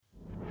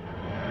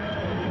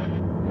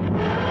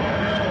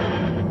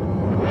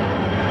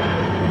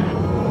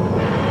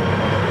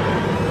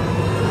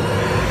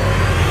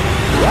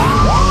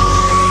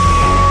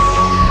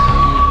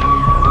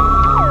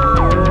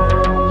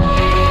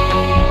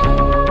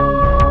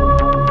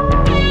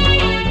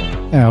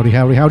Howdy,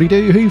 howdy, howdy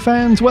do, Who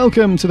fans.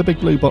 Welcome to the Big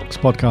Blue Box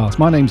podcast.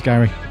 My name's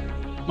Gary.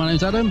 My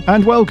name's Adam.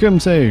 And welcome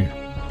to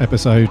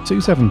episode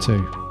 272.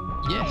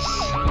 Yes.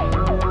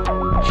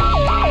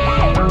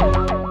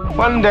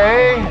 One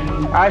day,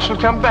 I shall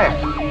come back.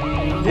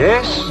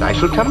 Yes, I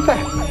shall come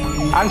back.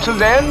 Until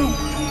then,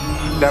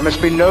 there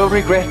must be no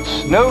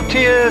regrets, no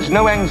tears,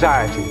 no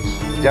anxieties.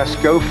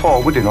 Just go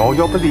forward in all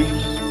your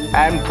beliefs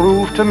and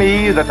prove to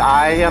me that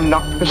I am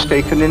not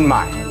mistaken in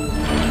mine.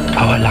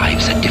 Our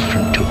lives are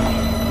different to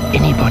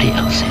anybody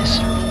else's.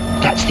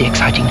 That's the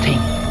exciting thing.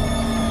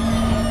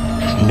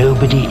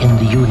 Nobody in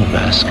the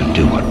universe can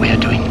do what we're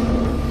doing.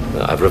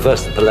 I've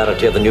reversed the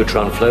polarity of the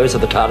neutron flow, so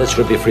the TARDIS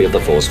should be free of the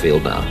force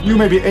field now. You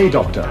may be a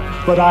doctor,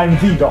 but I'm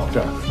the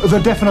doctor. The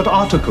definite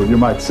article, you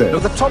might say.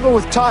 The trouble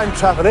with time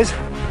travel is,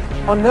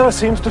 one never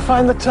seems to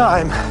find the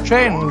time.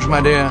 Change, my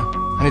dear,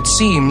 and it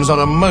seems not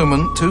a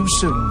moment too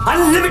soon.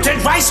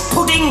 Unlimited rice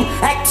pudding,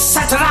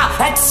 etc.,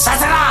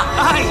 etc.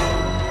 I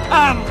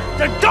am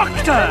the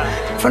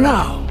Doctor! For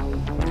now,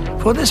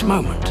 for this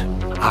moment,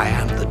 I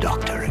am the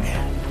Doctor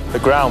again. The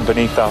ground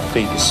beneath our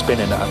feet is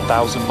spinning at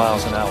 1,000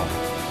 miles an hour.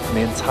 And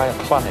the entire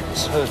planet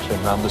is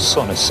hurtling around the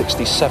sun at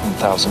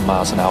 67,000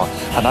 miles an hour.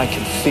 And I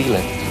can feel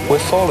it. We're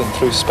falling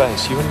through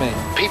space, you and me.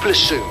 People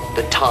assume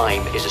that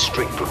time is a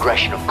strict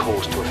progression of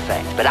cause to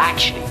effect. But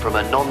actually, from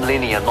a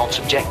non-linear,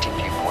 non-subjective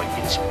viewpoint,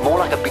 it's more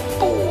like a big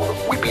ball of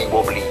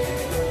wibbly-wobbly,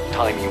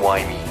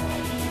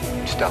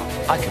 timey-wimey stuff.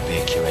 I could be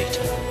a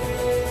curator.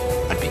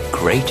 I'd be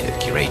great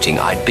at curating.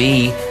 I'd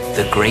be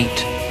the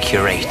great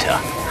curator.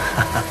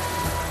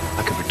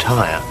 I could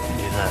retire and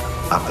do that.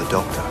 I'm the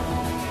Doctor.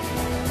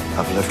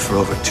 I've lived for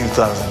over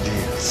 2,000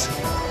 years,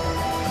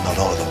 and not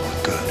all of them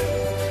were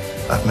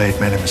good. I've made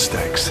many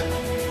mistakes,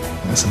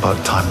 and it's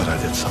about time that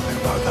I did something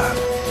about that.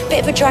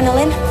 Bit of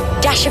adrenaline,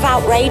 dash of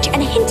outrage,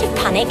 and a hint of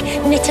panic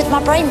knitted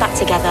my brain back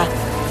together.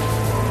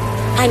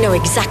 I know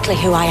exactly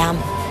who I am.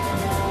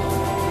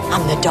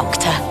 I'm the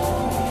Doctor.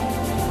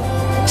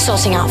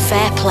 Sorting out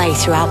fair play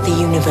throughout the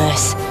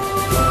universe.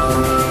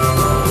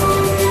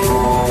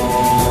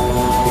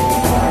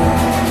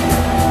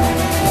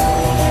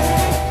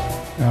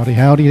 Howdy,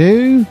 howdy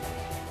do.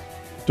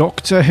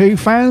 Doctor Who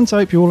fans,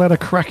 hope you all had a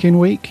cracking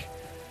week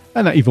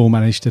and that you've all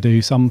managed to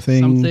do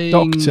something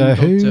Doctor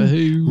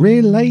Who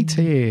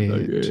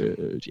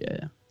related.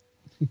 Yeah.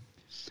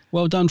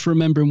 Well done for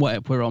remembering what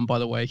ep we're on, by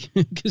the way,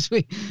 because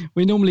we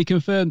normally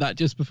confirm that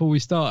just before we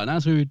start. And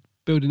as we were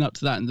building up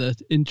to that in the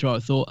intro, I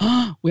thought,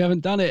 we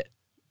haven't done it.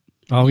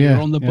 Oh, You're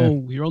yeah. on the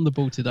ball. You're on the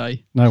ball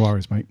today. No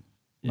worries, mate.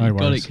 No worries.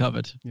 Got it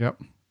covered.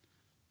 Yep.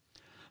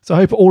 So I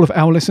hope all of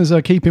our listeners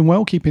are keeping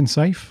well, keeping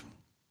safe.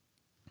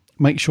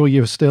 Make sure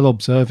you're still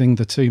observing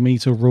the 2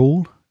 metre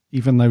rule,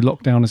 even though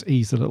lockdown has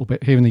eased a little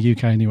bit here in the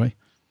UK anyway.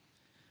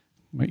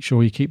 Make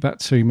sure you keep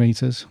that 2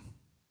 metres.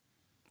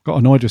 Got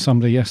annoyed with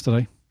somebody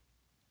yesterday.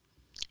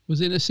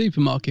 Was it in a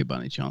supermarket by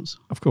any chance?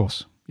 Of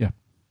course, yeah.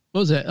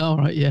 Was it? All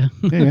right, yeah.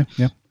 Yeah.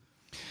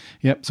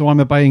 Yep, so I'm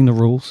obeying the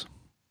rules,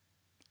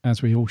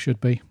 as we all should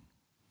be.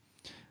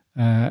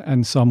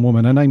 And some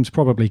woman, her name's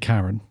probably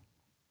Karen,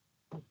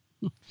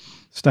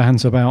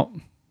 stands about,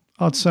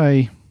 I'd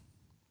say,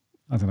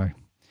 I don't know,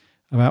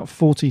 about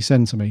 40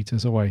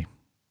 centimetres away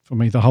from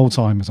me the whole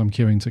time as I'm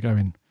queuing to go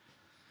in.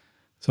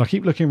 So I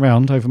keep looking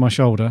round over my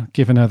shoulder,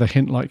 giving her the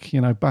hint like,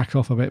 back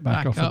off a bit,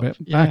 back off a bit.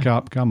 Yeah. Back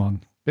up, come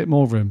on. Bit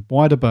more room.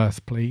 Wider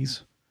berth,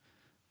 please.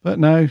 But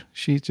no,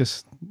 she's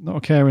just not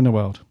a care in the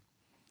world.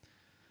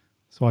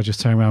 So I just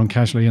turned around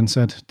casually and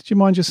said, did you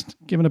mind just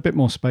giving a bit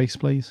more space,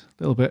 please?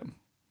 A little bit.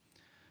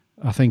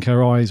 I think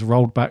her eyes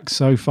rolled back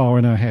so far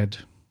in her head.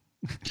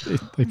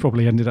 They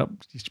probably ended up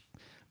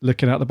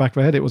looking out the back of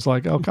her head. It was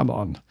like, oh, come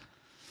on.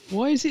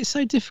 Why is it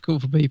so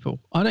difficult for people?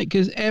 I don't,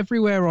 because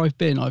everywhere I've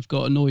been, I've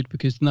got annoyed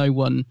because no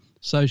one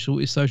is social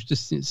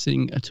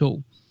distancing at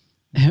all,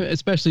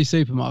 especially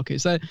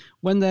supermarkets. So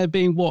when they're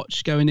being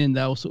watched going in,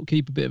 they'll sort of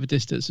keep a bit of a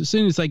distance. As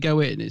soon as they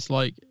go in, it's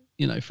like,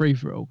 free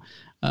for all.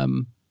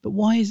 But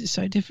why is it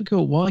so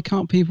difficult? Why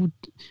can't people?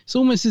 It's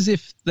almost as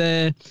if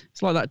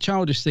it's like that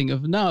childish thing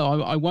of,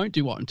 no, I won't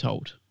do what I'm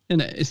told.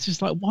 Isn't it? It's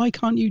just like, why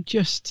can't you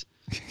just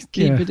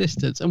keep a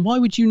distance? And why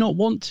would you not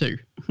want to?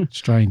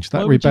 Strange.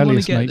 That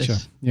rebellious nature.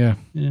 Yeah.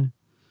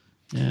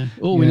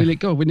 Oh, we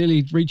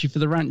nearly reached you for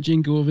the rant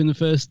jingle within the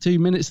first 2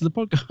 minutes of the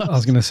podcast. I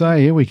was going to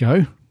say, here we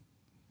go.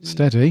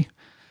 Steady.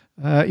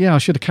 I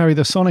should have carried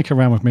the Sonic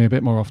around with me a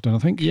bit more often, I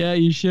think. Yeah,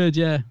 you should,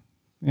 yeah.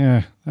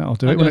 Yeah, that'll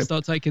do I'm it. I'm going to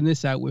start taking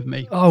this out with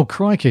me. Oh,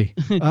 crikey.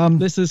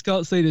 Listeners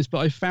can't see this, but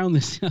I found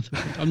this the other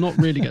week. I'm not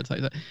really going to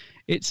take that.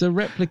 It's a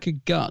replica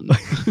gun.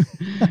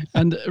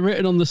 And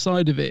written on the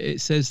side of it, it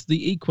says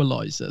the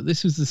Equalizer.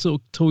 This was the sort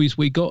of toys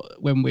we got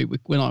when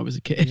I was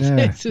a kid.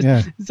 Yeah,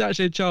 it's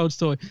actually a child's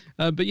toy.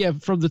 But yeah,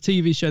 from the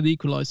TV show The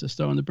Equalizer,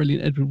 starring the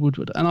brilliant Edward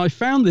Woodward. And I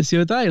found this the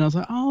other day and I was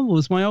like, oh,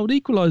 it's my old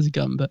Equalizer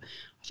gun. But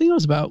I think I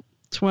was about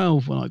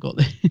 12 when I got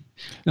this.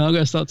 Now I'm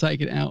going to start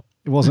taking it out.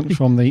 It wasn't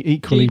from the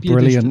equally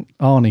brilliant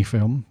Arnie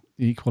film,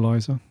 The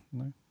Equalizer.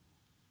 No.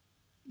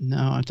 No,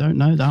 I don't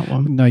know that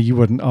one. No, you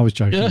wouldn't. I was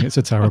joking. It's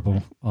a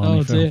terrible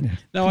Arnie film. Yeah.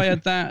 No, I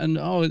had that, and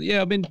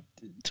I've been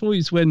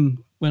toys when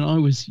I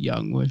was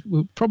young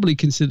were probably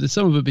considered,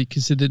 some of them would be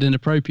considered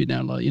inappropriate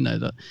now, like, you know,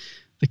 the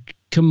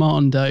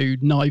Commando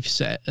knife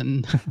set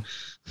and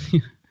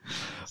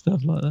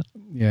stuff like that.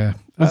 Yeah.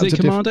 Was it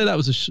Commando? That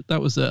was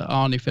a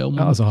Arnie film.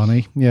 That was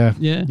Arnie. Yeah.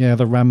 Yeah. Yeah.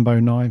 The Rambo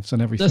knives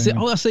and everything. That's it.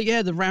 Oh, that's it.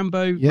 Yeah. The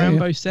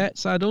Rambo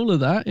sets. I had all of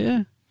that.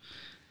 Yeah.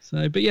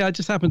 So, but yeah, I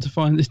just happened to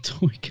find this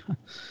toy gun.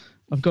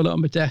 I've got it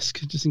on my desk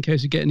just in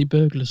case we get any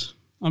burglars.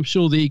 I'm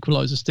sure the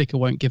Equalizer sticker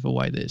won't give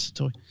away that it's a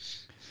toy.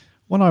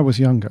 When I was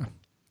younger,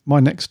 my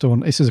next door,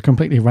 this is a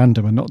completely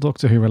random and not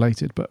Doctor Who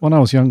related, but when I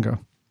was younger,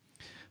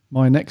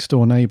 my next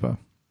door neighbour,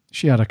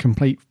 she had a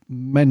complete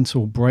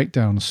mental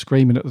breakdown,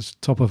 screaming at the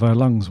top of her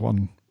lungs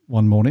one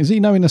morning. As you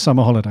know, in the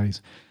summer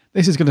holidays,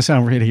 this is going to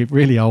sound really,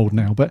 really old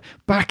now, but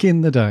back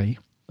in the day.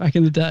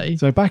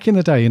 So back in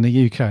the day in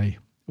the UK,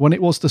 when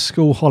it was the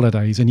school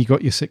holidays and you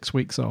got your 6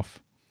 weeks off,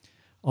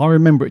 I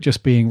remember it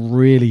just being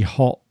really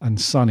hot and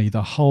sunny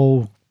the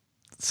whole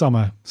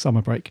summer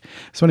break.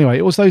 So anyway,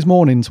 it was those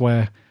mornings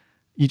where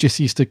you just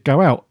used to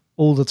go out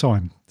all the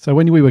time. So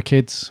when we were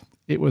kids,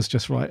 it was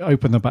just right,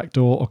 open the back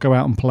door or go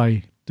out and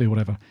play, do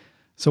whatever.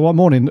 So one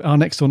morning, our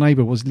next door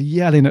neighbour was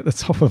yelling at the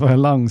top of her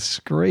lungs,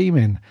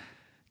 screaming,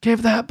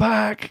 give that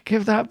back,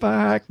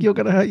 you're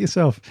going to hurt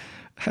yourself.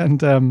 And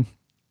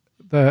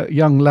the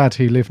young lad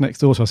who lived next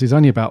door to us, he's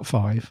only about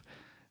 5,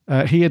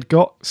 he had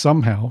got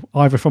somehow,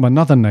 either from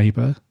another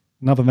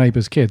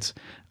neighbour's kids,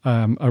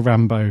 a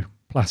Rambo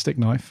plastic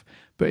knife,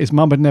 but his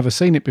mum had never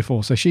seen it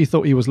before, so she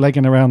thought he was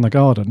legging around the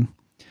garden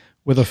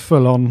with a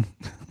full-on...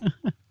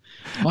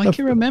 I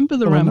can remember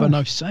the Rambo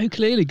knife so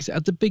clearly because it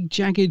had the big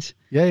jagged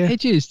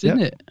edges,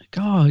 didn't it?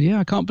 God, yeah,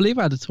 I can't believe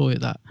I had a toy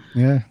of that.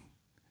 Yeah.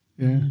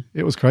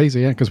 It was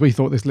crazy, because we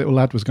thought this little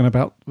lad was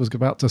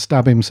about to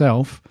stab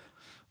himself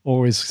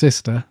or his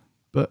sister,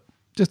 but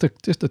just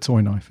a toy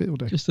knife, it'll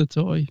do. Just a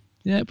toy.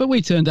 Yeah, but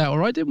we turned out all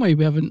right, didn't we?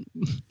 We didn't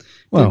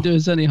do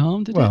us any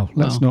harm, did it? Well,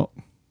 let's not.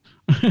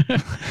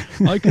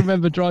 I can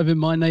remember driving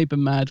my neighbour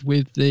mad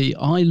with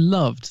I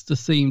loved the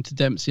theme to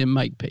Dempsey and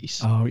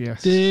Makepeace. Oh,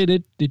 yes.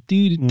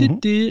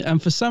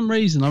 And for some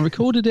reason, I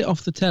recorded it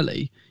off the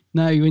telly.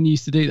 Now, when you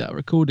used to do that, I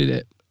recorded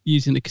it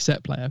using a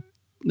cassette player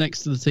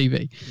next to the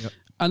TV. Yep.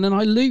 And then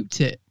I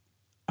looped it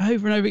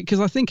over and over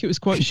because I think it was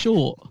quite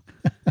short.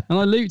 And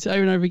I looped it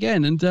over and over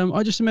again. And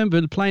I just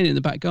remember playing it in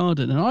the back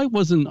garden. And I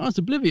was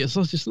oblivious. I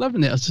was just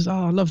loving it. I was just,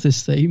 I love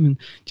this theme. And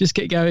just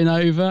kept going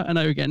over and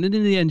over again. And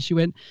in the end, she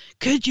went,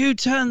 could you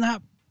turn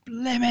that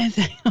blimmin'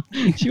 thing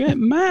on? She went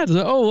mad. I was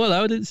like, oh, well,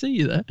 I didn't see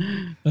you there.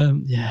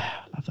 Yeah,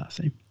 I love that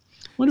theme.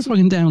 I wonder if I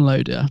can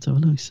download it. I'll have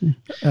a look, see.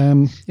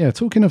 Yeah,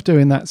 talking of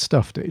doing that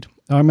stuff, dude.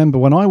 I remember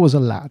when I was a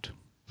lad.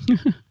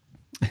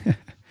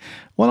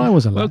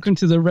 Welcome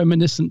to the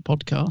Reminiscent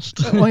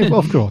podcast. Well,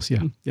 of course,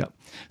 yeah.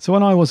 So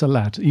when I was a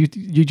lad, you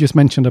just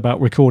mentioned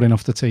about recording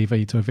off the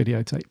TV to a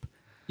videotape.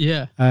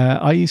 Yeah.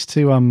 I used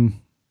to,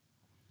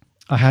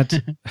 I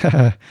had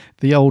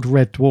the old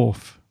Red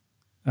Dwarf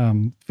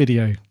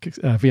video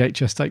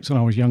VHS tapes when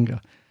I was younger.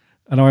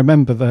 And I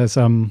remember there's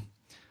on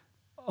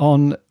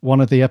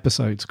one of the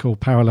episodes called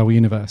Parallel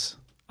Universe,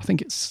 I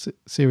think it's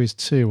series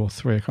 2 or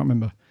 3, I can't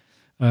remember.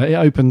 It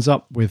opens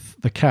up with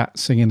the cat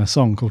singing a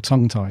song called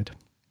Tongue Tied.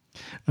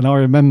 And I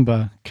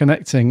remember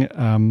connecting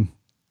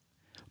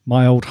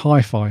my old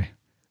hi-fi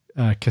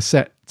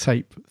cassette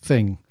tape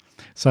thing.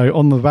 So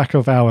on the back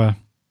of our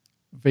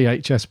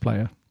VHS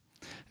player,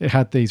 it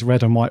had these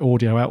red and white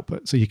audio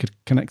outputs, so you could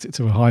connect it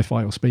to a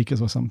hi-fi or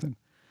speakers or something.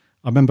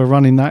 I remember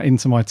running that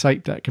into my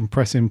tape deck and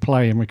pressing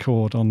play and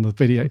record on the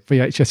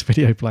VHS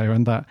video player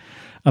and that.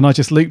 And I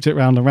just looped it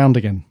round and round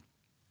again.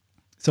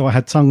 So I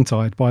had Tongue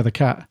Tied by the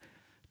cat,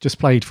 just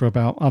played for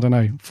about,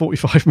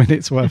 45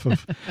 minutes worth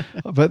of...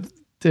 But...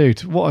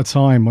 Dude, what a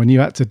time when you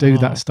had to do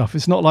that stuff.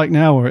 It's not like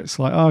now where it's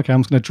like, okay,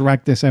 I'm just going to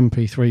drag this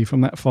MP3 from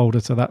that folder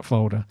to that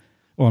folder,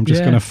 or I'm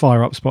just going to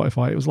fire up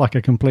Spotify. It was like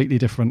a completely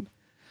different,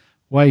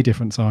 way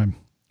different time.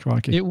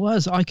 Crikey. It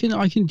was. I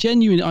can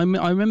genuinely,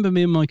 I remember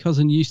me and my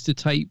cousin used to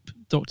tape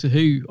Doctor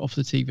Who off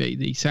the TV,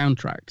 the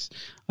soundtracks.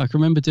 I can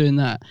remember doing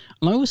that.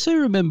 And I also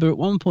remember at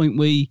one point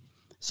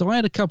so I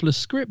had a couple of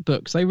script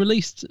books. They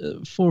released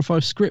 4 or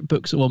 5 script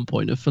books at one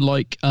point for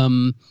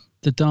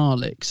the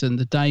Daleks and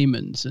the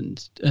Daemons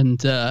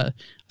and I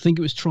think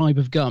it was Tribe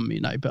of Gum,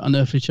 but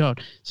Unearthly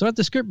Child. So I had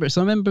the script books.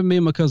 I remember me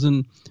and my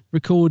cousin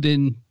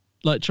recording,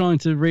 trying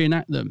to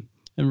reenact them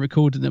and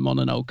recording them on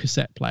an old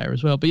cassette player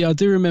as well. But yeah, I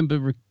do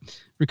remember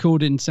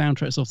recording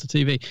soundtracks off the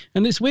TV.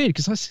 And it's weird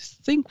because I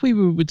think we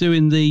were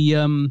doing the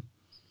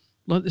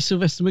the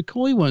Sylvester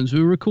McCoy ones.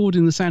 We were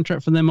recording the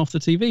soundtrack from them off the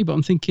TV, but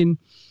I'm thinking,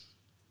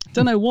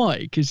 don't know why,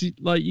 because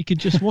you could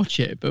just watch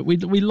it, but we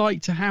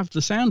like to have the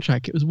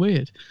soundtrack. It was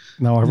weird.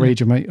 No, I read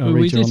you, mate.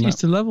 We just used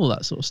to love all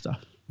that sort of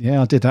stuff.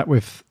 Yeah, I did that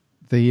with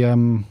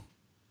the.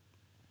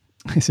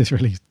 This is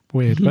really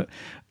weird, but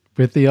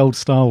with the old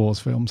Star Wars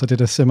films, I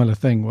did a similar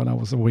thing when I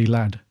was a wee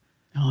lad.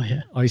 Oh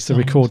yeah, I used to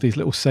record these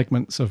little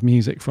segments of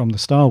music from the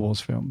Star Wars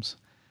films.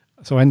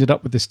 So I ended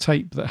up with this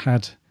tape that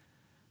had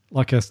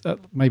like a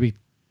maybe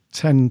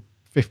 10,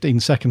 15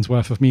 seconds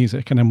worth of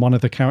music, and then one of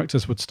the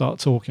characters would start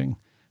talking.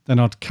 then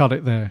I'd cut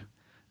it there.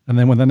 And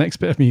then when the next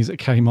bit of music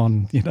came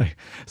on,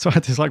 so I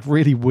had this like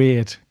really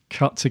weird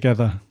cut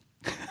together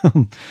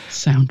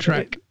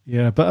soundtrack.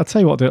 Yeah, but I'll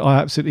tell you what, I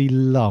absolutely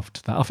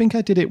loved that. I think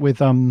I did it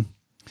with a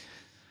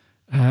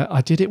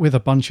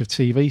bunch of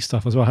TV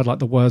stuff as well. I had like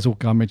the Wurzel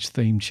Gummidge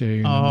theme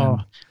tune. Oh,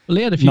 well,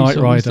 he had a few Knight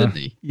songs, Rider. didn't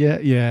he?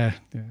 Yeah.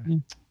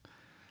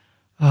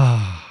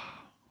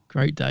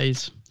 Great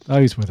days.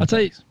 Those were the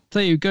days.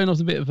 Tell you, going off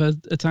a bit of a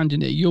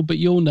tangent here,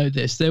 you'll know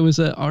this. There was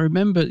I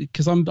remember,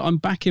 because I'm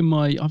back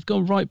I've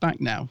gone right back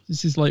now.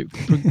 This is like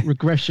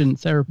regression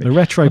therapy. The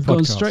retro I've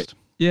podcast.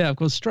 I've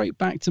gone straight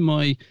back to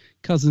my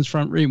cousin's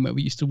front room where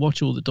we used to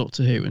watch all the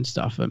Doctor Who and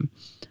stuff. And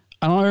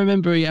I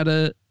remember he had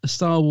a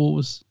Star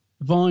Wars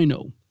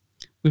vinyl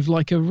with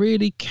like a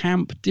really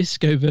camp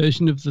disco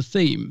version of the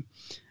theme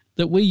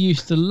that we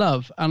used to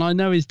love, and I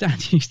know his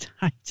dad used to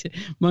hate it.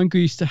 My uncle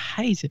used to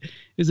hate it. It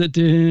was a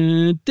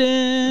dun,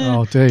 dun,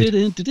 oh, dude.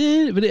 Dun, dun,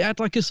 dun, but it had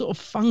like a sort of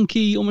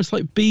funky, almost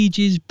like Bee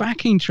Gees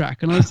backing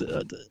track. And I was,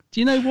 do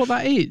you know what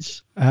that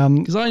is?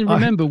 Because I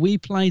remember we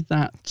played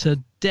that to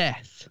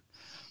death.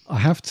 I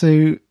have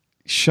to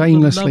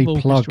shamelessly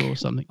plug. Or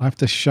something. I have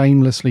to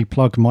shamelessly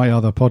plug my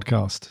other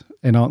podcast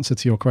in answer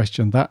to your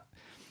question. That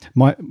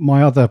my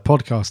other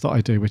podcast that I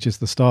do, which is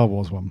the Star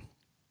Wars one,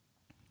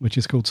 which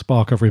is called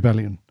Spark of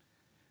Rebellion.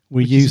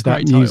 We use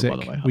that music.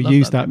 We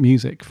use that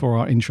music for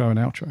our intro and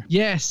outro.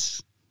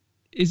 Yes.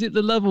 Is it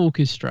the Love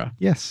Orchestra?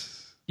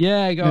 Yes.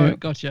 Yeah,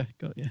 gotcha.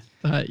 Got you.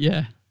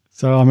 Yeah.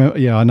 So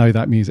I know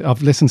that music.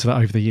 I've listened to that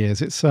over the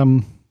years. It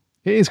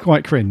is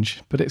quite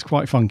cringe, but it's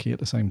quite funky at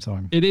the same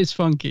time. It is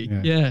funky.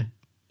 Yeah.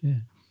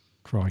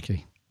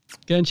 Crikey.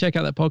 Go and check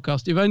out that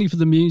podcast, if only for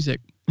the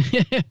music.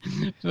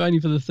 If only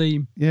for the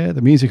theme. Yeah,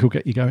 the music will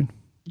get you going.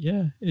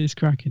 Yeah, it is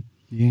cracking.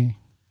 Yeah.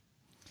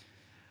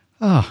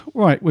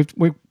 Right.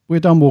 We're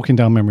done walking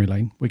down memory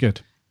lane. We're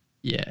good.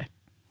 Yeah.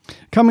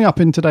 Coming up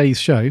in today's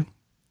show,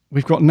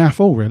 we've got naff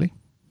all, really.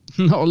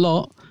 Not a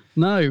lot.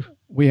 No.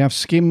 We have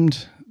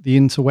skimmed the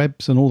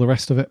interwebs and all the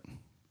rest of it.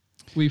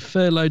 We've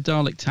furloughed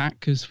Dalek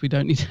Tack because we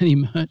don't need any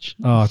merch.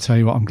 Oh, I'll tell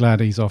you what, I'm glad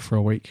he's off for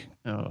a week.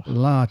 Oh.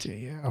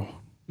 Bloody hell.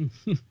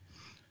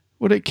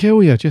 Would it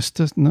kill you?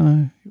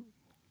 No.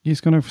 You're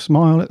just going to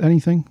smile at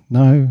anything?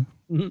 No.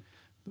 Mm-hmm.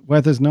 The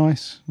weather's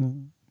nice. No.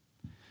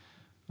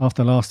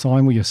 After last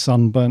time with your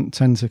sunburnt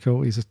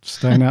tentacle, he's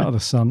staying out of the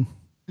sun.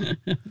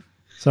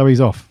 So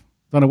he's off.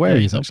 Don't know where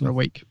he is, he's actually. Off for a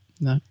week.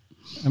 No.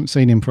 Haven't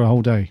seen him for a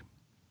whole day.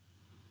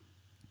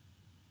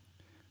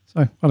 So,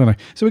 I don't know.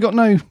 So we've got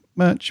no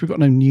merch. We've got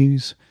no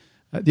news.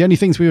 The only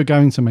things we were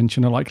going to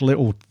mention are like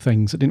little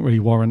things that didn't really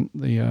warrant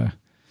the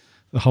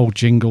whole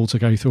jingle to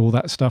go through all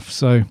that stuff.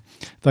 So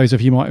those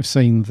of you might have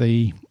seen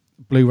the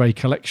Blu-ray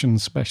collection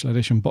special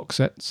edition box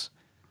sets,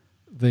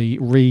 the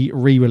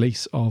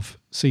re-release of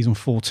season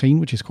 14,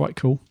 which is quite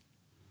cool.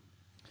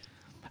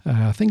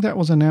 I think that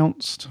was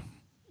announced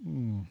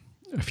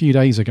a few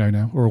days ago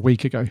now, or a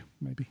week ago,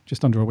 maybe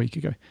just under a week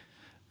ago.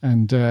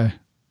 And I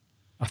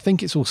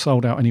think it's all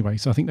sold out anyway.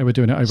 So I think they were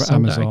doing it over at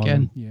Amazon.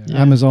 Again. Yeah.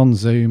 Amazon,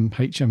 Zoom,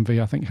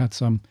 HMV, I think had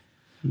some,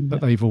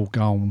 but they've all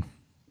gone.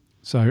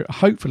 So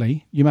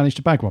hopefully you managed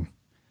to bag one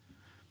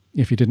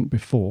if you didn't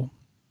before.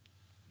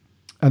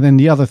 And then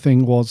the other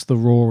thing was the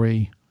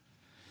Rory's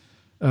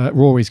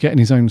getting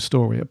his own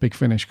story at Big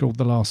Finish called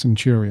The Last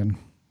Centurion.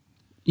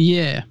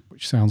 Yeah.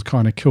 Which sounds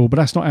kind of cool, but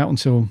that's not out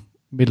until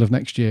middle of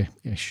next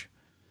year-ish.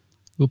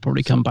 We'll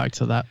probably come back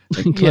to that.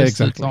 Yeah,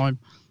 exactly. To the time.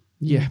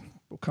 Yeah,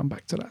 we'll come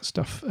back to that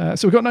stuff.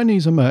 So we've got no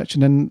news and merch,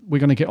 and then we're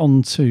going to get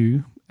on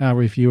to our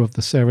review of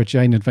the Sarah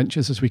Jane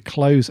Adventures as we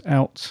close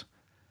out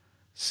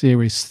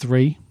Series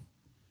 3.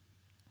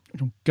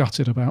 Which I'm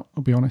gutted about,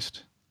 I'll be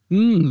honest.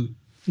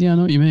 Yeah, I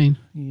know what you mean.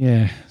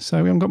 Yeah,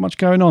 so we haven't got much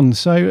going on.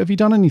 So have you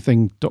done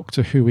anything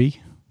Doctor Who-y?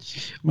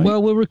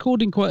 Well, we're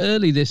recording quite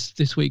early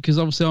this week because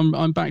obviously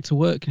I'm back to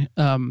work.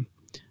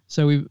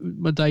 So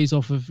my days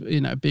off of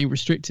being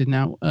restricted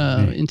now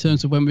in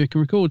terms of when we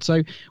can record.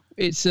 So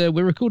it's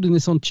we're recording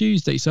this on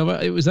Tuesday. So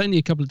it was only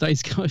a couple of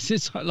days ago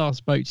since I last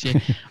spoke to you,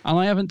 and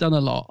I haven't done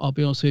a lot. I'll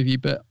be honest with you.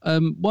 But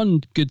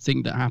one good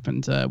thing that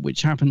happened,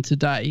 which happened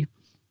today.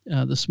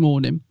 This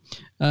morning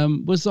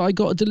was I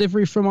got a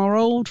delivery from our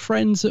old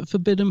friends at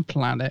Forbidden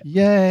Planet.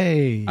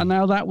 Yay! And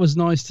now that was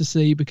nice to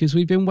see because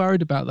we've been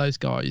worried about those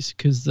guys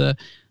because the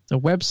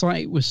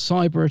website was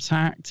cyber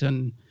attacked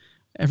and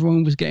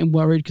everyone was getting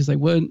worried because they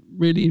weren't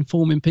really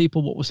informing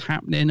people what was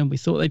happening, and we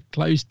thought they'd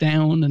closed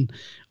down and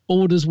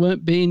orders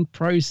weren't being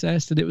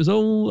processed, and it was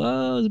all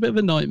it was a bit of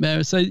a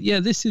nightmare. So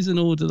yeah, this is an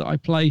order that I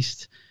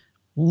placed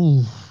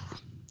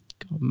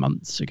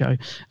months ago,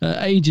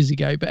 ages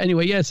ago. But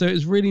anyway, yeah, so it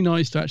was really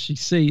nice to actually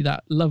see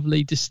that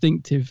lovely,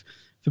 distinctive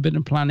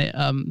Forbidden Planet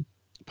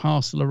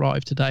parcel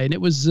arrive today. And it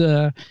was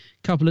a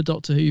couple of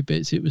Doctor Who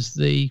bits. It was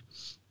I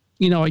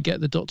get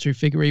the Doctor Who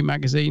figurine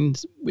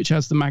magazines, which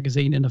has the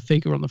magazine and a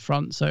figure on the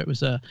front. So it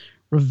was a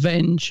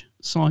Revenge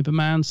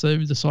Cyberman. So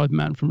the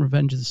Cyberman from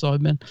Revenge of the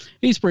Cybermen.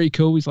 He's pretty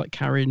cool. He's like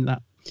carrying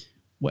that,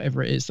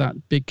 whatever it is, that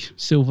big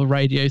silver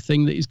radio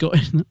thing that he's got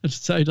in.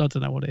 So I don't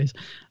know what it is.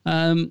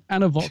 And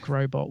a Vok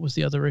robot was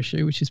the other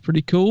issue, which is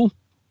pretty cool.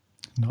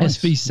 Nice.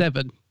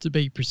 SV7 to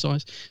be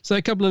precise. So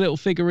a couple of little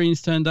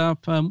figurines turned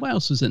up. What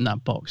else was in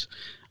that box?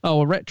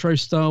 Oh, a retro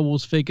Star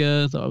Wars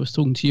figure that I was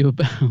talking to you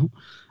about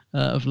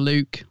of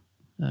Luke.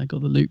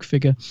 Got the Luke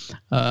figure.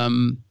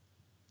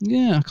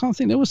 Yeah, I can't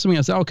think. There was something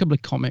else. Oh, a couple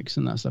of comics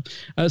and that stuff.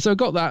 So I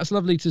got that. It's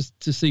lovely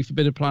to see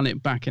Forbidden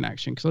Planet back in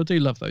action because I do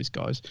love those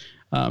guys.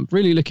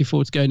 Really looking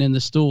forward to going in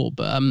the store.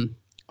 But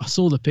I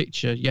saw the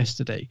picture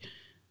yesterday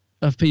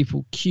of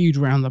people queued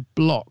around the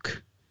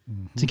block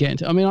to get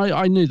into. I mean,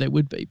 I knew they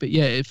would be, but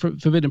yeah,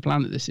 Forbidden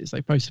Planet this is.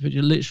 They posted a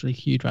picture literally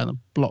queued around the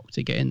block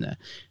to get in there.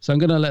 So I'm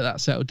going to let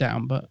that settle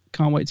down, but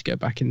can't wait to go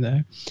back in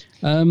there.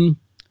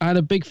 I had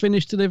a big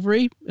finish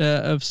delivery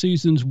of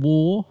Susan's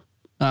War,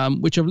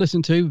 which I've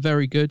listened to.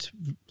 Very good.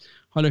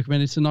 Highly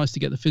recommend it. It's so nice to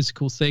get the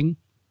physical thing.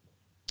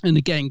 And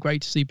again,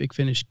 great to see Big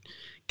Finish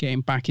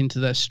getting back into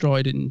their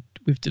stride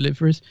with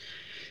deliveries.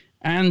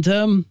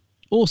 And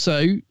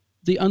also,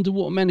 the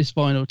Underwater Menace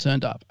vinyl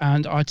turned up.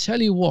 And I tell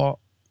you what,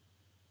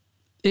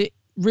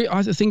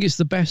 I think it's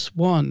the best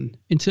one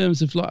in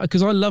terms of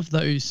because I love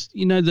those.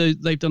 You know,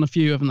 they've done a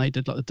few of them. They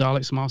did like the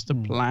Daleks Master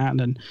Plan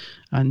and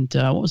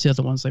what was the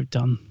other ones they've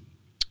done?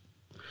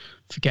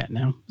 Forget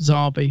now.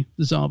 The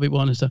Zarbi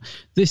one and stuff.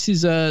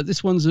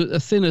 This one's a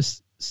thinner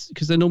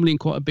because they're normally in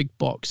quite a big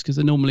box because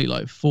they're normally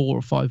like 4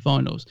 or 5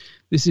 vinyls.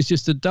 This is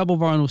just a double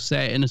vinyl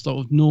set in a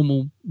sort of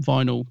normal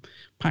vinyl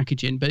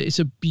packaging, but it's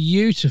a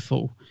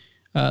beautiful.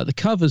 The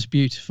cover's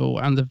beautiful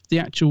and the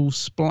actual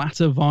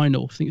splatter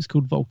vinyl. I think it's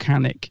called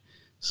Volcanic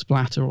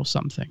Splatter or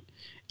something.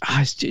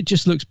 It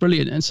just looks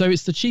brilliant, and so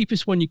it's the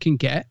cheapest one you can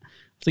get.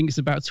 I think it's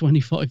about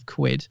 25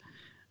 quid.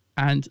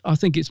 And I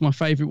think it's my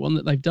favourite one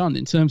that they've done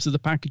in terms of the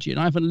packaging.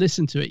 I haven't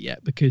listened to it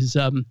yet because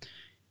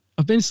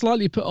I've been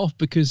slightly put off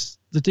because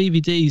the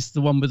DVD's the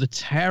one with the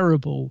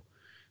terrible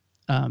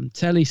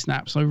telly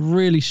snaps. I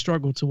really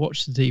struggled to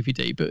watch the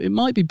DVD, but it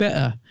might be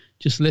better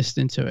just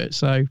listening to it.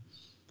 So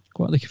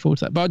quite looking forward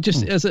to that. But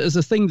just as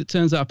a thing that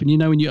turns up and you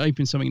know when you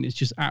open something and it's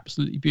just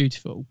absolutely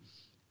beautiful,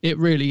 it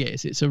really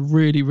is. It's a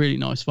really, really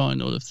nice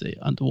vinyl of the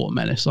Underwater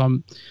Menace.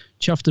 I'm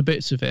chuffed to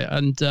bits of it.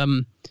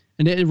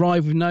 And it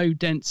arrived with no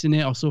dents in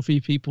it. I saw a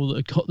few people that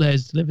had got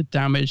theirs delivered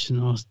damaged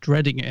and I was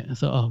dreading it. I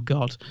thought, oh,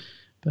 God.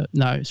 But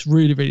no, it's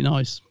really, really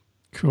nice.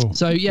 Cool.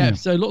 So, yeah.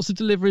 So lots of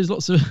deliveries,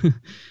 lots of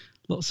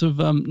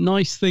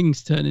nice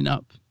things turning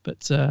up.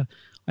 But I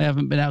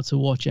haven't been able to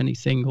watch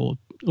anything or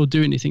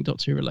do anything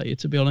Doctor Who related,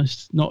 to be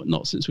honest.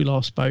 Not since we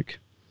last spoke.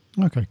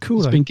 Okay, cool.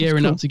 It's been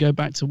gearing up to go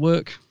back to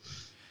work.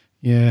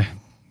 Yeah.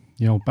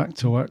 The old back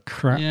to work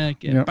crap. Yeah,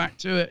 get back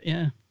to it,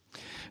 yeah.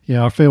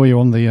 Yeah, I feel you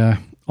on the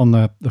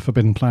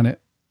Forbidden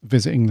Planet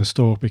visiting the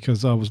store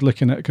because I was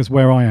looking at, because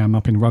where I am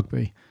up in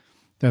Rugby,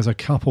 there's a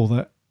couple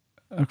that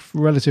are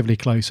relatively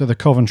close. So the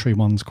Coventry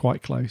one's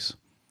quite close.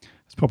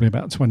 It's probably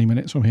about 20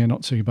 minutes from here,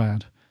 not too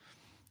bad.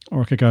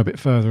 Or I could go a bit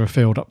further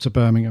afield up to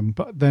Birmingham,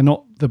 but they're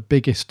not the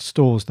biggest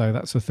stores though,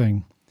 that's the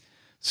thing.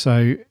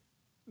 So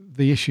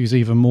the issue's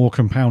even more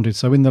compounded.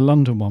 So in the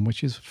London one,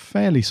 which is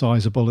fairly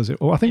sizable,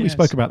 I think we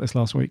spoke about this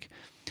last week,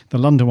 the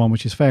London one,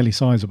 which is fairly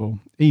sizable,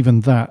 even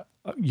that,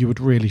 you would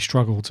really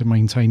struggle to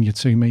maintain your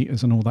 2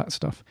 meters and all that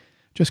stuff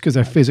just because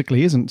there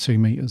physically isn't 2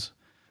 meters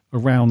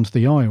around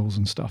the aisles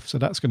and stuff. So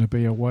that's going to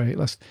be a way.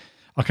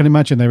 I can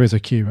imagine there is a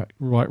queue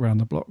right around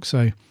the block.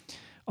 So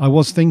I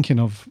was thinking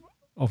of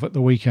at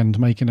the weekend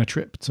making a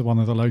trip to one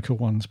of the local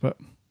ones, but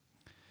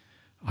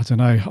I don't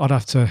know. I'd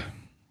have to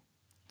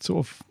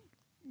sort of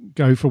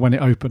go for when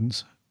it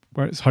opens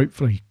where it's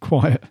hopefully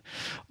quiet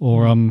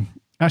or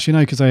actually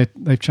no, because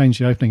they've changed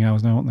the opening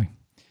hours now, haven't they?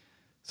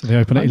 So they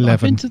open at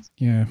 11.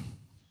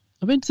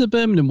 I've been to the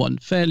Birmingham one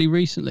fairly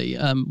recently.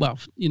 Well,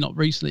 not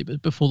recently,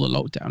 but before the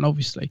lockdown,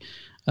 obviously.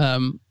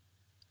 And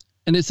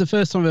it's the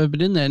first time I've ever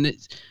been in there. And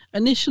it's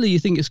initially you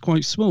think it's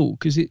quite small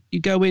because you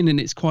go in and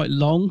it's quite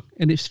long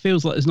and it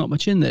feels like there's not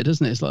much in there,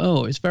 doesn't it? It's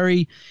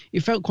like, it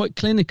felt quite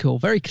clinical,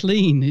 very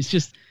clean. It's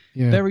just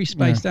very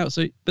spaced out.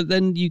 So, but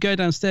then you go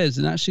downstairs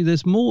and actually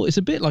there's more. It's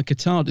a bit like a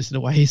TARDIS in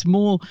a way. It's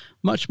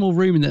much more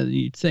room in there than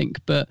you'd think.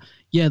 But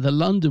yeah, the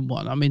London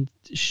one, I mean,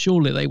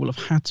 surely they will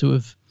have had to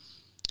have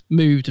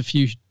moved a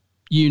few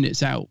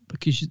units out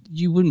because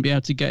you wouldn't be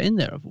able to get in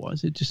there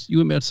otherwise. You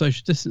wouldn't be able to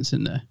social distance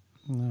in there.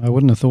 No, I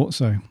wouldn't have thought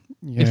so.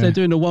 Yeah. If they're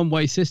doing a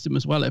one-way system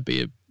as well, it'd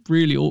be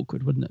really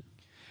awkward, wouldn't it?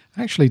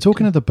 Actually,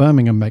 talking of the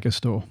Birmingham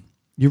megastore,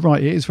 you're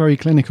right. It is very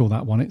clinical,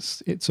 that one.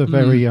 It's a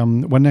very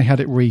when they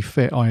had it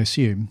refit, I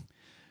assume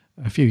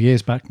a few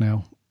years back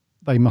now,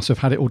 they must have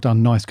had it all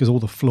done nice because all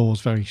the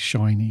floor's very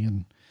shiny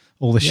and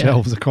all the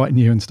shelves are quite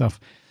new and stuff.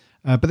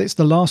 But it's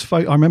the last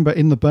photo. I remember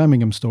in the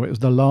Birmingham store, it was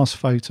the last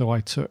photo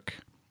I took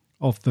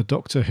of the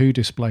Doctor Who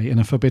display in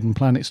a Forbidden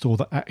Planet store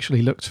that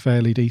actually looked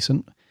fairly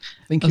decent.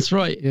 I think that's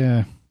right.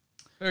 Yeah.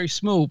 Very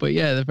small, but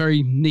yeah, they're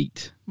very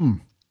neat. I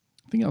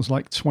think it was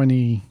like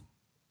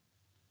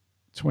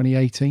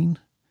 2018,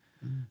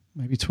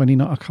 maybe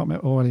 29. I can't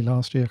remember, or early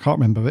last year. I can't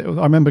remember.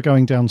 I remember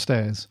going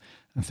downstairs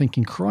and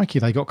thinking, crikey,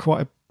 they got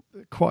quite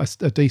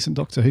a decent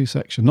Doctor Who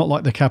section, not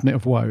like the Cabinet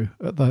of Woe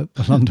at the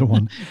London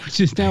one. Which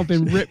has now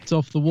been ripped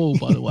off the wall,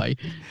 by the way.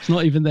 It's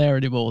not even there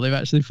anymore. They've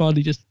actually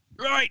finally just,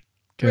 right,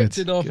 ripped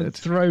it off and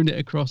thrown it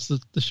across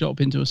the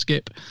shop into a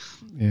skip.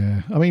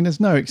 Yeah, I mean, there's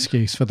no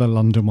excuse for the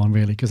London one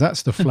really, because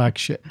that's the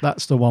flagship.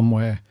 That's the one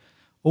where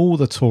all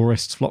the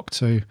tourists flock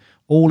to.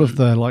 All of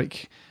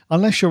the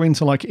unless you're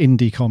into like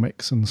indie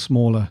comics and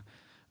smaller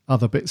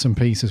other bits and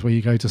pieces where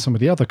you go to some of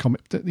the other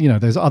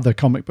there's other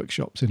comic book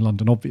shops in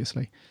London,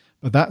 obviously,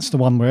 but that's the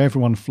one where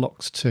everyone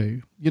flocks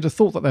to. You'd have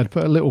thought that they'd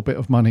put a little bit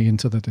of money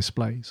into the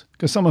displays,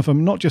 because some of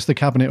them, not just the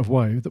Cabinet of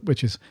Woe,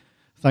 which is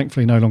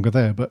thankfully no longer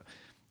there, but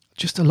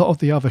just a lot of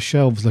the other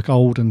shelves look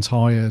old and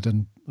tired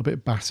and a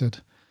bit battered.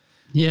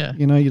 Yeah.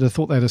 You'd have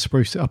thought they'd have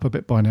spruced it up a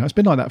bit by now. It's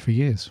been like that for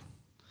years.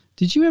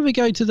 Did you ever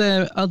go to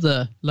their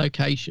other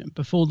location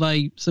before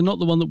so not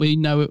the one that we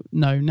know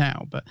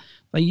now, but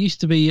they used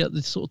to be at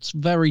the sort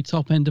of very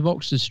top end of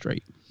Oxford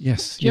Street?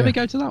 Yes. Did you ever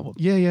go to that one?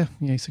 Yeah.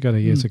 I used to go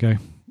there years ago.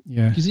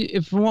 Yeah.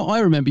 Because from what I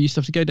remember, you used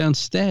to have to go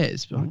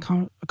downstairs, but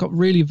I got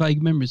really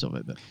vague memories of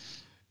it. But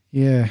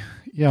yeah.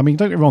 I mean,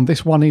 don't get me wrong,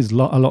 this one is a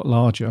lot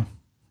larger.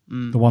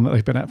 The one that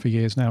they've been at for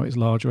years now is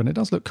larger, and it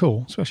does look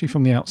cool, especially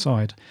from the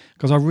outside,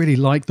 because I really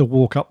like the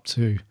walk up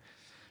to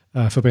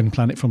Forbidden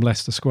Planet from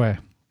Leicester Square.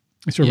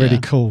 It's a really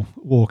cool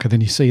walk, and then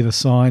you see the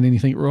sign and you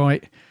think,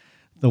 right,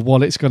 the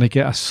wallet's going to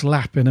get a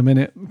slap in a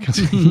minute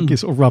because you get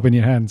sort of rubbing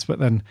your hands. But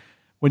then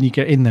when you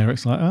get in there,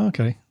 it's like, oh,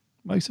 okay,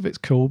 most of it's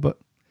cool, but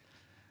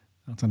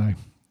I don't know.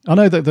 I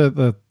know that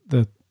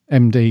the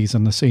MDs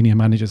and the senior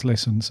managers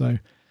listen, so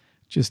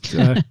just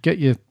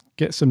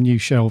get some new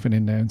shelving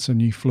in there and some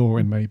new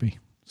flooring, maybe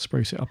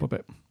spruce it up a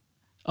bit.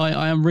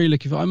 I am really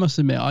looking for. I must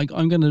admit,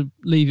 I'm going to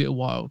leave it a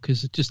while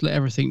because just let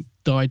everything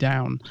die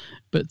down.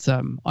 But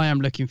I am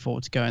looking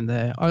forward to going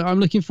there. I'm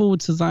looking forward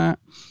to that.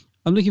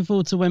 I'm looking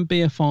forward to when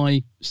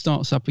BFI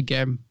starts up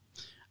again.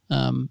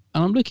 And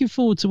I'm looking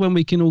forward to when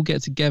we can all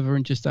get together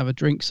and just have a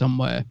drink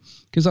somewhere.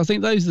 Because I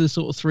think those are the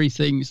sort of three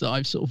things that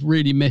I've sort of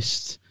really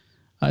missed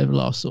over the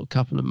last sort of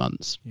couple of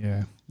months.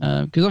 Yeah.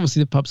 Because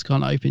obviously the pubs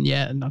can't open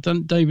yet, and I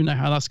don't even know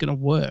how that's going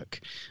to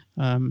work.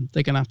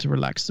 They're going to have to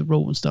relax the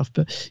rule and stuff.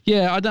 But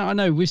yeah, I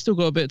know we've still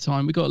got a bit of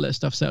time. We've got to let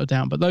stuff settle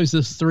down. But those are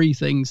the three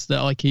things that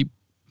I keep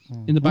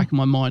in the back of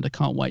my mind. I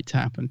can't wait to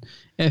happen.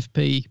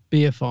 FP,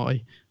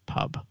 BFI,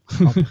 pub.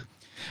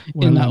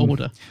 In that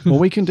order. Well,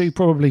 we can do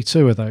probably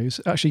two of those.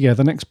 Actually, yeah,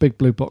 the next Big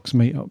Blue Box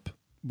meetup,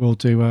 we'll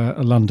do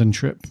a London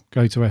trip,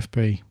 go to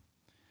FP,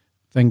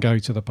 then go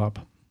to the pub.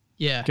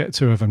 Yeah. Get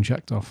two of them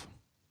checked off.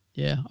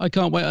 Yeah, I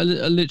can't wait. I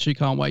literally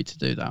can't wait to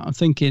do that. I'm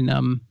thinking,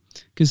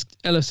 because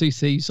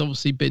LFCC's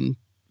obviously been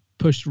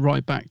pushed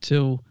right back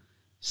till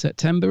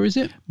September, is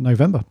it?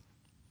 November,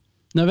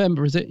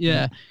 is it?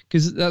 Yeah,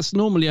 because that's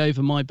normally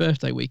over my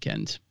birthday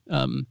weekend.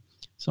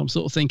 So I'm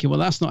sort of thinking, well,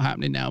 that's not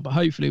happening now, but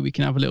hopefully we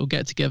can have a little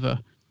get together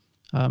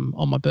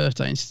on my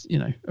birthday,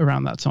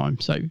 around that time.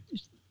 So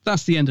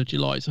that's the end of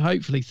July. So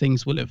hopefully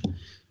things will have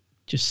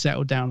just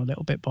settled down a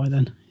little bit by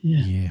then.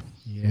 Yeah.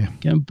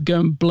 Go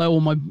and blow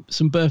all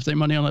some birthday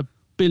money on 1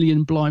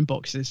 billion blind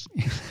boxes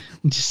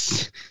and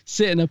just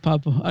sit in a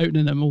pub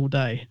opening them all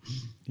day.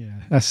 Yeah,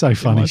 that's so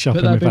funny.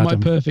 Shopping with Adam. That'd be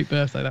my perfect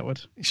birthday, that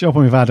would.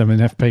 Shopping with Adam in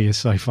FP is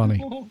so funny.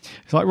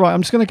 It's like, right,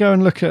 I'm just going to go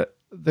and look at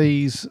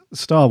these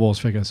Star Wars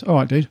figures. All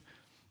right, dude.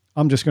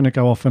 I'm just going to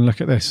go off and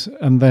look at this.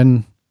 And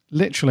then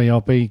literally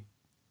I'll be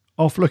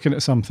off looking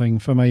at something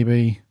for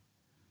maybe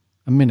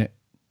a minute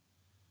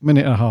and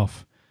a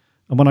half.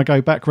 And when I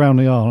go back round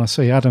the aisle, I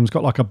see Adam's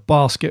got like a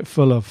basket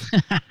full of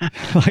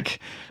like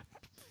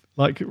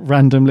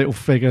random little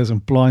figures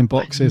and blind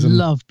boxes and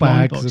love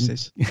bags. Blind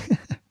boxes.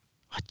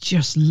 I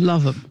just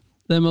love them.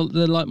 They're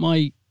like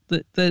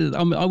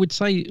I would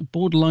say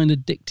borderline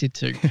addicted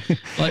to.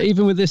 Like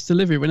even with this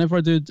delivery, whenever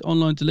I do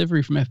online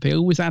delivery from FP, I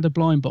always add a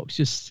blind box,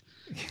 just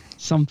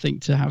something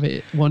to have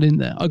one in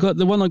there.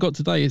 The one I got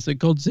today is the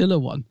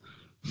Godzilla one.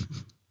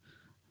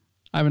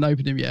 I haven't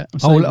opened him yet.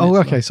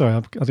 Okay. Sorry,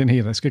 I didn't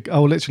hear this.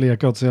 Literally a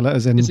Godzilla,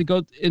 as in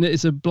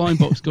it's a blind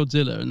box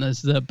Godzilla, and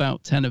there's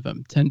about 10 of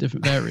them, 10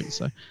 different variants.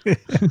 So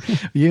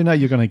you're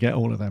going to get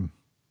all of them.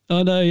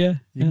 I know, yeah.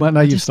 You might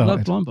know you've started.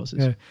 Love blind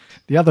boxes. Yeah.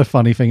 The other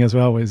funny thing as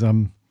well is,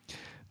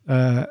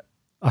 I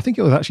think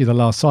it was actually the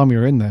last time we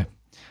were in there.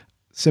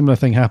 Similar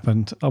thing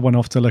happened. I went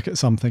off to look at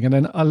something, and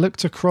then I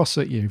looked across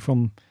at you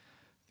from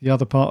the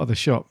other part of the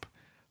shop.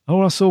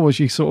 All I saw was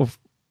you sort of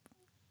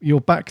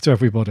your back to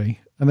everybody.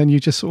 And then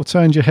you just sort of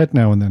turned your head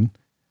now and then,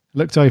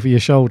 looked over your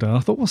shoulder. I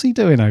thought, what's he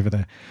doing over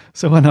there?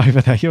 So I went over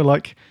there. You're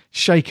like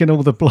shaking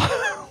all the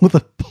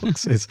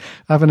boxes,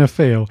 having a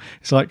feel.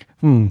 It's like,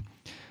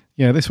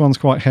 yeah, this one's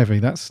quite heavy.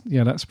 That's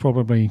not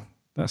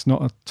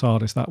a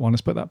TARDIS, that one.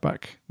 Let's put that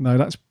back.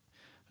 No,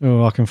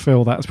 I can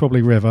feel that. It's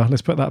probably River.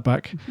 Let's put that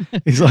back.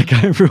 He's like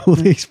going through all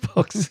these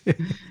boxes.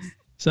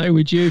 So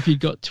would you if you'd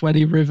got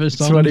 20 Rivers?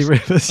 20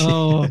 Rivers.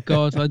 Oh,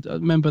 God. I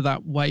remember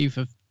that wave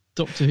of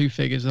Doctor Who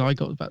figures. I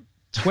got about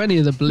 20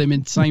 of the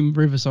blimmin' same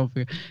Riversong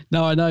figure.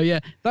 No, I know, yeah.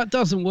 That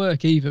doesn't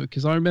work either,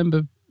 because I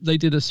remember they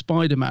did a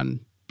Spider-Man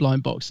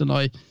blind box, and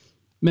I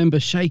remember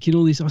shaking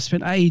all these. I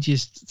spent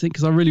ages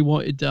because I really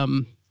wanted,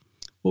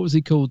 what was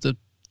he called?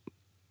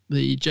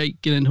 The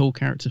Jake Gyllenhaal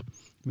character.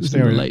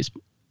 Mysterio.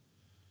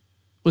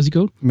 What's he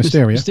called?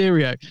 Mysterio.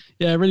 Mysterio.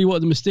 Yeah, I really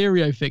wanted the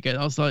Mysterio figure.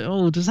 I was like,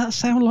 oh, does that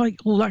sound like?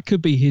 Oh, that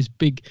could be his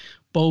big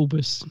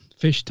bulbous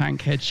fish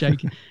tank head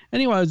shaking.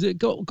 Anyway, it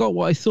got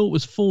what I thought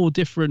was 4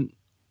 different,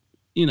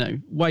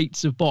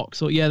 weights of box.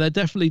 So yeah, they're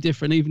definitely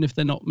different. Even if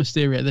they're not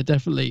Mysterio, they're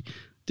definitely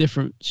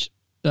different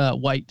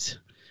weight.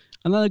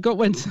 And then I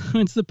went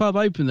to the pub,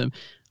 opened them,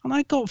 and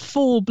I got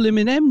 4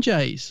 blimmin'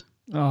 MJs.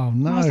 Oh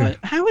no! I was like,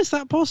 how is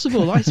that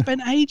possible? I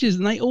spent ages,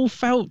 and they all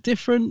felt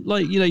different.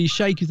 Like, you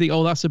shake, you think,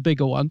 oh, that's a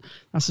bigger one,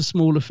 that's a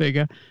smaller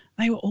figure.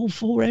 They were all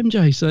 4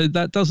 MJ, so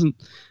that doesn't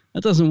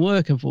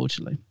work,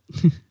 unfortunately.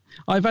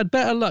 I've had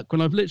better luck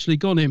when I've literally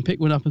gone in,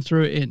 picked one up, and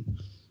threw it in.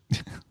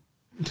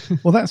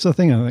 Well, that's the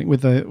thing, I think,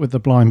 with the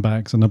blind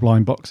bags and the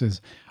blind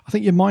boxes. I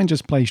think your mind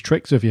just plays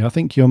tricks with you. I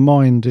think your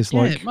mind is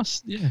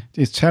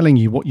is telling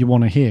you what you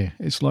want to hear.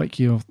 It's like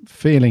you're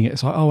feeling it.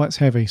 It's like, oh, that's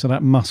heavy, so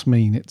that must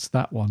mean it's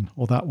that one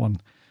or that one.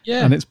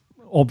 Yeah. And it's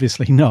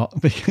obviously not.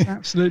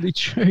 Absolutely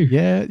true.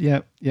 Yeah.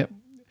 I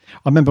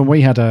remember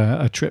we had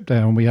a trip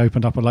down and we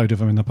opened up a load of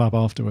them in the pub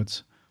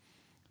afterwards.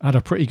 I had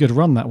a pretty good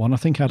run, that one. I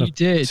think I had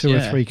 2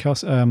 or 3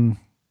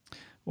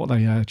 what are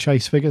they,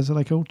 chase figures are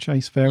they called?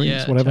 Chase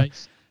variants, whatever.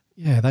 Chase.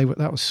 Yeah,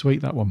 that was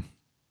sweet, that one.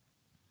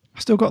 I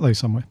still got those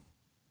somewhere.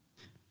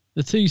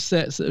 The 2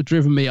 sets that have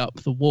driven me up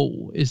the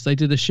wall is they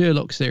did a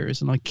Sherlock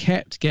series, and I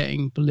kept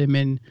getting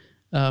blimmin'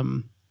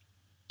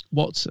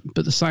 Watson,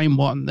 but the same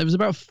one. There was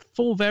about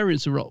 4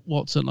 variants of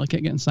Watson. I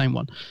kept getting the same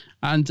one,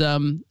 and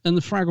the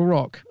Fraggle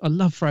Rock. I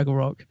love Fraggle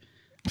Rock,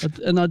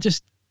 and I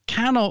just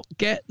cannot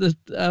get the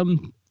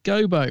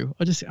Gobo.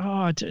 I just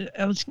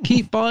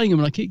keep buying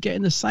them, and I keep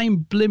getting the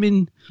same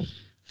blimmin'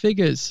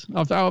 figures.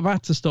 I've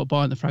had to stop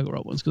buying the Fraggle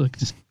Rock ones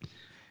because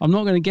I'm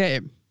not going to get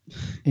him.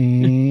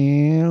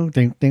 Oh,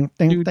 they're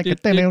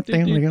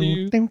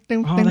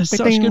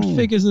such good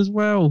figures as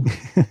well.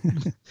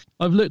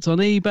 I've looked on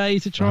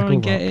eBay to try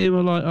and get him.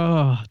 I'm like,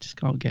 I just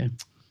can't get him.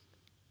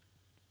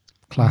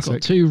 Classic.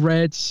 I've got 2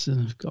 reds,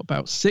 and I've got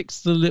about 6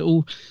 of the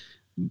little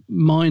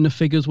minor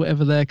figures,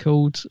 whatever they're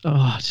called.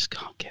 I just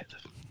can't get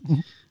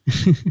them.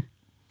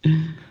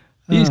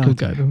 These could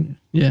go.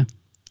 Yeah.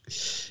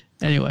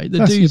 Anyway, the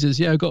doozers.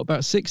 Yeah, I've got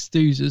about 6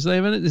 doozers.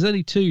 There's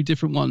only 2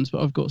 different ones,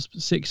 but I've got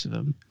 6 of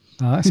them.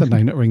 That's a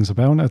name that rings a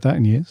bell. I've not had that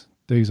in years.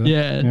 Doozer.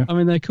 Yeah, I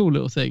mean, they're cool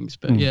little things,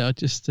 but yeah, I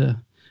just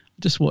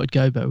wanted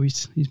Gobo.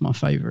 He's my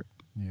favourite.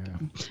 Yeah.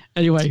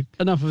 Anyway,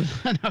 enough of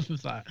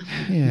that.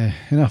 Yeah,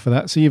 enough of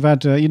that. So you've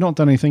had you've not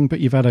done anything, but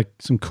you've had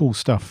some cool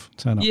stuff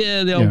turn up.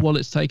 Yeah, the old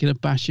wallet's taken a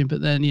bashing, but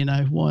then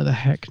why the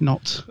heck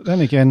not? But then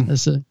again,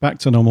 back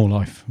to normal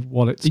life.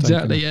 Wallet's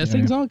exactly. Taken,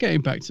 things are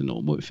getting back to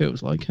normal. It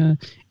feels like in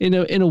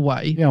a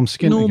way. Yeah, I'm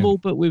skint normal,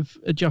 again. But with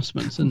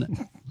adjustments, isn't it?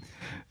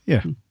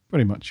 Yeah,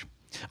 pretty much.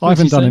 I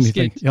haven't done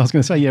anything. Yeah, I was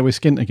going to say, we're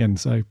skint again,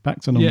 so back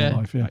to normal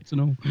life. Yeah, back to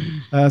normal.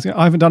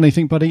 I haven't done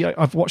anything, buddy.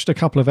 I've watched a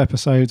couple of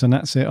episodes, and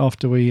that's it.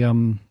 After the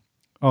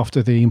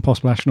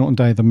Impossible Astronaut and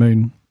Day of the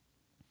Moon,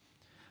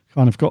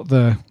 kind of got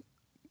the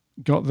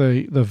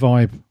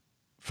vibe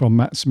from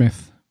Matt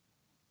Smith,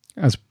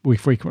 as we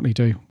frequently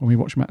do when we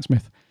watch Matt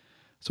Smith.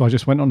 So I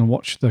just went on and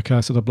watched The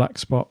Curse of the Black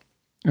Spot,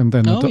 and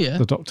then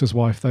the Doctor's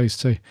Wife. Those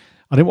 2.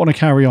 I didn't want to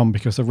carry on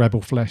because of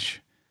Rebel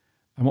Flesh.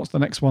 And what's the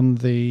next one?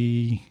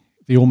 The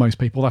Almost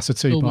People. That's a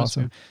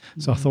 2-parter.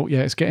 So I thought,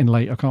 it's getting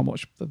late. I can't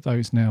watch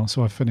those now.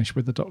 So I finished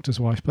with The Doctor's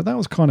Wife. But that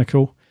was kind of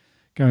cool,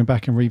 going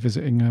back and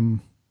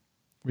revisiting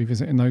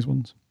those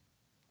ones.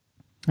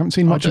 I haven't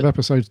seen much of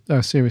episode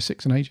series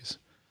 6 in ages.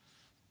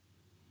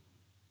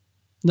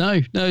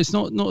 No, it's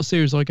not a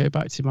series I go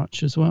back to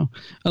much as well.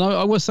 And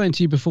I was saying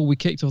to you before we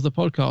kicked off the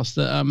podcast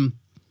that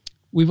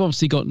we've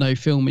obviously got no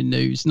filming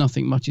news.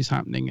 Nothing much is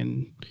happening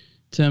in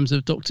terms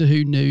of Doctor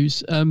Who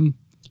news.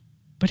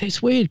 But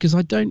it's weird because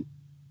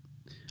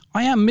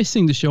I am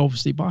missing the show,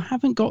 obviously, but I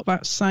haven't got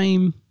that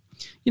same,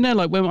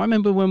 like I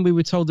remember when we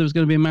were told there was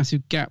going to be a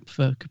massive gap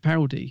for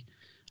Capaldi,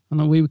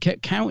 and we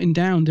kept counting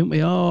down, didn't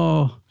we?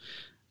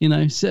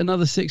 Sit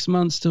another 6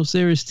 months till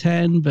series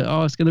 10, but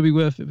it's going to be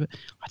worth it. But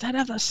I don't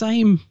have that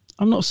same.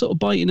 I'm not sort of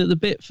biting at the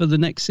bit for the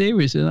next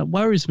series, and that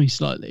worries me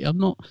slightly. I'm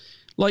not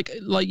like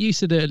you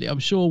said earlier. I'm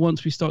sure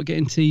once we start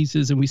getting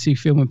teasers and we see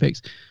filming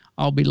pics,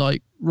 I'll be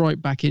like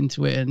right back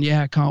into it, and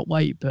I can't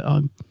wait. But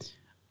I'm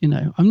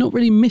not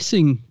really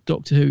missing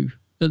Doctor Who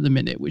at the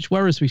minute, which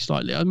worries me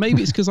slightly.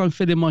 Maybe it's because I'm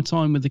filling my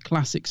time with the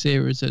classic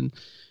series and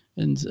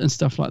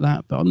stuff like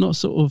that. But I'm not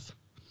sort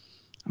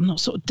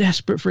of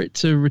desperate for it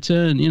to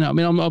return.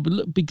 I'll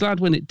be glad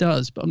when it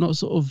does, but I'm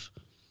not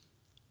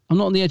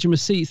on the edge of my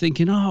seat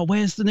thinking,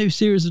 where's the new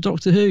series of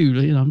Doctor Who?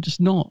 I'm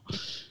just not.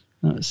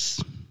 No,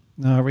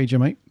 I read you,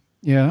 mate.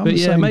 Yeah,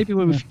 maybe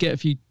when we get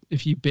a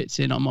few bits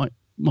in, I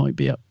might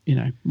be up,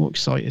 more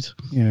excited.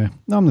 Yeah,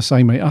 no, I'm the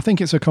same, mate. I think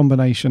it's a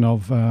combination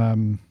of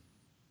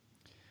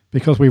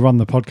because we run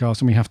the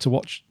podcast and we have to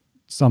watch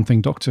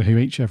something Doctor Who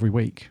every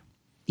week.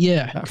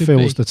 Yeah, that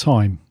fills the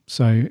time.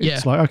 So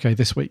it's like, okay,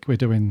 this week we're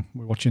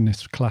watching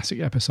this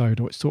classic episode,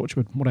 or it's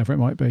Torchwood, whatever it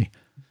might be.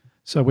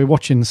 So we're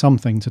watching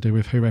something to do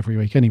with Who every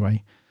week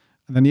anyway.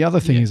 And then the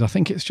other thing is, I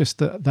think it's just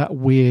that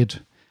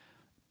weird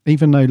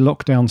even though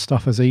lockdown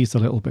stuff has eased a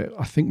little bit,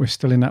 I think we're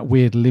still in that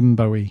weird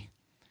limbo-y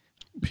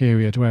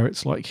period where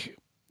it's like,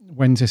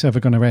 when's this ever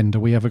going to end? Are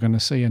we ever going to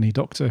see any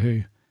Doctor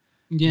Who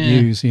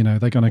news? You know,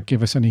 they're going to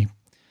give us any...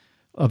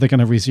 Are they going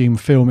to resume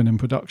filming and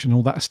production?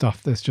 All that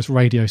stuff. There's just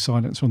radio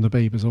silence from the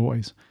Beeb as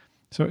always.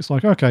 So it's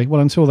like, okay,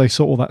 well, until they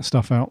sort all that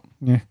stuff out,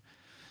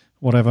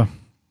 whatever.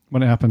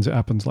 When it happens,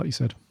 like you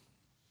said.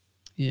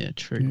 Yeah,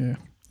 true.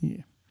 Yeah.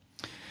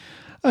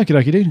 Okie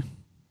dokie,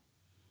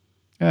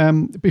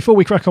 dude. Before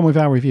we crack on with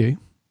our review,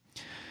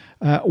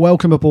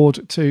 welcome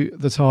aboard to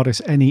the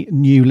TARDIS. Any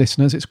new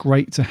listeners, it's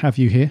great to have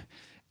you here.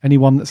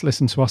 Anyone that's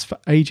listened to us for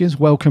ages,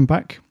 welcome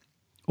back.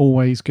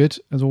 Always good,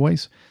 as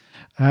always.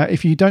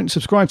 If you don't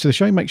subscribe to the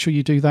show, make sure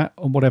you do that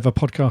on whatever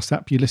podcast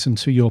app you listen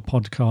to your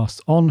podcast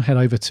on. Head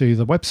over to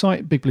the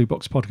website,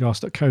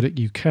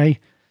 bigblueboxpodcast.co.uk.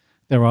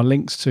 There are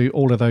links to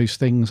all of those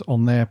things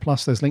on there.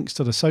 Plus, there's links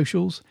to the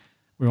socials.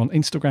 We're on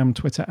Instagram,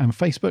 Twitter, and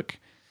Facebook.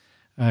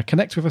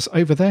 Connect with us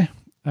over there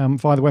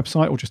via the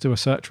website, or just do a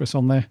search for us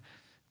on there.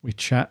 We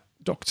chat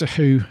Doctor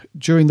Who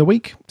during the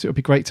week, so it would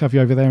be great to have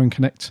you over there and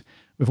connect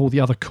with all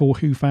the other core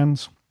Who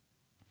fans.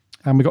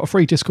 And we've got a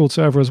free Discord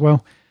server as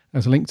well.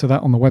 There's a link to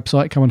that on the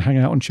website. Come and hang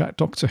out and chat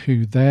Doctor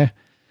Who there.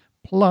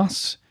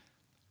 Plus,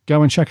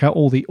 go and check out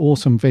all the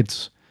awesome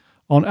vids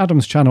on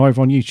Adam's channel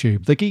over on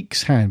YouTube, The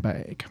Geek's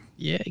Handbag.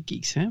 Yeah,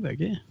 Geek's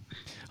Handbag, yeah.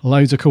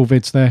 Loads of cool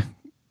vids there.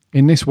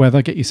 In this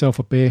weather, get yourself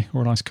a beer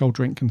or a nice cold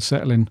drink and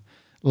settle in.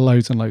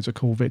 Loads and loads of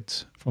cool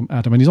vids from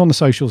Adam. And he's on the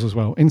socials as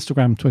well,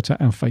 Instagram, Twitter,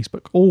 and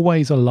Facebook.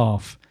 Always a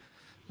laugh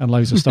and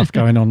loads of stuff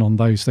going on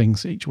those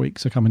things each week.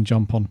 So come and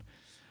jump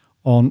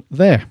on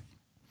there.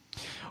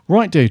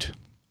 Right, dude.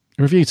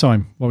 Review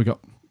time. What we got?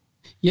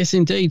 Yes,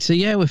 indeed. So,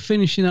 yeah, we're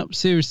finishing up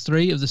Series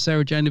 3 of the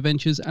Sarah Jane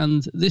Adventures,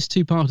 and this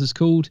two-part is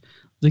called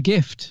The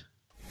Gift.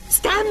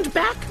 Stand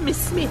back, Miss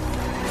Smith.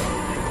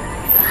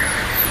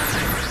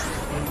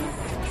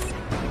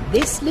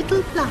 This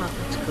little plant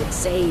could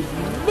save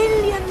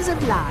millions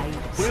of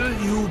lives. Will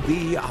you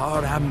be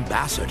our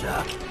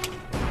ambassador?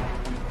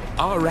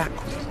 Our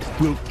raccoon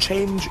will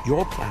change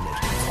your planet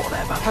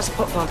forever. How's the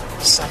pot plant?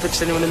 Savage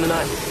to anyone in the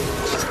night?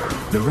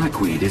 The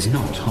ragweed is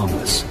not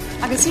harmless.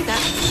 I can see that.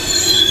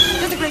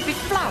 There's a great big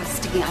flower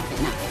sticking out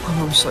there now.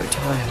 Oh, I'm so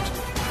tired.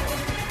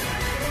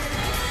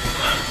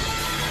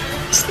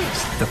 What's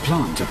this? The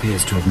plant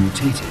appears to have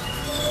mutated.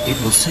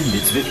 It will send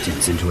its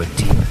victims into a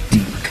deep,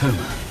 deep coma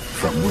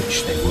from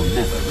which they will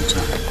never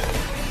return.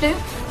 No?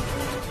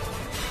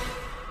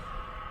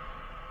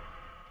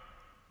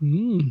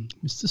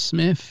 Mr.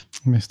 Smith.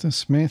 Mr.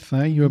 Smith,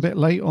 you were a bit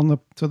late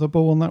to the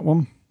ball on that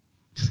one.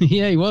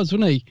 Yeah, he was,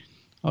 wasn't he?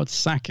 I'd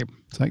sack him.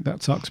 Take that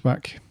tux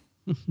back.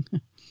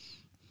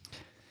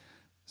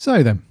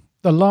 So then,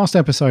 the last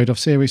episode of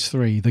Series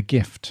 3, The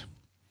Gift.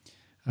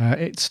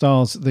 It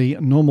stars the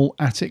normal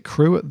attic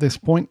crew at this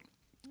point,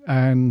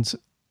 and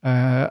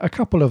a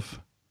couple of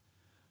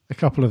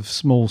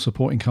small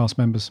supporting cast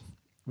members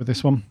with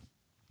this one.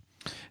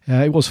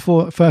 It was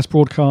first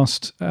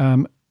broadcast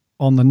on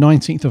the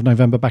 19th of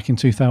November back in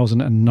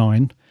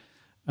 2009,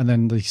 and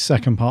then the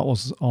second part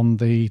was on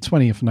the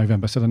 20th of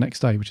November, so the next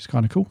day, which is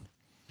kind of cool.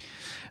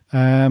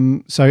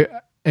 So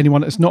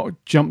anyone that's not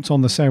jumped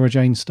on the Sarah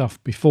Jane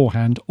stuff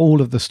beforehand, all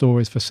of the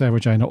stories for Sarah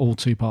Jane are all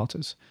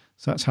two-parters.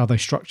 So that's how they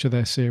structure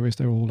their series.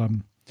 They're all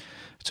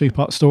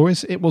two-part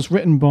stories. It was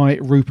written by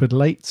Rupert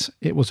Late.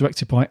 It was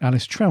directed by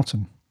Alice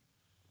Troughton.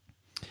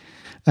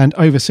 And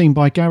overseen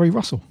by Gary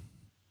Russell.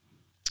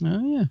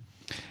 Oh, yeah.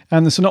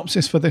 And the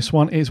synopsis for this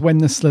one is when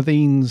the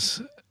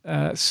Slitheen's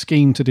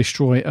scheme to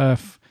destroy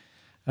Earth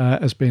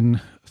has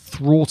been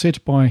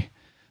thwarted by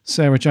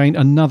Sarah Jane,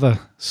 another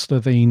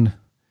Slitheen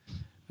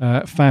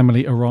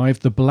family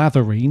arrived, the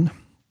Blathereen.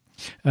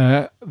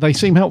 They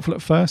seem helpful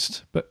at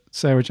first, but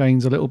Sarah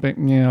Jane's a little bit,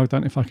 I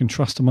don't know if I can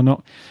trust them or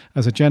not.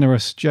 As a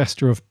generous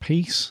gesture of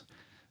peace,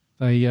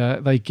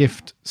 they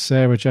gift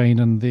Sarah Jane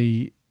and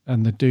the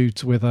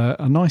dudes with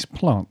a nice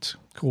plant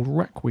called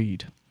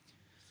ragweed,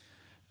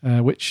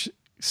 which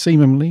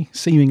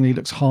seemingly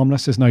looks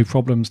harmless. There's no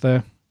problems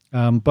there,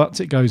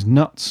 but it goes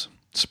nuts,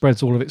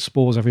 spreads all of its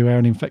spores everywhere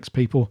and infects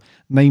people,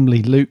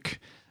 namely Luke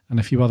and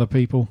a few other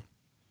people.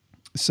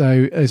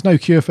 So there's no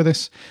cure for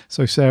this.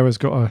 So Sarah's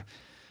got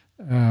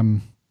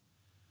to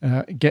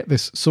get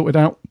this sorted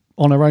out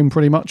on her own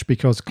pretty much,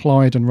 because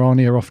Clyde and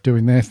Rani are off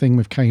doing their thing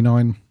with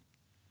K9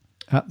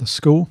 at the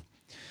school.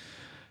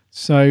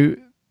 So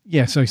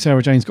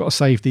Sarah Jane's got to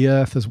save the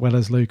Earth as well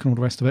as Luke and all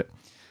the rest of it.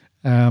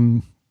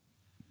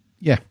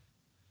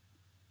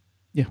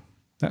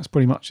 That's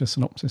pretty much the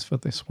synopsis for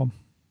this one.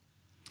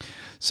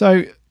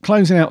 So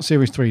closing out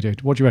Series 3,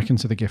 dude, what do you reckon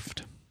to The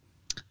Gift?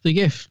 The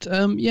Gift,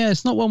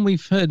 it's not one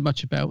we've heard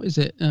much about, is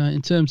it? In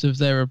terms of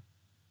there are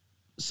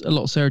a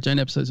lot of Sarah Jane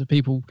episodes that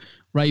people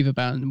rave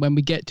about, and when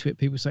we get to it,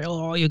 people say,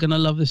 "Oh, you're going to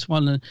love this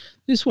one." And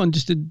this one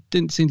just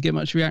didn't seem to get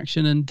much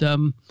reaction,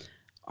 and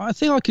I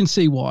think I can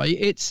see why.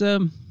 It's a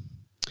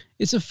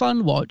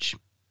fun watch.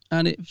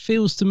 and it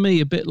feels to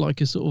me a bit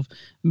like a sort of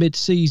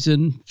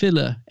mid-season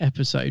filler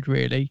episode,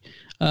 really.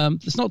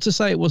 It's not to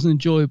say it wasn't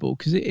enjoyable,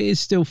 because it is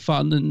still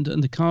fun, and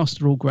the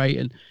cast are all great,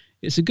 and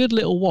it's a good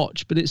little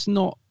watch, but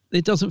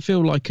it doesn't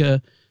feel like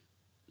a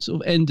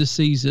sort of end of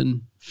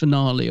season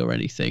finale or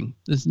anything.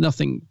 There's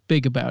nothing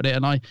big about it,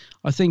 and I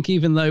think,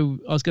 even though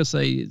I was going to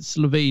say it's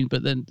Slovene,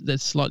 but then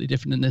there's slightly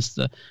different in this,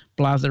 the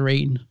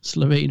Blatherine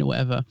Slovene or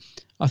whatever.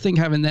 I think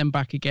having them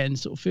back again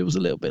sort of feels a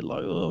little bit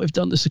like, oh, we've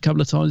done this a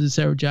couple of times with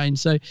Sarah Jane.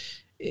 So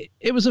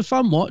it was a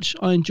fun watch.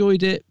 I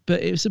enjoyed it,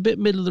 but it was a bit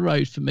middle of the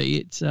road for me.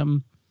 It's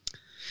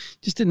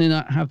just didn't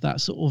have that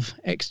sort of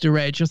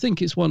extra edge. I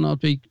think it's one I'd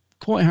be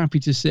quite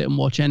happy to sit and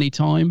watch any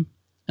time.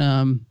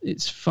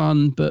 It's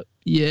fun, but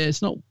yeah,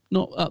 it's not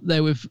up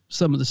there with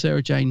some of the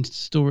Sarah Jane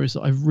stories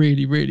that I've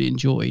really, really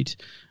enjoyed.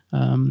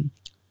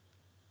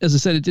 As I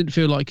said, it didn't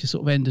feel like a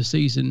sort of end of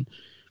season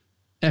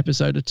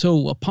episode at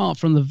all, apart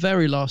from the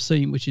very last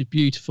scene, which is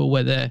beautiful,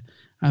 where they're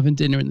having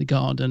dinner in the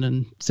garden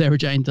and Sarah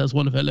Jane does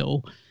one of her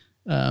little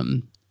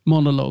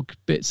monologue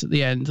bits at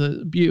the end.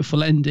 A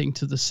beautiful ending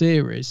to the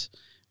series.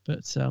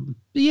 But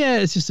yeah,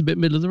 it's just a bit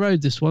middle of the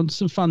road, this one.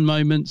 Some fun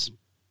moments.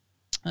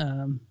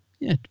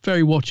 Yeah,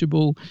 very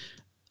watchable.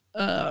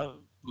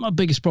 My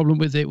biggest problem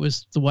with it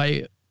was the way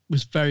it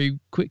was very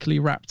quickly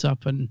wrapped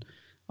up, and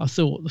I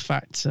thought the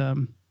fact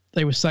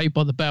they were saved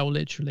by the bell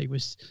literally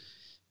was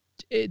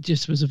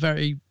a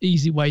very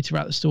easy way to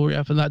wrap the story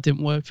up, and that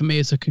didn't work for me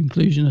as a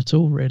conclusion at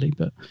all, really.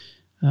 But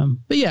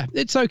yeah,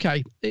 it's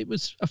okay. It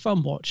was a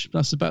fun watch.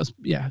 That's about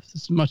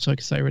as much as I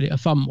can say, really. A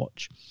fun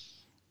watch,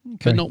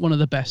 but not one of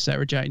the best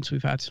Sarah Janes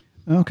we've had.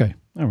 Okay,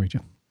 I'll read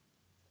you.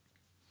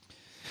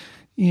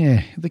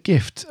 Yeah, The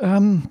Gift.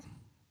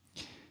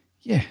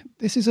 Yeah,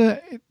 this is I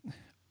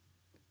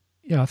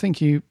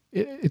think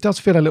it does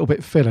feel a little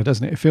bit filler,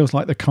 doesn't it? It feels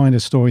like the kind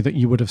of story that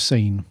you would have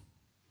seen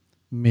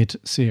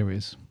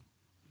mid-series.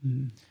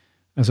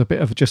 As a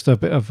bit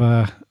of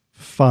a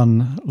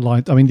fun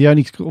light. I mean, the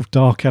only sort of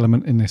dark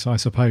element in this, I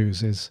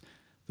suppose, is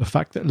the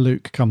fact that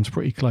Luke comes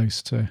pretty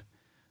close to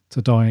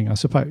dying, I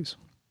suppose.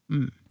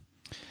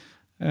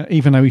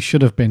 Even though he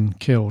should have been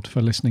killed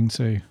for listening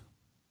to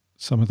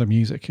some of the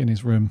music in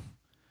his room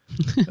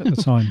at the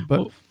time.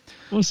 But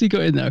what's he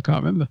got in there? I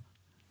can't remember.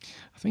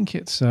 I think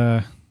it's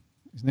isn't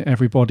it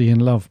Everybody in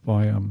Love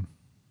by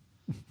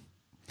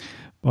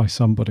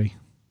somebody.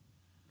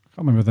 I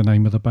can't remember the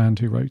name of the band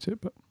who wrote it,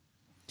 but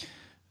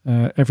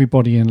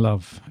Everybody in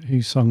Love.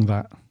 Who sung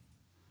that?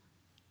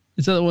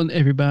 Is that the one?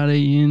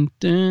 Everybody in.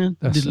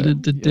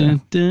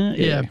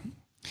 Yeah.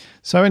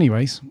 So,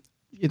 anyways,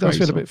 it does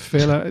feel a bit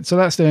filler. So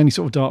that's the only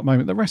sort of dark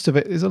moment. The rest of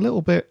it is a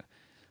little bit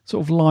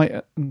sort of light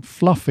and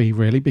fluffy,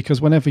 really, because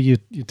whenever you're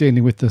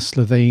dealing with the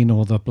Slovene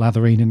or the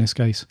Blatherine in this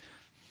case,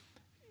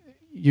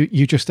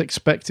 you just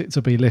expect it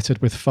to be littered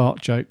with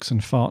fart jokes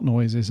and fart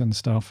noises and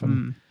stuff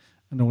and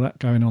all that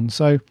going on.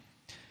 So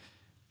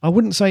I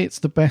wouldn't say it's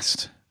the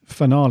best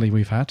finale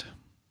we've had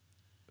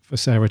for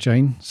Sarah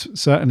Jane.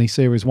 Certainly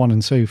series 1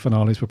 and 2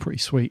 finales were pretty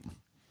sweet.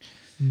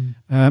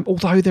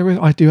 Although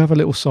I do have a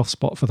little soft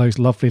spot for those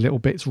lovely little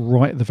bits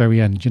right at the very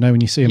end. You know,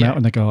 when you see them out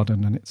in the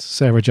garden and it's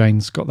Sarah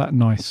Jane's got that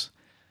nice,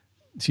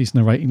 she's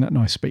narrating that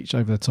nice speech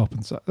over the top,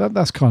 and so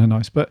that's kind of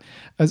nice. But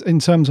as in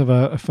terms of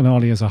a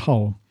finale as a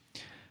whole,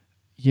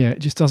 yeah, it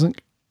just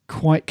doesn't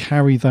quite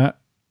carry that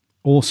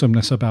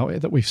awesomeness about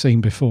it that we've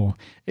seen before.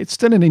 It's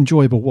still an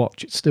enjoyable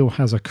watch. It still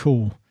has a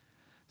cool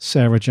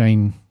Sarah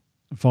Jane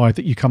vibe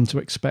that you come to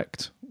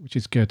expect, which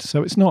is good.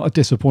 So it's not a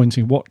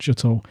disappointing watch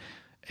at all.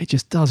 It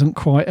just doesn't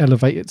quite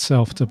elevate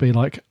itself to be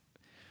like,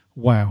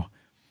 wow.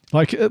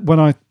 Like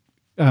when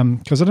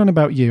because I don't know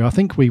about you, I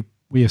think we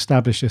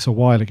established this a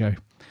while ago,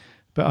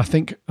 but I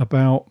think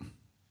about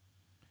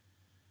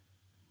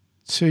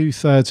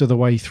 2/3 of the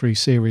way through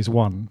series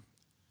 1,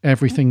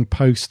 everything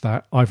post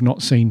that I've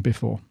not seen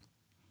before.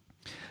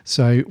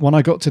 So when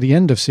I got to the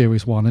end of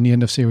series 1 and the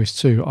end of series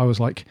 2, I was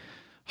like,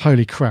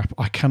 holy crap,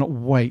 I cannot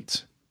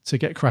wait to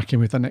get cracking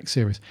with the next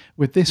series.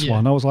 With this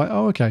one, I was like,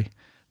 oh, okay,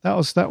 that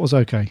was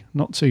okay,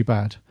 not too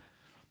bad.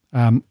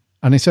 And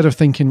instead of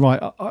thinking, right,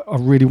 I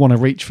really want to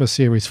reach for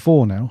series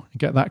 4 now and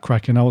get that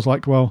cracking, I was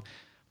like, well,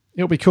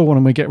 it'll be cool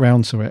when we get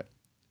round to it.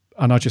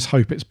 And I just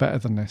hope it's better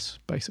than this,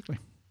 basically.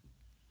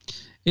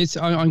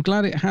 I'm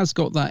glad it has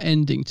got that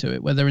ending to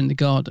it where they're in the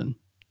garden,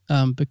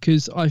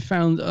 because I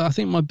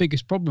think my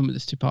biggest problem with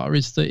this two-parter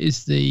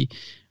is the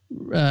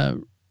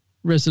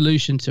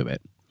resolution to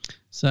it.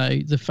 So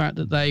the fact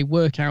that they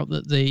work out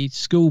that the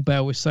school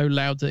bell is so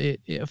loud that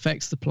it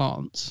affects the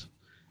plants,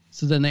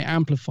 so then they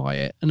amplify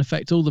it and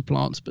affect all the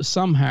plants, but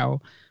somehow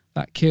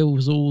that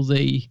kills all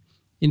the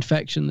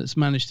infection that's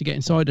managed to get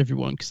inside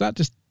everyone, because that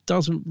just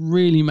doesn't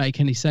really make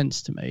any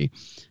sense to me.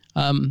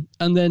 And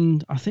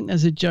then I think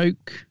there's a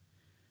joke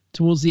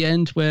towards the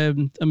end where,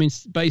 I mean,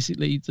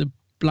 basically the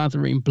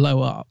Blatherine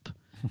blow up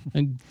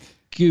and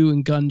goo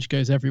and gunge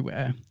goes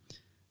everywhere,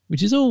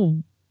 which is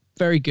all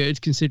very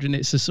good considering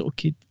it's a sort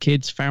of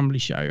kids family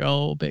show.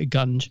 Oh, a bit of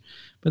gunge.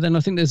 But then I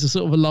think there's a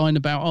sort of a line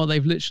about, oh,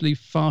 they've literally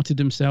farted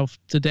himself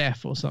to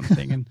death or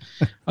something. And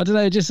I don't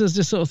know, I was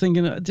just sort of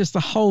thinking, just the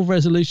whole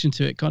resolution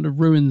to it kind of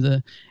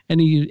ruined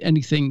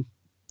anything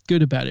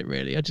good about it,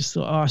 really. I just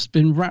thought, oh, it's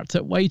been wrapped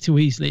up way too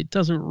easily. It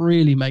doesn't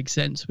really make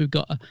sense. We've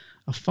got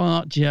a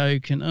fart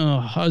joke, and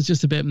I was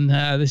just a bit,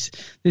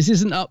 this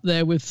isn't up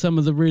there with some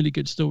of the really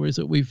good stories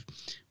that we've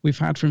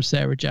had from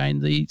Sarah Jane.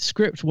 The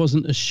script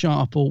wasn't as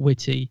sharp or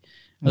witty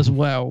as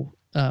well.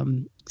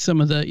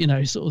 Some of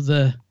the, sort of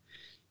the,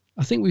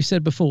 I think we've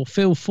said before,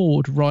 Phil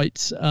Ford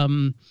writes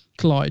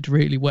Clyde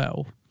really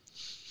well.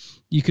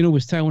 You can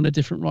always tell when a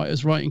different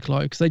writer's writing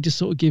Clyde because they just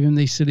sort of give him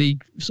these silly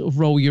sort of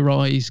roll your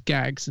eyes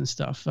gags and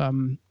stuff.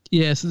 So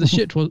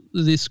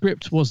the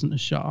script wasn't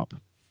as sharp.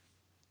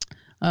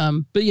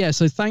 But yeah,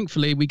 so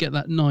thankfully we get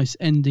that nice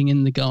ending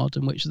in the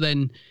garden, which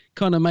then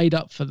kind of made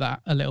up for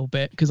that a little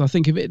bit. Because I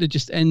think if it had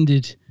just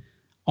ended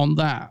on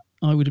that,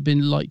 I would have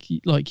been like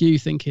you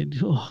thinking,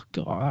 oh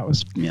God, that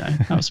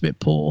was a bit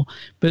poor.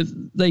 But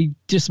they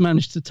just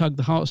managed to tug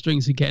the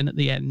heartstrings again at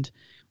the end,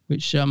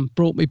 which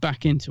brought me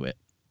back into it.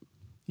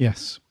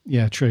 Yes,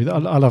 yeah, true.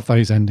 I love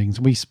those endings.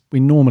 We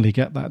normally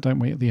get that, don't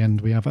we? At the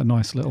end, we have a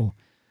nice little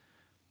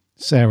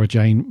Sarah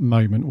Jane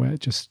moment where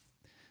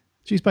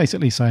she's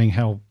basically saying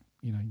how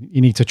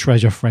you need to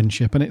treasure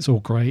friendship, and it's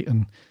all great,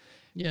 and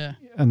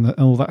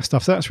all that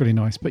stuff. So that's really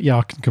nice. But yeah,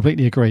 I can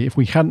completely agree. If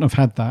we hadn't have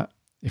had that,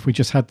 if we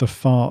just had the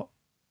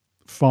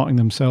farting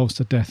themselves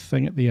to death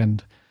thing at the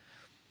end,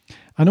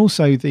 and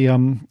also the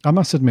I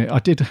must admit, I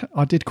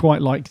did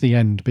quite like the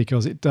end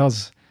because it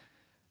does.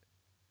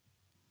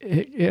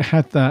 It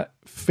had that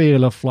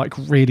feel of like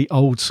really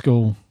old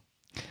school,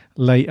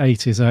 late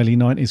 80s, early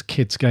 90s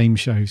kids game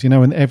shows,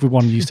 and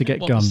everyone used to get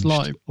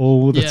gunged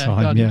all the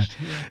time. Yeah.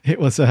 It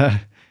was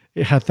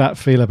it had that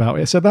feel about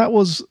it. So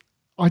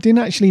I didn't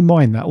actually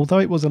mind that, although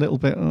it was a little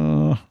bit,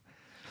 the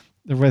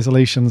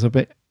resolution's a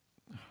bit,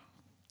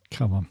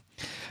 come on.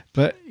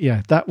 But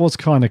yeah, that was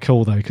kind of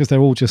cool though, because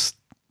they're all just,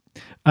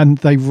 and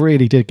they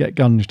really did get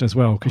gunged as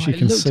well, because you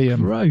can see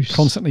them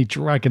constantly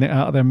dragging it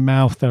out of their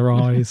mouth, their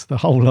eyes, the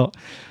whole lot.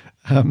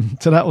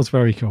 So that was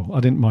very cool.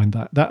 I didn't mind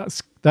that.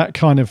 That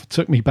kind of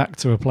took me back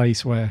to a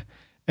place where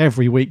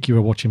every week you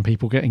were watching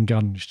people getting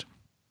gunged.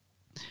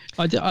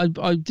 I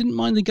didn't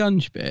mind the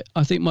gunge bit.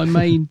 I think my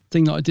main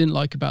thing that I didn't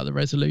like about the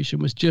resolution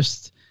was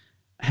just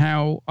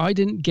how I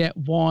didn't get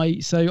why.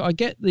 So I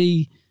get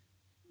the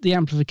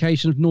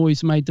amplification of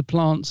noise made the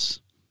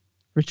plants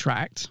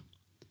retract,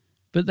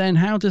 but then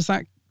how does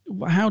that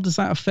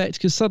affect?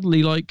 Because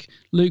suddenly, like,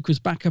 Luke was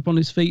back up on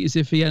his feet as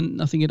if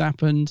nothing had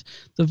happened.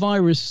 The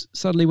virus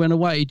suddenly went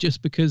away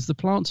just because the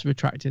plants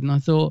retracted, and I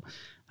thought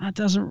that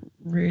doesn't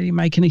really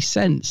make any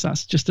sense.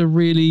 That's just a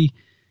really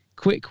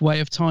quick way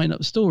of tying up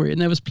the story,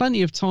 and there was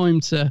plenty of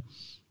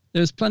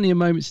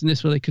moments in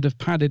this where they could have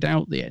padded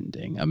out the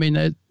ending. I mean,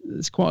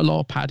 there's quite a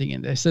lot of padding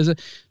in this.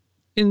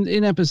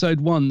 In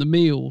episode 1, the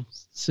meal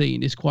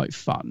scene is quite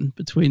fun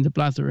between the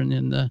Blatherin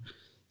and the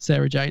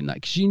Sarah Jane,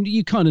 because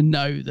you kind of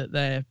know that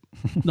they're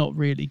not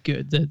really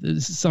good.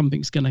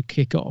 Something's going to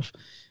kick off.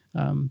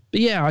 But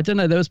yeah, I don't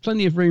know. There was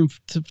plenty of room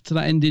to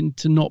that ending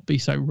to not be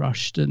so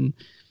rushed, and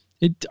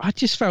I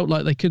just felt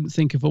like they couldn't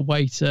think of a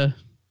way to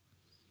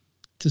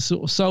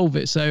sort of solve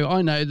it. So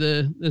I know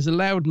there's a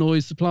loud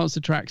noise, the plants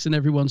attracts, and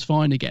everyone's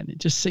fine again. It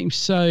just seems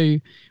so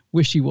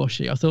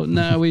wishy-washy. I thought,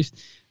 no,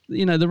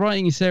 the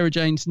writing in Sarah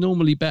Jane's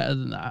normally better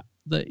than that.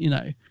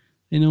 The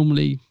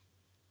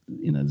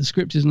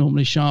script is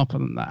normally sharper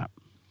than that.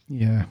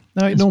 Yeah,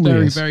 no, it's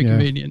normally is very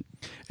convenient.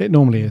 It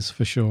normally is,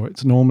 for sure.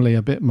 It's normally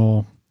a bit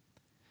more,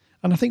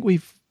 and I think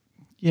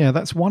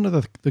that's one of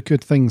the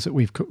good things that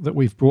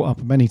we've brought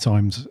up many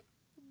times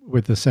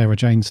with the Sarah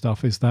Jane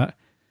stuff, is that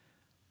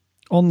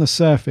on the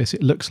surface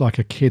it looks like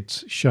a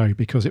kids show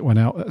because it went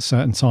out at a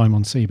certain time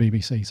on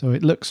CBBC, so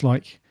it looks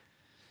like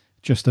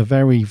just a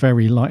very,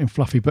 very light and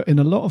fluffy. But in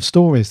a lot of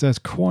stories, there's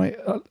quite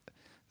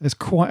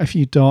a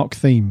few dark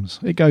themes.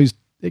 It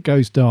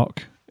goes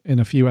dark in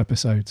a few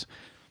episodes,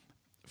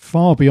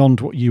 far beyond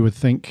what you would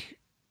think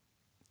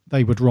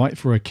they would write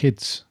for a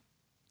kids,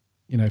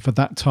 for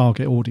that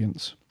target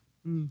audience.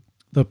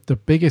 The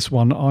biggest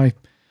one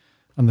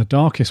and the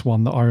darkest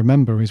one that I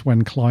remember is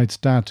when Clyde's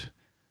dad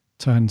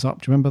turns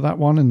up. Do you remember that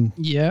one? And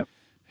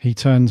he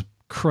turns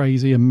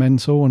crazy and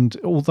mental, and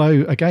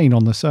although again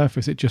on the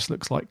surface it just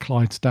looks like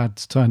Clyde's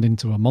dad's turned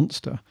into a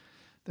monster,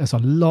 there's a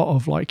lot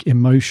of like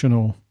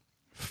emotional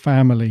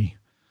family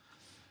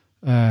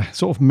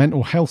sort of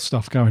mental health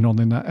stuff going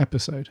on in that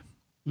episode.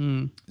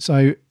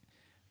 So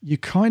you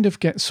kind of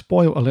get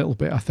spoilt a little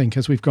bit, I think,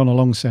 as we've gone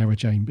along, Sarah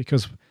Jane,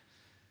 because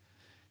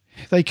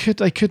they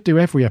could do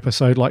every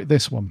episode like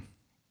this one,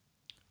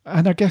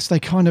 and I guess they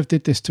kind of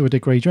did this to a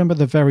degree. Do you remember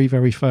the very,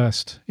 very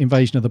first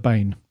Invasion of the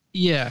Bane?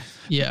 Yeah.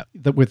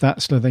 With that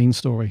Slitheen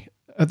story.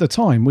 At the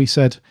time, we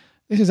said,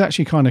 this is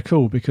actually kind of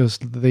cool because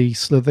the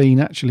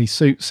Slitheen actually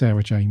suits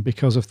Sarah Jane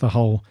because of the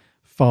whole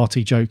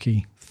farty,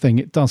 jokey thing.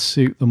 It does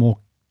suit the more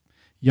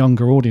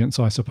younger audience,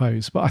 I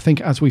suppose. But I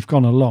think as we've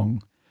gone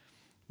along,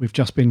 we've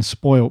just been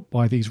spoilt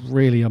by these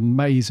really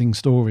amazing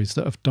stories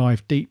that have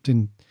dived deep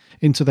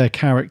into their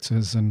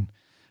characters and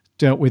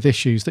dealt with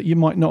issues that you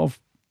might not have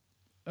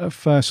at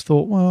first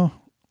thought, well,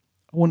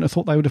 I wouldn't have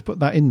thought they would have put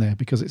that in there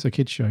because it's a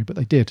kid's show, but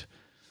they did.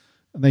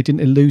 And they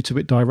didn't allude to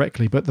it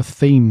directly, but the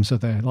themes are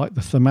there. Like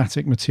the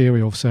thematic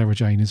material of Sarah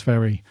Jane is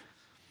very,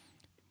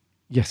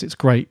 yes, it's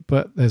great,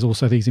 but there's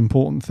also these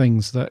important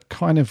things that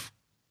kind of,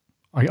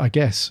 I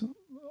guess,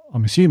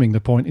 I'm assuming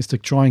the point is to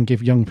try and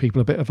give young people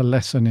a bit of a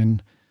lesson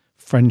in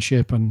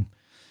friendship and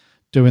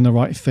doing the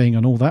right thing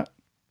and all that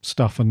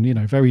stuff, and, you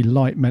know, very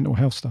light mental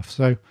health stuff.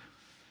 So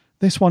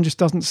this one just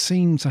doesn't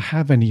seem to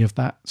have any of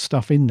that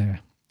stuff in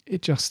there.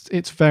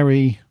 It's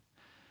very,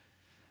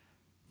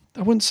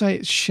 I wouldn't say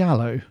it's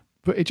shallow,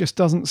 but it just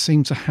doesn't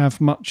seem to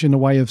have much in the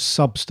way of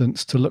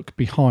substance to look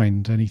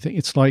behind anything.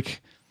 It's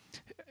like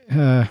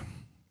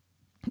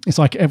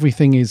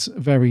everything is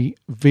very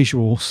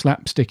visual,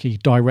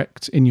 slapsticky,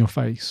 direct in your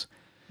face.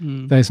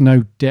 There's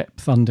no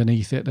depth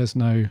underneath it. There's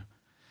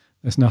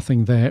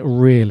nothing there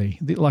really.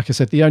 Like I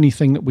said, the only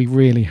thing that we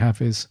really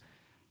have is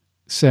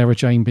Sarah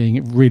Jane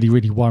being really,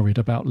 really worried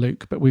about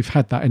Luke, but we've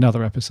had that in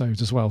other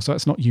episodes as well, so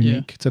it's not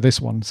unique to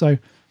this one. So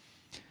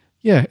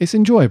yeah, it's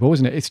enjoyable,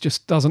 isn't it? It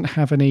just doesn't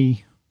have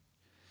any,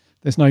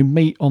 there's no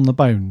meat on the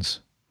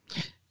bones.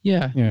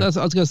 Yeah. I was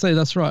going to say,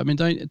 that's right. I mean,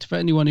 for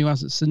anyone who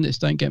hasn't seen this,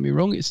 don't get me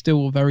wrong, it's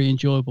still a very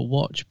enjoyable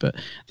watch, but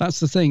that's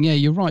the thing. Yeah,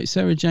 you're right.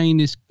 Sarah Jane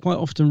is quite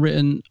often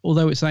written,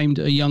 although it's aimed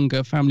at a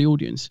younger family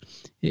audience,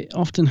 it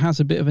often has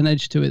a bit of an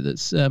edge to it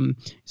that's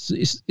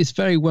it's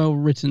very well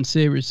written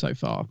series so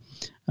far.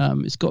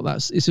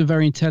 It's a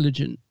very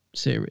intelligent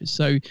series.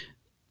 So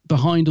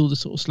behind all the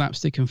sort of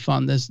slapstick and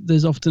fun,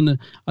 there's often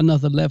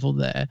another level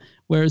there,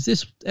 whereas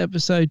this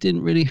episode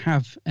didn't really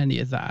have any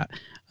of that.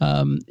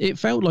 It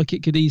felt like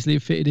it could easily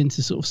have fitted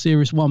into sort of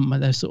series 1, where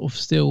they're sort of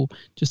still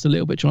just a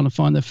little bit trying to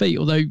find their feet,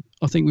 although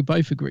I think we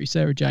both agree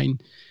Sarah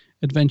Jane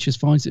Adventures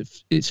finds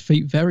its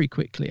feet very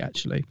quickly,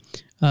 actually.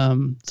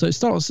 So it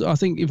starts, I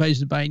think,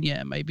 Invasion of the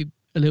Bane, maybe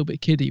a little bit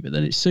kiddie, but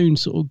then it soon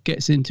sort of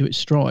gets into its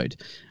stride.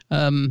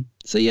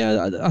 So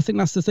yeah, I think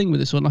that's the thing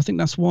with this one. I think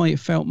that's why it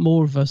felt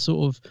more of a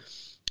sort of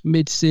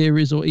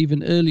mid-series or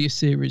even earlier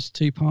series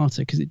two-parter,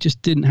 because it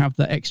just didn't have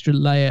that extra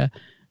layer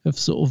of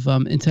sort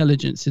of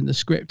intelligence in the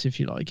script, if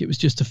you like. It was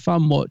just a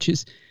fun watch.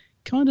 It's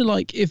kind of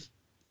like if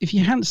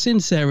you hadn't seen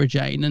Sarah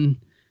Jane and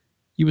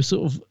you were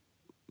sort of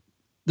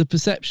the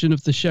perception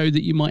of the show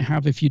that you might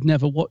have if you'd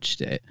never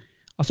watched it,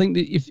 I think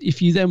that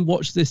if you then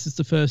watch this as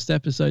the first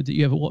episode that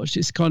you ever watched,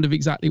 it's kind of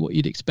exactly what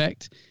you'd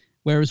expect.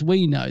 Whereas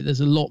we know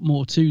there's a lot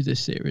more to this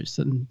series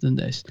than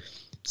this.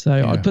 So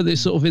yeah. I'd put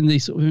this sort of in the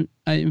sort of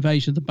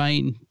Invasion of the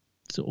Bane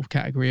sort of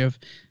category of,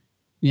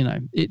 you know,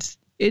 it's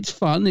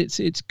fun,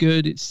 it's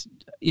good,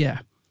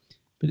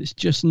 but it's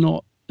just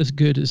not as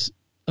good as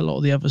a lot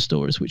of the other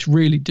stories, which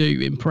really do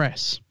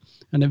impress,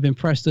 and have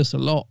impressed us a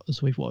lot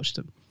as we've watched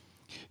them.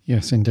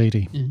 Yes,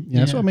 indeedy.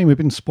 Yeah, that's what I mean. We've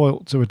been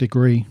spoilt to a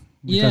degree.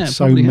 We've had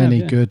so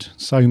many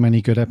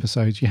good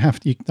episodes.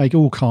 They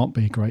all can't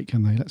be great,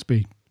 can they? Let's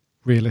be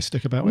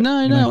realistic about it.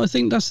 No, I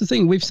think that's the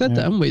thing. We've said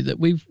that, haven't we? That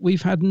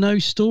we've had no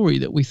story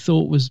that we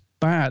thought was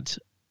bad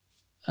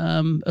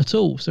at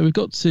all. So we've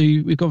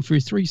gone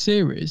through 3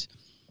 series,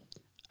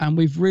 and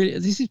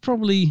this is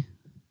probably,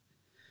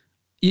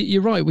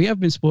 you're right, we have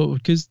been spoiled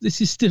because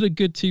this is still a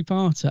good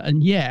 2-parter,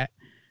 and yet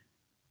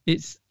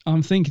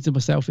I'm thinking to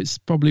myself, it's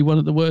probably one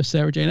of the worst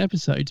Sarah Jane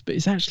episodes, but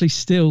it's actually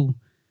still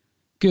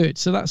good.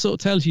 So that sort of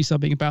tells you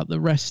something about the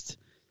rest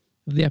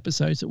of the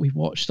episodes that we've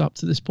watched up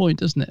to this point,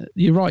 doesn't it?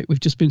 You're right, we've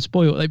just been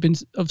spoiled. They've been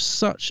of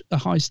such a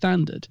high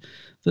standard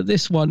that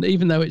this one,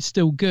 even though it's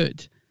still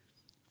good,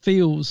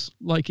 feels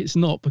like it's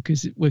not,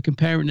 because we're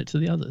comparing it to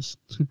the others.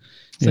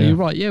 You're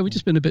right. Yeah, we've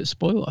just been a bit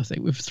spoiled, I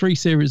think. With 3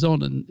 series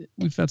on, and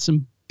we've had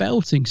some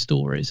belting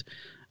stories.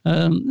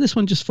 This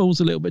one just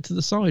falls a little bit to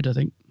the side, I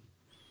think.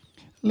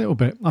 A little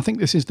bit. I think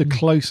this is the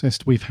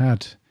closest we've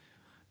had,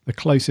 the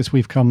closest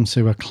we've come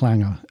to a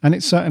clanger. And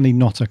it's certainly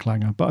not a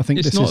clanger, but I think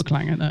it's not a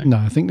clanger, no. No,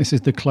 I think this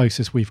is the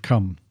closest we've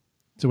come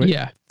to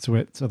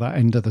it, to that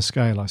end of the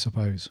scale, I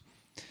suppose.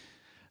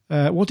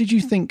 What did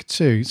you think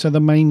too? So the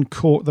main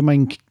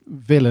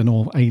villain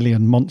or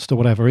alien monster,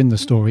 whatever, in the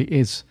story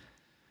is,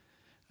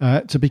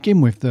 to begin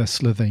with, the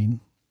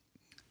Slovene.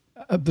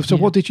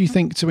 What did you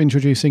think to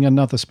introducing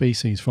another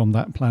species from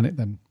that planet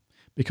then?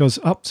 Because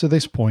up to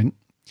this point,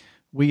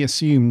 we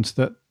assumed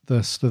that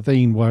the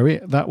Slovene were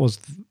it.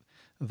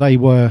 They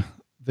were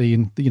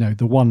the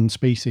one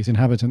species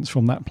inhabitants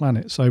from that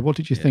planet. So what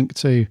did you think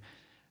to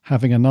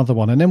having another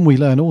one? And then we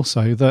learn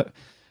also that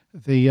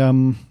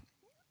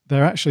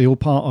they're actually all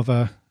part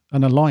of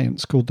an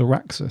alliance called the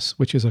Raxus,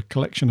 which is a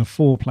collection of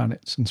 4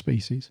 planets and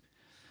species.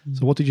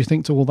 So what did you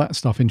think to all that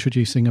stuff,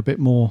 introducing a bit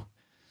more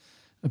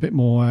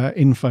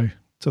info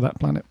to that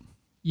planet?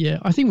 Yeah,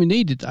 I think we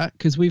needed that,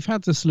 because we've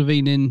had the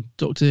Slovene in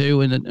Doctor Who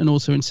and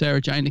also in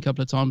Sarah Jane a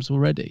couple of times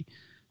already.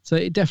 So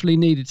it definitely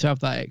needed to have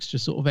that extra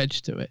sort of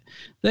edge to it.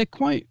 They're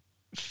quite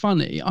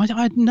funny. I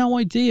had no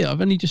idea.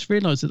 I've only just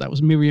realised that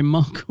was Miriam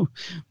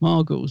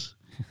Margolyes.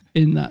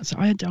 in that. So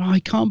I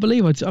can't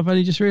believe I've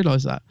only just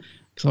realised that,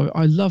 because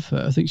I love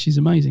her. I think she's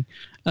amazing.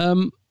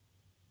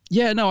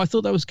 Yeah, no, I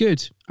thought that was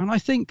good. And I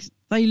think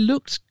they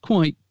looked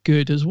quite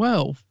good as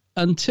well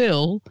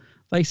until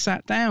they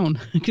sat down.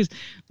 Because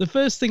the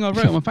first thing I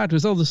wrote on my pad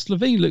was, the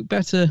Slovene look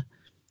better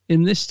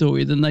in this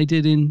story than they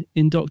did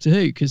in Doctor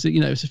Who. Because,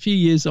 it's a few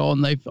years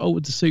on, they've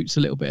altered the suits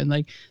a little bit, and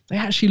they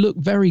actually look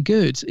very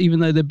good, even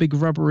though they're big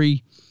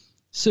rubbery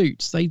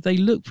suits. They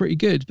look pretty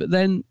good. But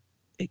then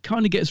it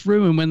kind of gets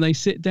ruined when they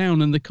sit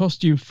down and the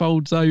costume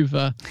folds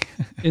over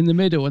in the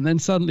middle, and then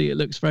suddenly it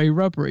looks very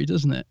rubbery,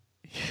 doesn't it?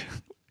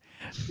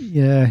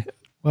 Yeah,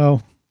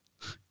 well,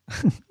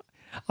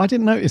 I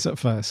didn't notice at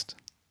first.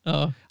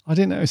 Oh. I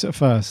didn't notice at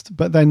first,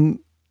 but then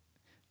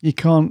you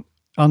can't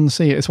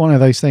unsee it. It's one of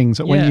those things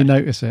that when you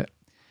notice it,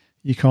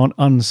 you can't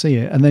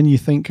unsee it. And then you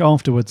think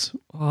afterwards,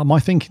 am I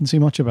thinking too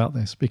much about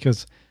this?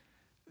 Because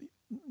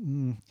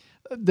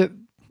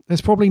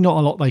there's probably not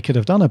a lot they could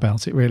have done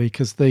about it, really,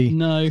 because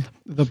the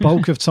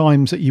bulk of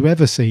times that you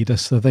ever see the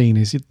Slovene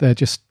is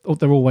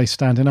they're always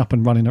standing up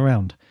and running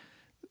around.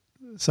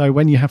 So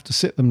when you have to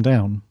sit them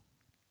down,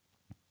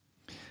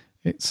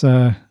 it's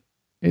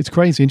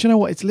crazy. And do you know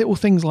what? It's little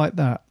things like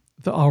that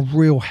are a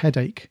real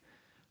headache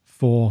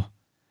for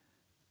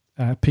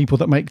people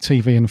that make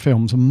TV and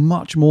films,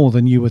 much more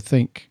than you would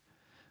think.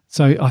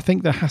 So I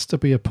think there has to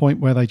be a point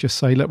where they just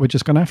say, look, we're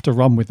just going to have to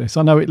run with this.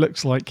 I know it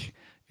looks like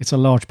it's a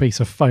large piece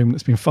of foam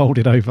that's been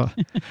folded over,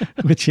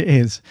 which it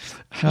is.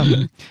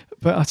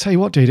 But I tell you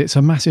what, dude, it's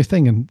a massive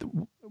thing.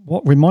 And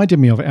what reminded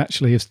me of it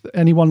actually is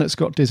anyone that's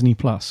got Disney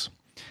Plus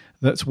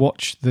that's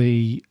watched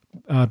the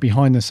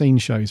behind the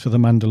scenes shows for The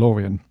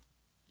Mandalorian.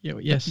 Yeah,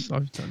 yes,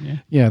 I've done. Yeah,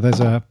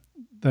 yeah.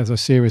 There's a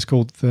series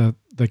called the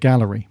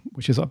Gallery,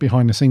 which is like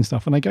behind the scenes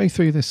stuff, and they go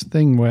through this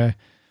thing where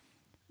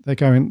they're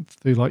going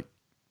through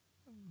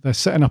they're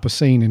setting up a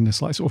scene in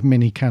this like sort of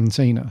mini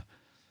cantina,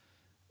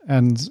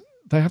 and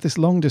they have this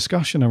long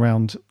discussion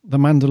around the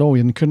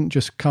Mandalorian couldn't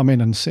just come in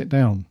and sit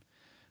down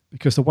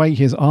because the way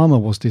his armor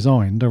was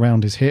designed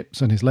around his hips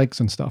and his legs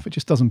and stuff, it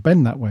just doesn't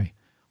bend that way.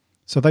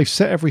 So they've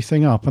set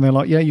everything up and they're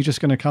like, yeah, you're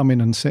just going to come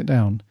in and sit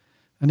down.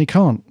 And he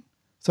can't.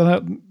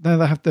 So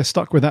they're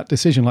stuck with that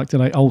decision. Like, do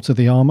they alter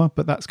the armor?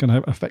 But that's going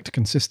to affect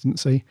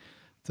consistency.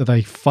 Do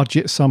they fudge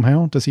it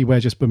somehow? Does he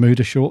wear just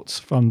Bermuda shorts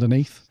for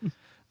underneath?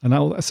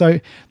 So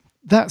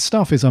that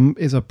stuff is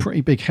a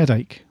pretty big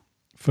headache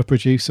for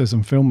producers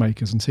and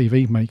filmmakers and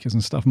TV makers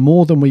and stuff,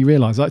 more than we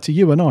realise. Like to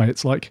you and I,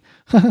 it's like,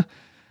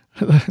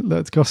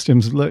 the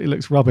costumes, it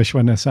looks rubbish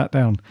when they're sat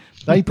down.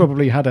 They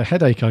probably had a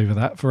headache over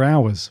that for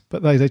hours.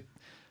 But they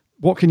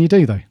what can you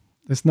do though?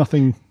 There's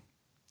nothing.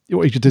 You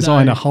could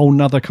design a whole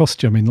nother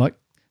costume in like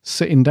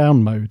sitting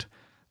down mode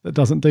that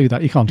doesn't do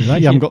that. You can't do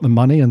that. You haven't got the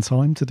money and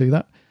time to do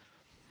that.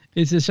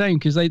 It's a shame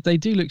because they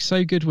do look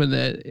so good when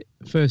they're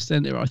first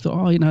in there. I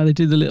thought, they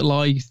do the little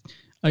eyes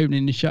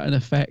opening and shutting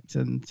effect,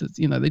 and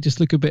they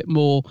just look a bit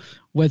more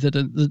weathered,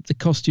 and the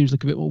costumes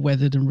look a bit more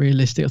weathered and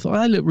realistic. I thought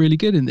they look really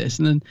good in this,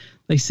 and then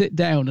they sit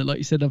down, and like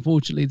you said,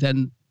 unfortunately,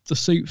 then the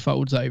suit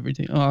folds over. You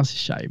think, that's a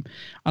shame.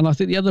 And I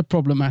think the other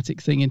problematic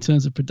thing in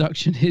terms of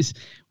production is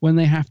when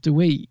they have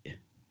to eat.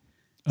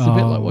 It's a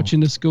bit like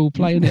watching a school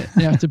play, isn't it?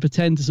 They have to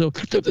pretend to sort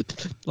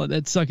of like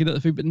they're sucking at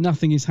the food, but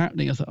nothing is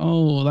happening. I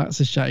thought,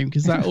 that's a shame,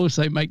 because that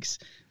also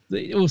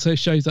it also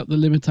shows up the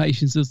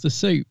limitations of the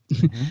suit.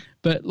 Mm-hmm.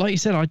 But like you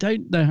said, I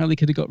don't know how they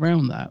could have got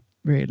around that,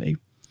 really.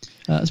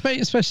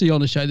 Especially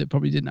on a show that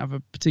probably didn't have a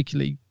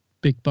particularly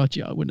big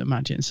budget, I wouldn't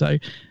imagine. So,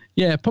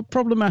 yeah,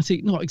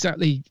 problematic, not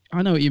exactly.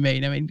 I know what you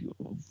mean. I mean,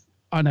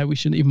 I know we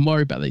shouldn't even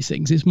worry about these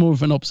things. It's more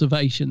of an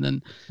observation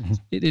than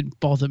it didn't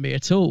bother me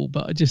at all.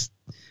 But I just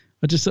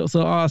sort of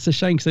thought, it's a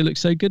shame because they looked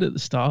so good at the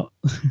start.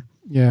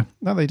 Yeah,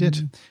 no, they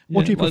did.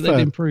 What do you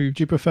prefer? Do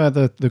you prefer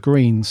the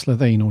green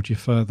Slovene, or do you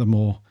prefer the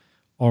more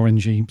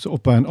orangey, sort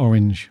of burnt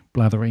orange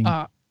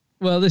blatherine?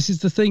 Well, this is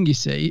the thing, you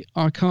see.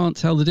 I can't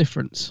tell the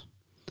difference.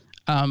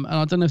 And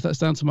I don't know if that's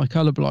down to my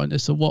colour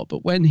blindness or what,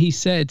 but when he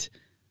said,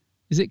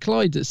 is it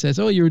Clyde that says,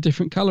 you're a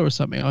different colour or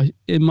something?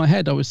 In my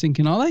head, I was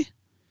thinking, are they?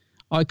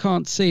 I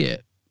can't see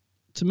it.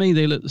 To me,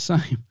 they look the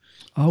same.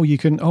 Oh, you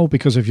can. Oh,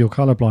 because of your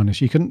colour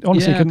blindness, you couldn't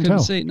couldn't tell.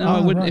 See it. No, I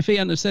wouldn't. Right. If he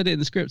hadn't have said it in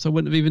the script, I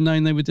wouldn't have even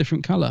known they were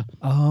different colour.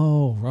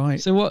 Oh, right.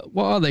 So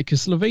what are they?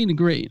 Because Slovene are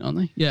green, aren't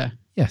they? Yeah.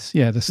 Yes,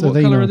 yeah. So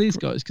what colour are these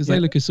guys? Because they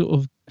look a sort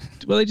of,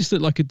 they just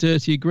look like a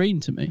dirtier green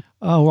to me.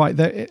 Oh, right.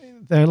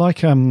 They're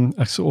like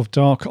a sort of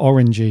dark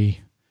orangey,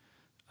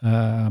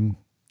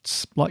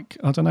 like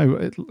I don't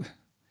know,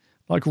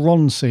 like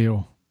Ron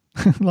seal,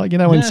 like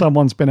when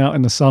someone's been out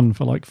in the sun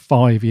for like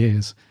 5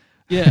 years.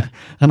 Yeah.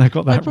 And they've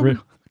got that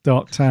real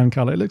dark tan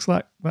colour. It looks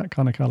like that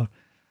kind of colour.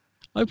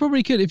 I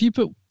probably could if you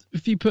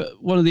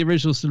put one of the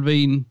original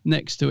Slovene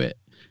next to it,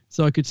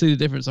 so I could see the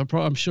difference.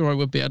 I'm sure I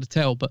would be able to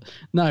tell. But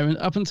no, and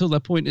up until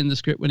that point in the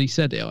script when he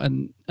said it,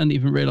 and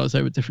even realised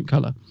they were different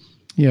colour.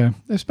 Yeah,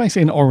 it's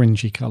basically an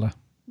orangey colour,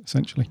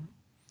 essentially.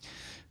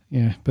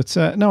 Yeah, but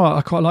no,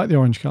 I quite like the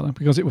orange colour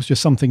because it was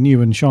just something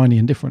new and shiny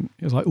and different.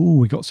 It was like,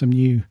 we got some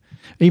new,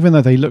 even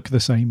though they look the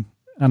same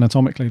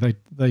anatomically,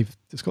 they've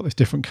just got this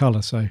different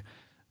colour. So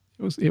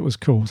It was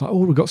cool. It's like, oh,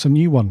 we've got some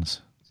new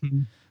ones.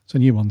 Mm-hmm.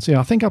 Some new ones. Yeah,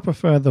 I think I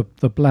prefer the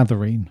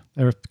Blatherine.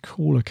 They're a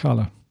cooler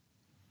colour.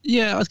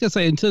 Yeah, I was going to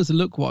say, in terms of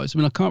look-wise, I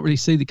mean, I can't really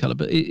see the colour,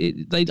 but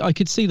I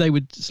could see they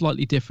were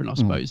slightly different, I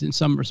suppose, in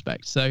some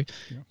respects. So,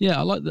 yeah,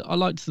 I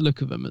liked the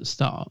look of them at the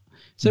start.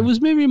 So, was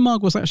Miriam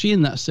Margolyes actually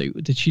in that suit,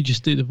 or did she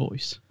just do the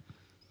voice?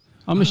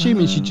 I'm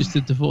assuming she just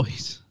did the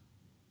voice.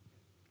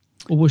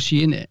 Or was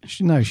she in it?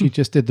 No, she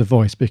just did the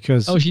voice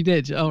because... Oh, she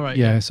did? All right.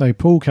 Yeah, so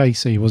Paul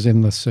Casey was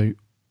in the suit.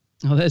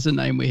 Oh, there's a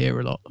name we hear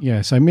a lot.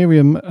 Yeah, so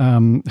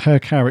Miriam, her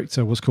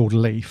character was called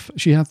Leaf.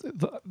 She has...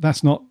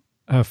 That's not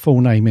her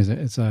full name, is it?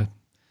 It's a...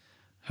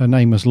 Her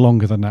name was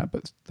longer than that,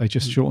 but they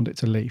just shortened it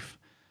to Leaf.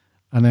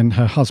 And then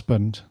her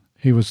husband,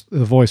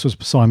 the voice was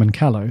Simon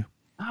Callow.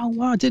 Oh,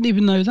 wow, I didn't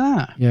even know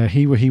that. Yeah,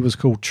 he was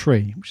called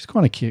Tree, which is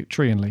kind of cute,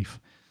 Tree and Leaf.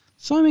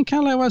 Simon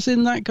Callow, as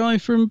in that guy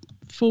from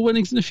Four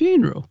Weddings and a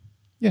Funeral?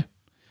 Yeah.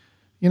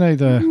 You know,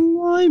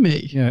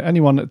 Blimey. Yeah,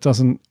 anyone that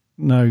doesn't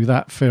know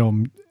that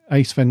film,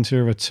 Ace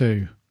Ventura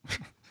 2,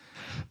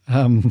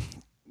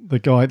 the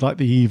guy, like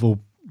the evil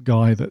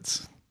guy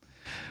that's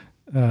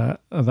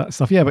that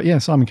stuff. Yeah, but yeah,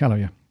 Simon Callow,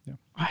 yeah.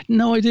 I had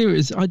no idea it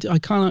was. I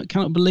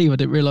cannot believe I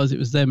didn't realise it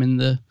was them in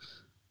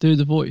doing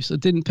the voice. I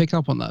didn't pick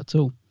up on that at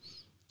all.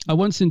 I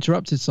once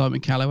interrupted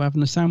Simon Callow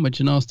having a sandwich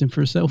and asked him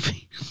for a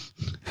selfie.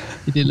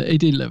 He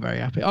didn't look very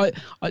happy.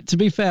 To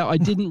be fair, I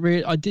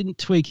didn't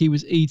twig he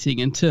was eating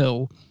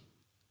until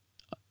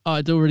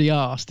I'd already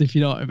asked, if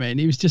you know what I mean.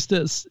 He was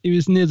he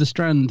was near the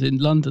Strand in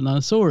London, and I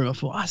saw him. I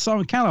thought,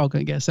 Simon Callow, I'm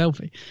going to get a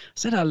selfie. I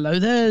said, hello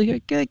there,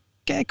 get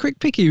a quick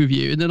picky with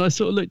you. And then I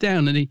sort of looked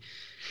down, and he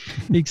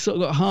sort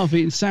of got a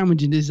half-eaten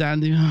sandwich in his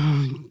hand.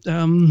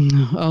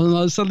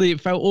 And suddenly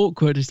it felt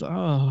awkward. It's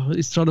like,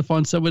 he's trying to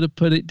find somewhere to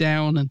put it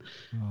down. And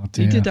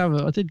he did have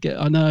I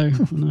know,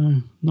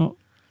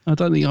 I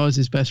don't think I was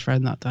his best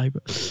friend that day,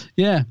 but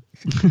yeah.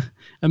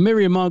 And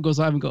Miriam Margolyes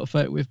I haven't got a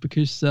photo with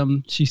because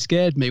she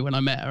scared me when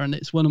I met her, and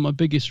it's one of my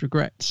biggest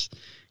regrets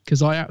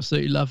because I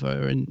absolutely love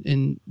her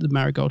in the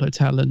Marigold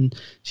Hotel, and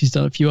she's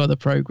done a few other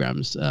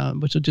programs,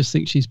 which I just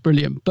think she's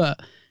brilliant. But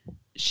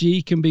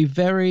she can be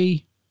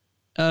very...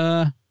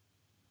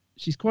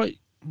 she's quite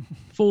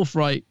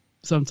forthright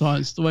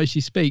sometimes the way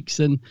she speaks,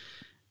 and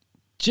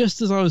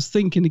just as I was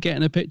thinking of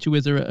getting a picture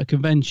with her at a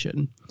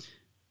convention,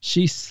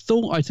 she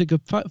thought I took a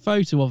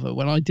photo of her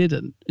when I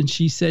didn't, and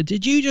she said,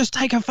 did you just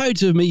take a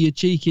photo of me, you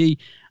cheeky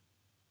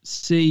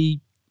C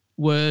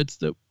words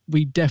that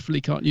we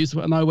definitely can't use?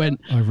 And I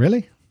went, oh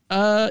really?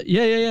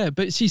 Yeah,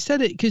 but she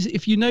said it because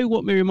if you know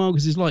what Miriam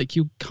Margolyes is like,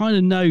 you kind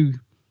of know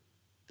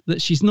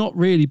that she's not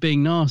really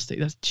being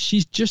nasty.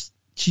 She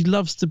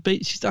loves to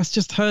be. That's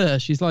just her.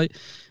 She's like,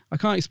 I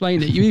can't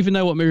explain it. You even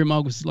know what Miriam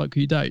Margolyes is like, or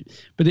you don't.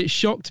 But it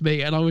shocked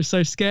me, and I was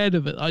so scared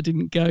of it. I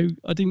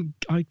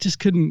just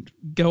couldn't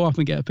go up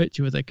and get a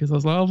picture with her because I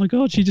was like, oh my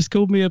god, she just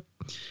called me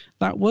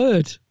that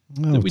word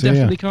that we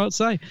definitely can't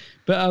say.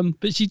 But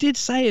she did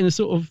say it in a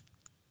sort of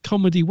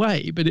comedy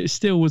way, but it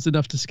still was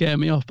enough to scare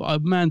me off.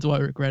 But man, do I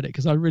regret it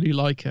because I really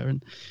like her.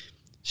 And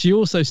she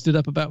also stood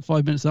up about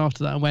 5 minutes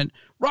after that and went,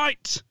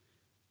 right,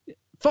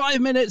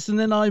 5 minutes, and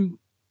then I'm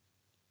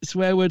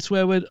swear word,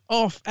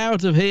 off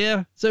out of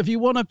here. So if you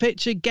want a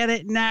picture, get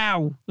it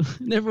now.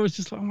 And everyone's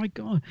just like, oh my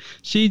god,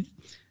 she's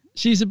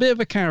a bit of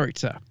a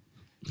character.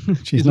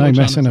 She's no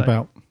messing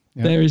about.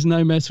 Yep. There is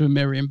no mess with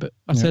Miriam, but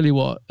I tell you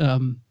what,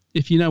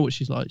 if you know what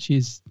she's like,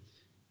 it's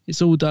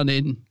all done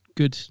in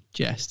good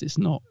jest. It's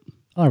not.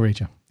 I read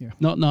you. Yeah.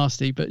 Not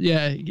nasty, but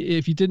yeah,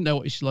 if you didn't know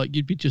what she's like,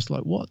 you'd be just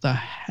like, what the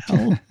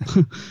hell?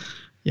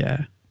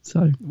 Yeah.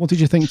 So what did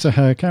you think to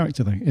her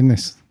character though in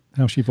this?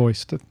 How she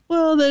voiced it?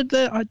 Well, I'm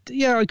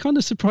kind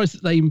of surprised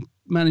that they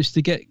managed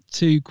to get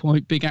two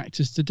quite big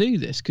actors to do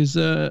this because,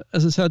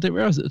 as I said, I didn't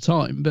realize at the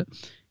time, but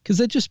because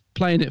they're just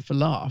playing it for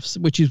laughs,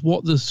 which is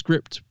what the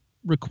script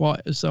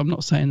requires. So I'm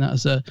not saying that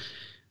as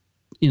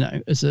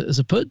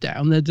a put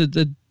down. I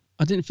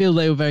didn't feel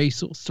they were very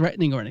sort of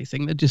threatening or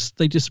anything.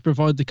 They just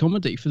provide the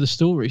comedy for the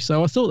story.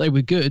 So I thought they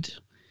were good,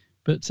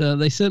 but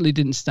they certainly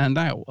didn't stand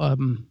out.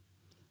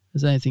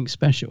 As anything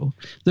special.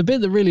 The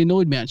bit that really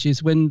annoyed me actually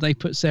is when they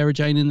put Sarah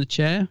Jane in the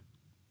chair.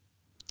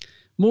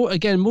 More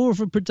of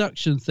a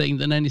production thing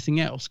than anything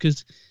else,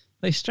 because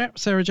they strapped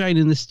Sarah Jane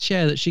in this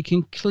chair that she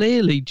can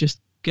clearly just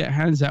get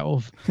hands out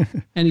of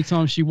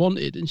anytime she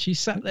wanted, and she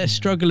sat there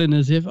struggling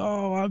as if,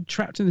 I'm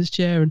trapped in this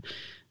chair. And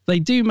they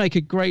do make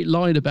a great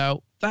line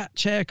about that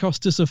chair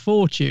cost us a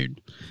fortune,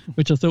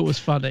 which I thought was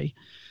funny.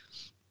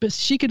 But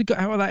she could have got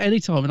out of that any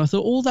time, and I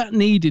thought all that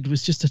needed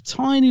was just a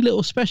tiny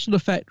little special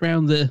effect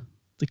around the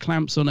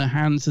clamps on her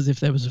hands as if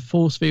there was a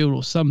force field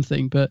or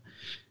something, but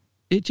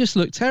it just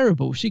looked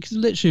terrible. She could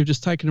literally have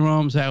just taken her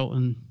arms out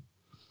and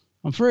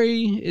I'm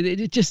free.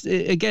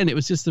 It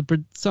was just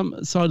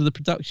some side of the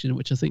production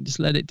which I think just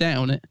let it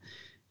down.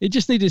 It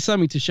just needed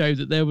something to show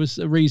that there was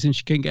a reason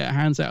she couldn't get her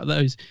hands out of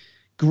those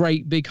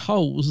great big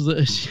holes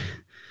that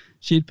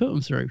she'd put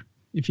them through,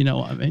 if you know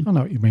what I mean. I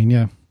know what you mean,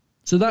 yeah.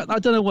 So that I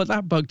don't know what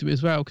that bugged me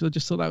as well, because I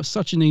just thought that was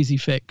such an easy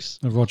fix.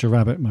 A Roger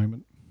Rabbit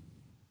moment.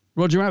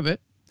 Roger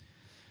Rabbit?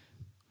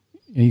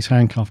 He's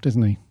handcuffed,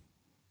 isn't he?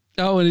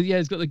 Oh, and yeah,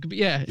 he's got he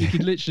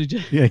could literally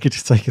just... Yeah, he could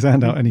just take his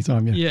hand out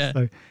anytime, yeah. Yeah.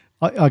 So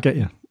I get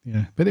you,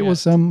 yeah. But it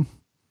was,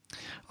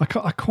 I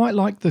quite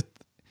like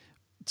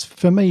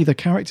for me, the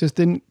characters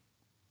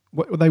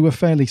they were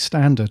fairly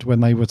standard when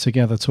they were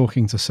together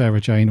talking to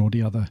Sarah Jane or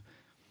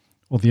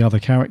the other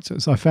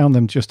characters. I found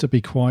them just to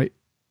be quite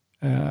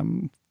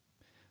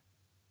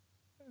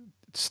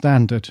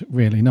standard,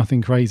 really,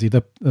 nothing crazy.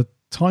 The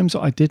times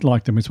that I did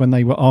like them is when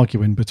they were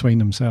arguing between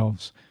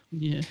themselves.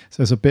 Yeah. So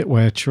there's a bit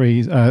where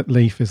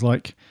Leaf is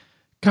like,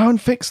 go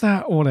and fix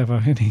that or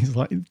whatever. And he's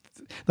like,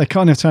 they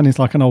kind of turn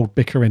into like an old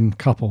bickering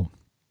couple.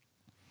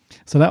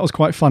 So that was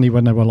quite funny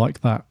when they were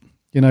like that.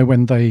 You know,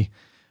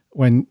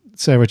 when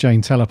Sarah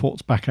Jane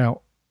teleports back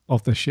out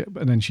of the ship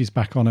and then she's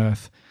back on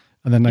Earth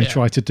and then they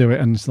try to do it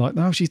and it's like,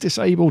 no, she's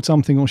disabled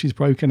something or she's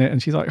broken it.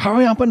 And she's like,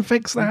 hurry up and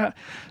fix that.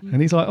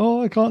 And he's like,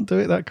 oh, I can't do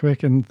it that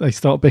quick. And they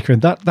start bickering.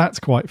 That's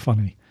quite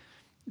funny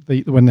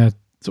when they're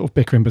sort of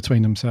bickering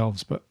between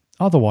themselves. But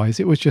otherwise,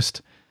 it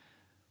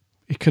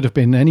could have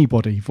been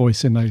anybody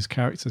voicing those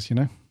characters, you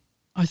know?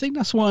 I think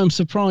that's why I'm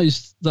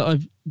surprised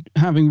that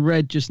having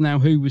read just now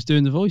who was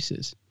doing the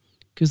voices.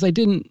 Because I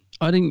didn't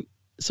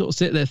sort of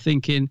sit there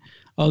thinking,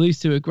 oh, these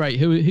two are great.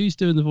 Who's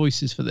doing the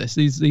voices for this?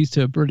 These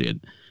two are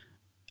brilliant.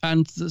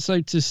 And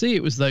so to see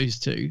it was those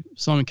two,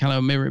 Simon Callow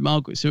and Miriam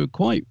Margolyes, who are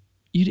quite,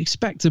 you'd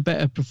expect a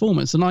better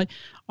performance. And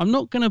I'm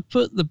not going to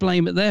put the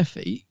blame at their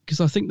feet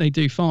because I think they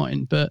do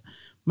fine. But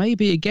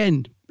maybe,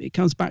 again, it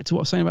comes back to what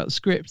I was saying about the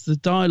script. The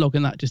dialogue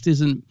in that just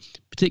isn't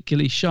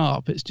particularly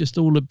sharp. It's just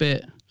all a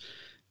bit,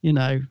 you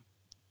know,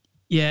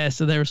 yeah,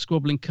 so they're a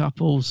squabbling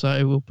couple,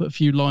 so we'll put a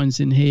few lines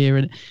in here.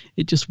 And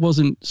it just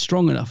wasn't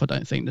strong enough, I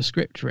don't think, the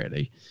script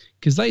really.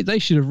 Because they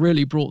should have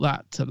really brought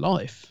that to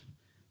life,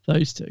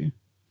 those two.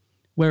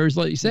 Whereas,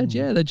 like you said,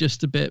 yeah, they're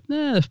just a bit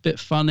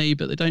funny,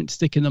 but they don't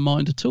stick in the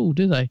mind at all,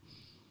 do they?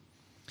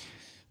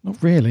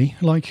 Not really.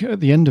 Like, at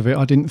the end of it,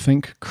 I didn't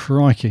think,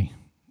 crikey,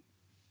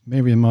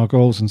 Miriam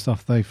Margolyes and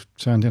stuff, they've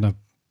turned in a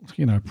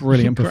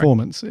brilliant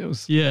performance. It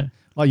was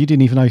like you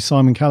didn't even know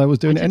Simon Callow was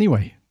doing it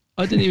anyway.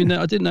 I didn't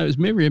know it was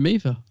Miriam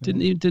either.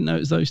 Didn't know it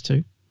was those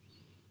two.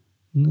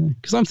 No,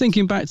 because I'm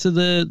thinking back to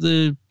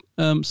the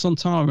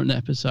Sontaran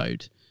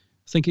episode.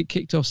 I think it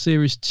kicked off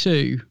series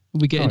 2.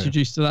 We get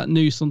introduced to that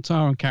new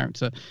Sontaran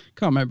character.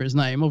 Can't remember his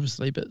name,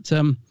 obviously, but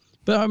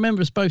I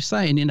remember us both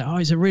saying,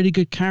 he's a really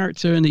good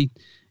character and he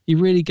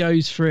really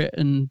goes for it,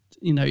 and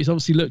he's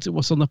obviously looked at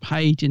what's on the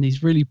page and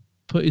he's really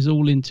put his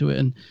all into it,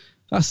 and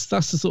that's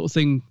the sort of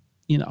thing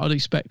I'd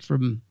expect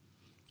from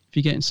if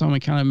you're getting Simon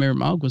Callow and Miriam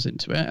Margolyes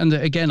into it. And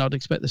again, I'd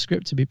expect the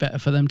script to be better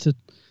for them to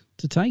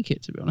take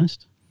it, to be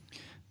honest.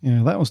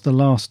 Yeah, that was the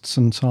last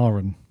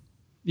Sontaran.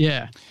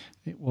 Yeah.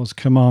 It was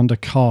Commander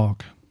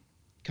Karg.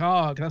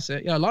 Karg, that's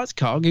it. Yeah, I liked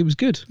Karg. He was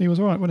good. He was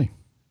all right, wasn't he?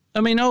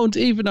 I mean, old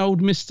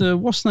Mr.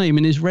 What's name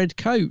in his red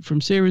coat from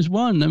series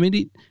 1. I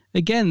mean,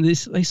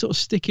 they sort of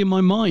stick in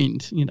my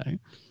mind,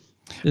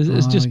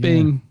 as just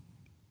being,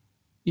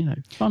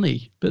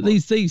 funny. But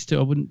these two,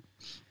 I wouldn't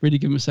really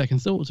give them a second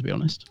thought, to be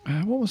honest.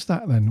 What was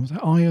that then? Was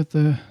that Eye of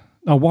the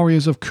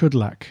Warriors of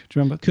Kudlak? Do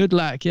you remember?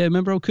 Kudlak, yeah.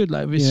 Remember old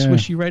Kudlak with his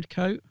swishy red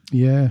coat?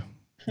 Yeah.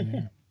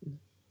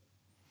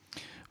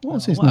 What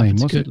was his name?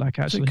 Was Kudlak,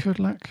 actually? Was it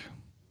Kudlak?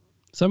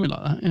 Something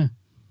like that, yeah.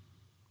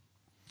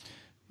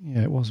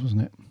 Yeah, it was,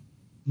 wasn't it?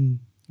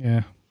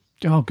 Yeah.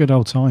 Oh, good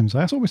old times.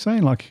 That's what we're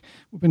saying. Like,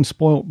 we've been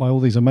spoilt by all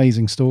these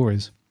amazing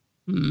stories.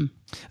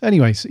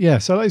 Anyways, yeah,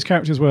 so those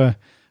characters were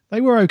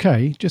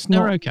okay, just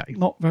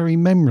not very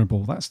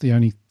memorable. That's the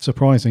only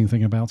surprising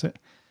thing about it.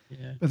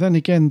 Yeah. But then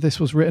again, this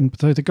was written,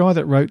 so the guy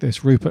that wrote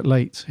this, Rupert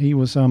Late, he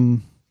was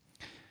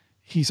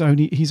he's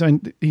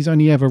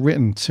only ever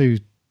written two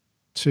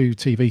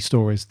TV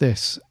stories,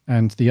 this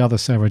and the other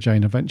Sarah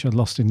Jane adventure,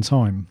 Lost in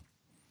Time.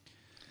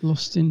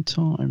 Lost in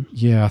Time.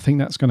 Yeah, I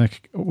think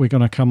we're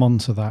gonna come on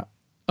to that.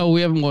 Oh,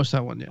 we haven't watched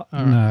that one yet.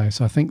 No,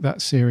 so I think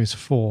that's series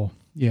 4.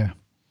 Yeah.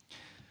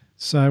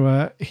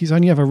 So he's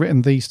only ever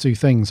written these two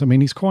things. I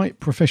mean, he's quite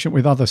proficient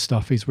with other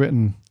stuff. He's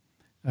written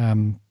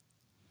a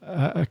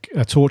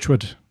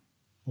Torchwood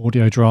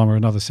audio drama,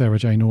 another Sarah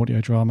Jane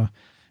audio drama.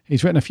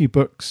 He's written a few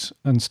books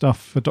and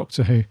stuff for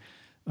Doctor Who,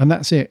 and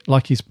that's it.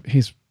 Like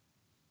his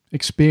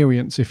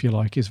experience, if you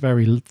like, is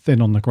very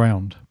thin on the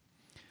ground.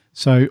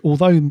 So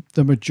although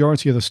the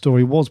majority of the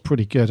story was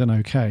pretty good and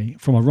okay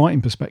from a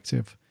writing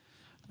perspective,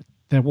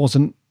 there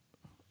wasn't,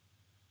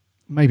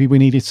 maybe we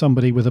needed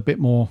somebody with a bit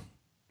more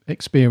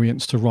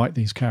experience to write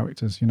these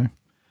characters,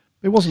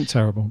 It wasn't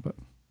terrible, but...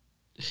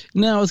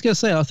 No, I was going to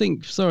say, I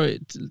think,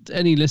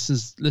 any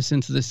listeners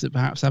listening to this that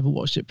perhaps haven't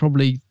watched it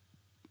probably,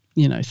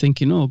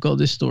 thinking, oh, God,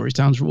 this story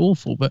sounds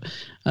awful. But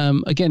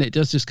again, it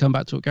does just come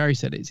back to what Gary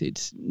said.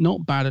 It's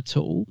not bad at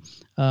all,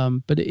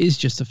 but it is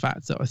just a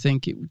fact that I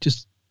think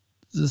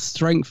the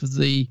strength of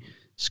the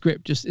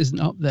script just isn't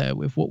up there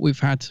with what we've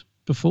had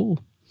before.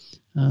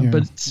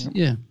 But it's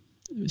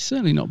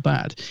certainly not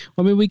bad.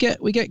 I mean, we get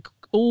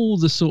all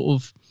the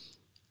sort of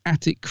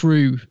attic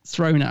crew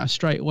thrown at us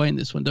straight away in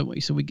this one, don't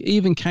we? So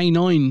even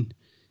K9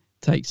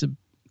 takes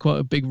quite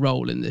a big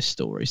role in this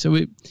story. So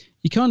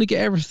you kind of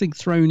get everything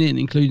thrown in,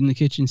 including the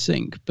kitchen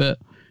sink, but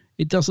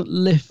it doesn't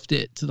lift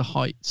it to the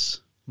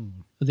heights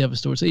of the other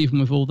stories. Even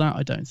with all that,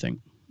 I don't think.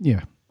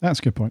 Yeah, that's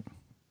a good point.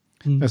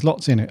 There's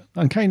lots in it.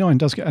 And K9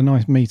 does get a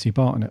nice meaty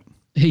part in it.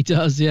 He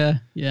does, yeah.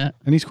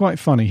 And he's quite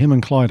funny. Him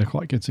and Clyde are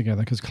quite good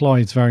together because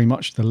Clyde's very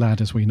much the lad,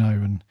 as we know.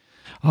 And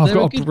I've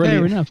got a brilliant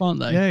pair enough, aren't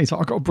they? Yeah, he's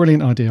like, I've got a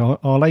brilliant idea.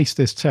 I'll ace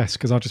this test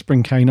because I'll just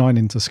bring K9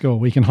 into school.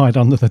 We can hide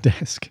under the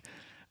desk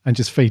and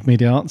just feed me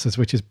the answers,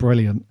 which is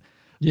brilliant.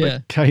 Yeah.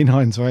 But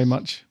K9's very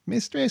much,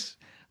 Mistress,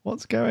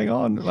 what's going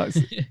on? Like,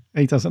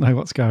 he doesn't know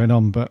what's going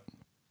on. But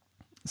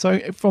so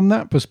from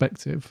that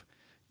perspective,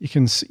 you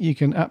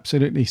can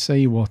absolutely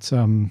see what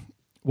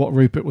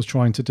Rupert was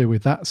trying to do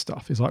with that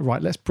stuff. He's like,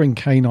 right, let's bring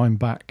K9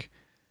 back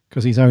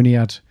because he's only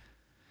had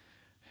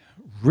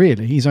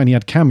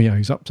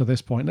cameos up to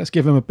this point. Let's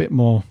give him a bit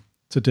more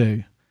to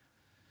do.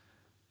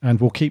 And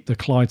we'll keep the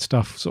Clyde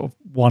stuff sort of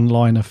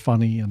one-liner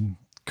funny and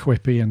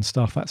quippy and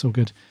stuff. That's all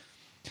good.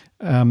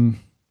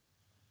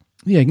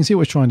 Yeah, you can see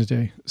what he's trying to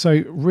do.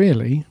 So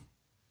really,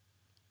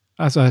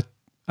 as a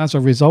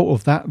result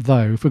of that,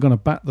 though, if we're going to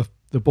bat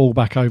the ball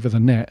back over the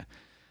net,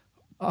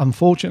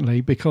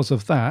 unfortunately, because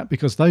of that,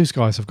 because those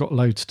guys have got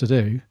loads to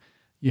do,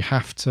 you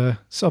have to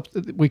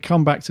we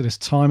come back to this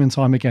time and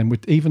time again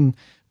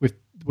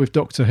with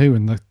Doctor Who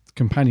and the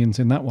companions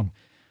in that one.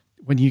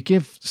 When you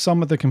give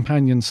some of the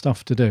companion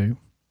stuff to do,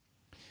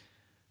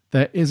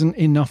 there isn't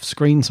enough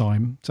screen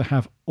time to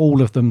have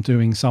all of them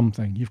doing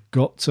something. You've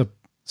got to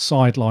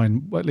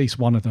sideline at least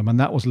one of them, and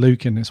that was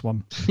Luke in this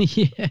one.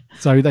 Yeah.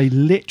 So they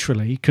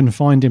literally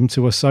confined him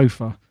to a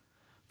sofa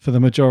for the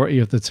majority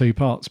of the 2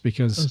 parts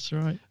because that's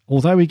right.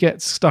 Although he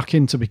gets stuck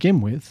in to begin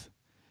with,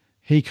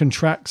 he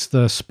contracts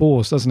the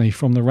spores, doesn't he,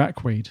 from the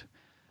rackweed,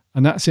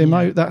 and that's him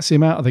out. That's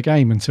him out of the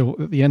game until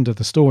at the end of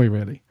the story,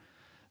 really.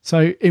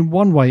 So in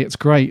one way, it's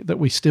great that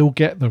we still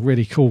get the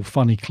really cool,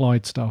 funny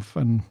Clyde stuff,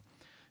 and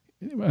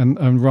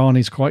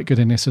Rani's quite good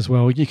in this as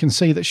well. You can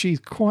see that she's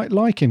quite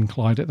liking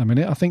Clyde at the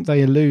minute. I think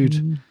they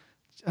allude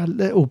a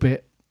little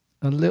bit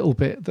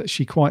that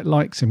she quite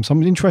likes him. So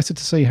I'm interested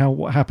to see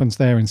what happens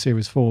there in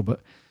series 4.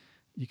 But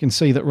you can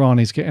see that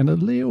Rani's getting a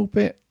little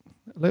bit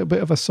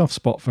of a soft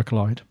spot for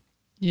Clyde.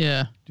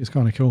 Yeah, which is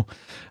kind of cool.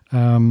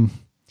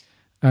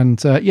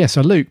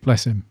 So Luke,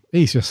 bless him,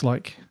 he's just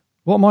like,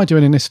 what am I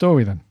doing in this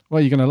story then?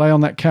 Well, you're going to lay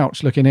on that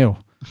couch looking ill.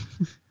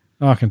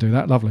 I can do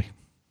that. Lovely.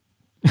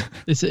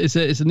 It's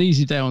an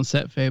easy day on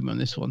set for him on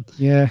this one.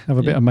 Yeah, have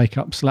a bit of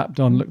makeup slapped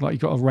on, look like you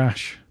got a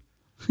rash,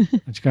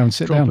 and just go and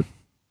sit down.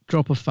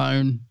 Drop a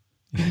phone.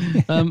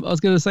 I was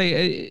going to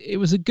say it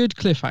was a good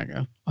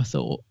cliffhanger, I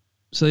thought.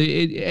 So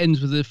it ends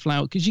with a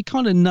flower because you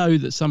kind of know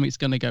that something's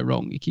going to go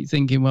wrong. You keep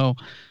thinking, well,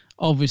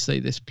 obviously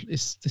this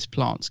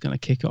plant's going to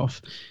kick off,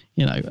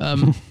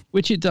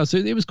 which it does. So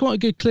it was quite a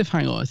good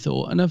cliffhanger, I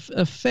thought, and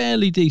a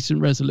fairly decent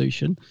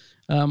resolution.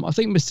 I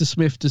think Mr.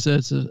 Smith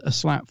deserves a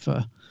slap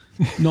for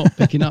not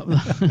picking up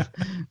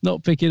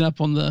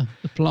on the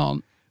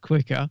plant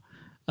quicker.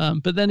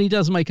 But then he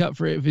does make up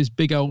for it with his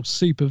big old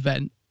super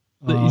vent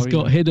that he's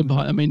got hidden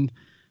behind. I mean,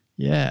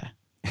 yeah.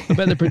 I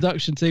bet the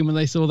production team, when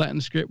they saw that in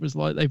the script, was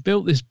like, they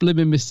built this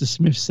blimming Mr.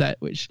 Smith set,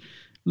 which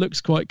looks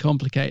quite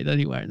complicated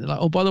anyway. And they're like,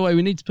 oh, by the way,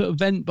 we need to put a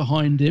vent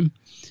behind him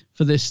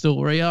for this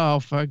story.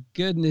 Oh, for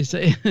goodness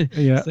sake.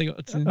 Yeah.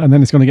 And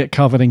then it's going to get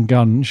covered in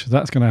gunge.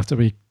 That's going to have to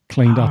be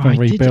cleaned up and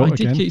rebuilt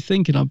again. I did keep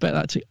thinking, I bet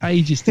that took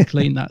ages to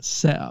clean that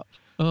set up.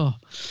 Oh.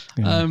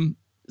 Yeah.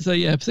 So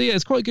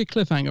it's quite a good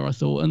cliffhanger, I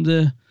thought. And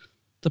the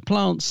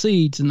plant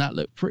seeds and that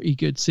looked pretty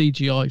good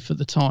CGI for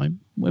the time.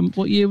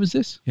 What year was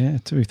this? Yeah,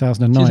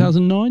 2009.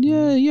 2009,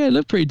 yeah, it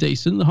looked pretty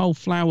decent. The whole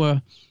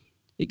flower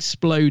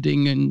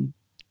exploding and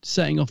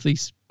setting off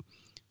these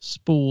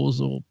spores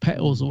or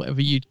petals or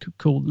whatever you'd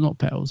call them. Not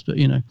petals, but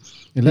 11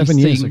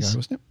 years ago,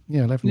 wasn't it?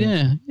 Yeah, 11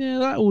 years. Yeah,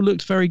 that all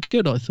looked very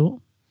good, I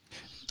thought.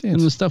 And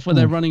the stuff where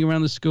they're running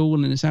around the school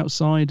and it's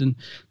outside and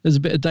there's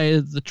a bit of Day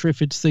of the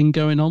Triffids thing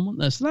going on, wasn't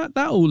there? So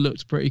that all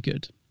looked pretty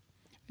good.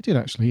 It did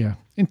actually, yeah.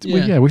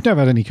 We've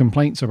never had any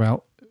complaints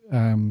about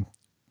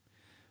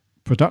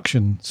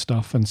production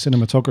stuff and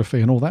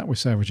cinematography and all that with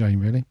Sarah Jane,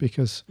 really,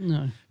 because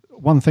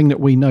one thing that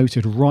we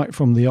noted right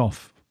from the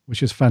off,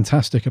 which is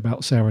fantastic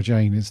about Sarah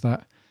Jane, is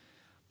that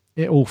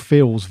it all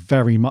feels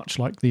very much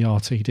like the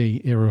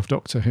RTD era of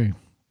Doctor Who.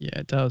 Yeah,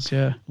 it does,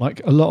 yeah.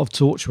 Like a lot of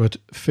Torchwood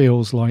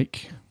feels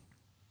like...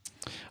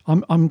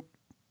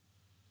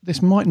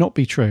 This might not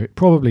be true, it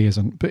probably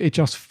isn't, but it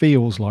just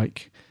feels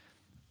like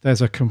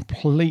there's a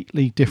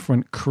completely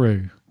different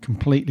crew,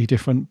 completely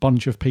different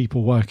bunch of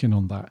people working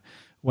on that.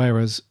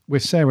 Whereas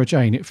with Sarah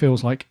Jane, it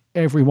feels like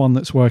everyone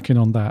that's working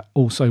on that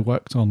also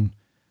worked on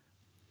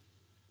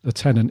the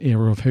Tennant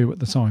era of Who at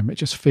the time. It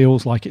just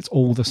feels like it's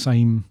all the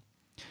same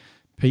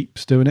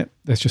peeps doing it.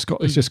 It's just got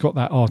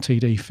that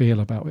RTD feel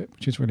about it,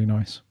 which is really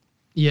nice.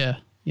 Yeah.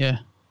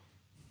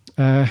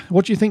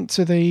 What do you think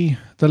to the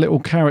little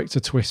character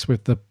twist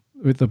with the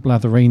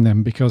Blatherine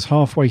then? Because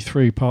halfway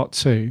through part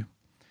 2,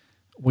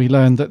 we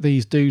learned that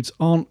these dudes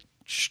aren't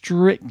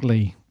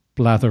strictly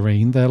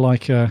Blatherine. They're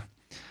like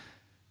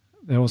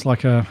there was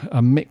like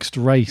a mixed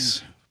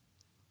race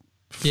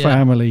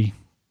family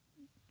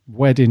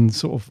wedding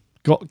sort of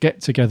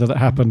get together that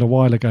happened a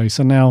while ago.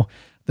 So now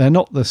they're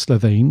not the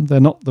Slitheen, they're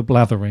not the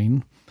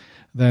Blathereen,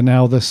 they're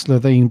now the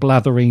Slitheen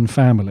Blathereen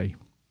family.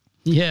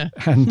 Yeah.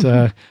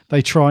 And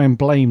they try and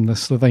blame the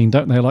Slitheen,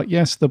 don't they? Like,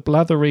 yes, the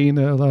Blathereen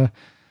are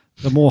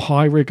the more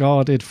high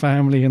regarded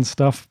family and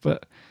stuff,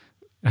 but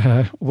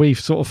we've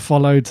sort of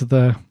followed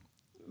the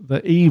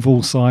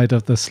evil side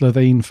of the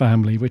Slitheen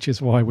family, which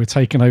is why we're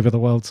taking over the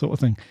world, sort of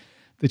thing.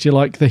 Did you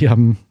like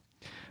the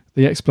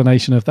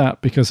explanation of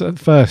that? Because at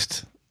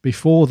first,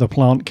 before the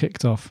plant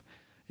kicked off,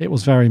 it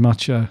was very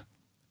much the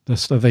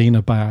Slitheen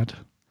are bad,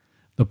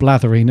 the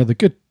Blathereen are the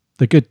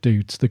good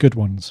dudes, the good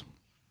ones.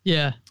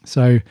 Yeah.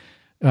 So,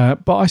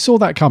 but I saw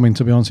that coming,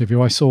 to be honest with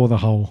you. I saw the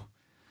whole,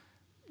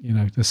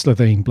 the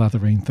Slitheen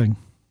Blathereen thing.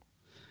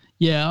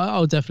 Yeah,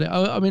 I'll definitely.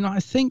 I mean, I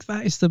think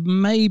that is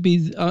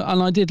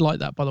and I did like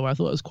that, by the way. I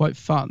thought it was quite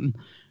fun,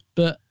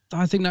 but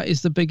I think that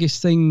is the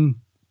biggest thing,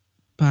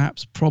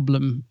 perhaps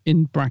problem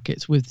in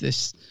brackets with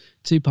this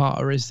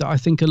two-parter, is that I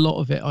think a lot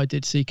of it I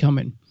did see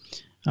coming.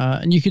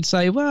 And you could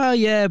say, well,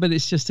 yeah, but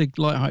it's just a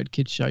light-hearted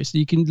kids show, so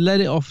you can let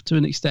it off to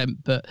an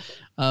extent, but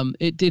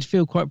it did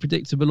feel quite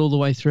predictable all the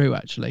way through,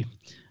 actually.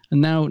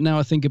 And now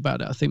I think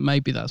about it, I think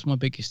maybe that's my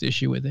biggest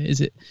issue with it. Is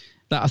it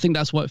that I think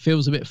that's why it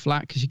feels a bit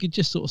flat, because you could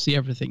just sort of see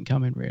everything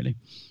coming, really.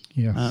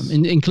 Yeah.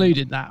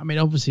 Including that. I mean,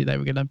 obviously they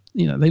were going to,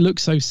 they look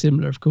so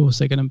similar. Of course,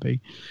 they're going to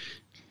be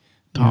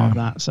part of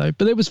that. So,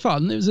 but it was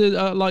fun. It was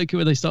I like it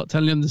when they start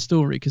telling them the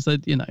story, because they,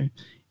 it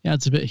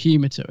adds a bit of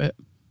humour to it.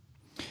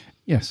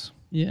 Yes.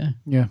 Yeah.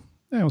 Yeah.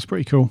 It was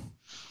pretty cool.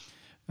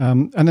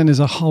 And then there's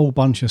a whole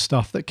bunch of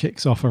stuff that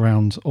kicks off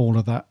around all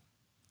of that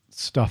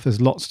stuff.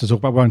 There's lots to talk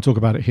about. We won't talk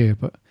about it here,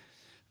 but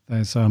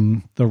there's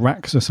the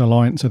Raxus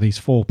Alliance are these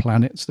 4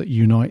 planets that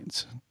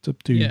unite to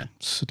do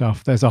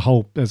stuff. There's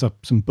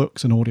some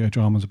books and audio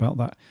dramas about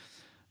that.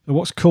 But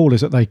what's cool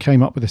is that they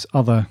came up with this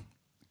other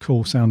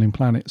cool sounding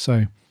planet.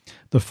 So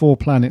the 4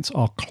 planets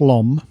are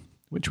Clom,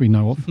 which we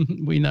know of.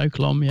 We know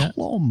Clom, yeah.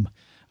 Clom.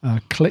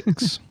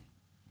 Clicks.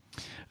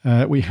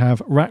 We have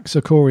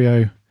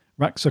Raxacorico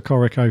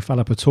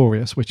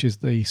Phalapatorius, which is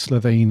the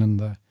Slitheen and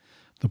the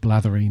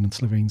Blathereen and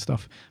Slitheen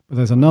stuff. But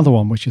there's another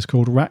one which is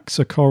called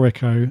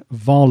Raxacorico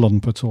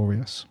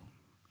Varlonpatorius,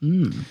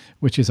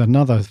 which is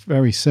another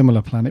very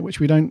similar planet, which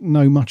we don't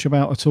know much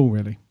about at all,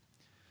 really.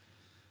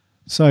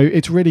 So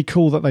it's really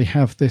cool that they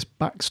have this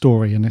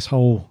backstory and this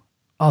whole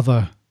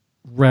other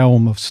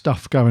realm of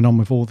stuff going on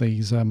with all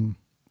these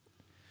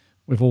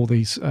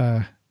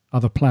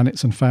other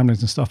planets and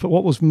families and stuff. But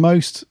what was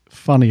most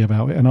funny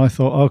about it, and I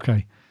thought,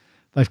 okay,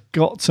 they've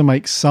got to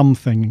make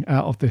something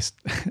out of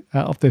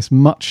this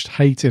much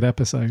hated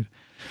episode.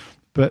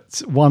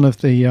 But one of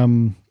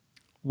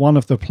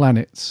the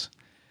planets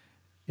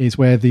is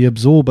where the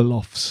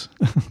Absorbalofs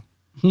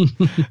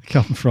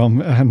come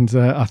from, and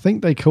I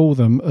think they call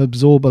them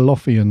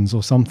Absorbalophians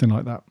or something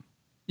like that.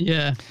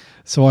 Yeah.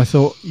 So I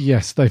thought,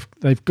 yes,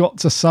 they've got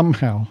to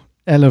somehow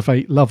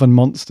elevate Love and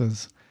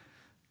Monsters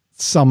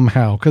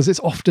somehow, because it's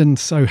often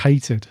so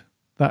hated,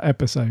 that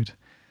episode.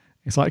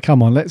 It's like,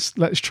 come on, let's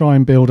try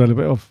and build a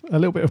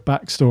little bit of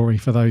backstory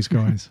for those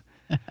guys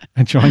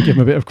and try and give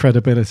them a bit of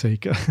credibility.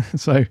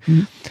 So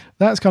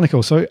that's kind of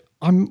cool. So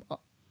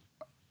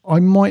I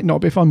might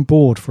not, but if I'm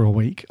bored for a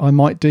week, I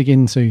might dig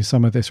into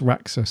some of this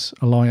Raxus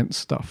Alliance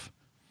stuff,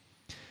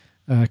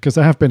 because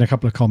there have been a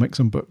couple of comics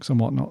and books and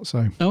whatnot.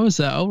 So is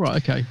that? Oh,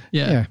 right, okay,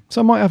 yeah.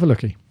 So I might have a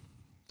looky.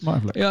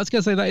 Yeah, I was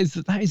going to say that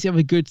is the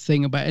other good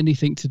thing about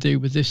anything to do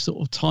with this sort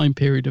of time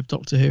period of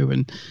Doctor Who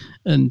and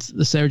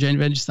the Sarah Jane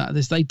Adventures.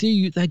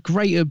 They're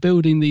great at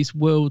building these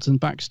worlds and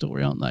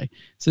backstory, aren't they?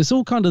 So it's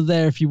all kind of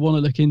there if you want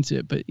to look into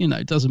it, but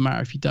it doesn't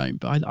matter if you don't.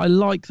 But I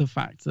like the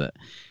fact that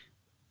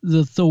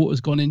the thought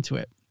has gone into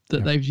it,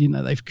 that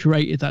they've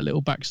created that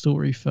little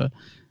backstory for,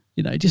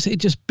 it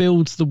just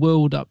builds the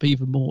world up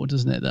even more,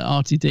 doesn't it? That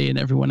RTD and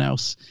everyone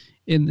else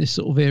in this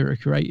sort of era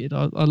created.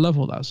 I love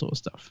all that sort of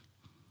stuff.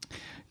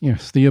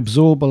 Yes, the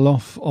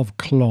Absorbaloff of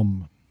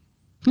Clom.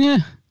 Yeah.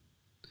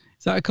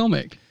 Is that a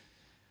comic?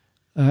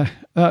 No,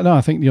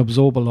 I think the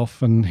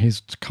Absorbaloff and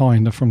his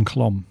kind are from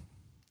Clom.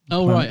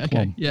 Oh, right,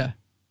 okay, Clom. yeah.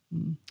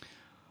 An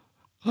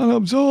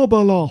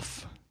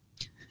Absorbaloff.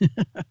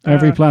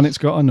 Every planet's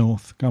got a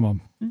north. Come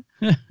on.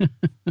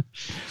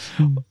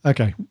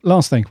 Okay,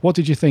 last thing. What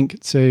did you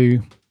think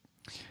to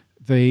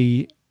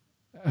the...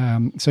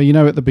 so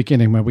at the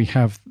beginning where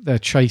they're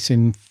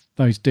chasing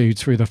those dudes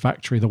through the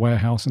factory, the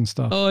warehouse and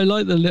stuff. Oh, I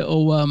like the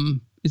little,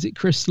 is it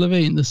Chris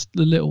Levine, the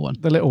little one?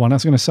 The little one, I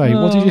was going to say.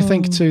 What did you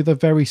think to the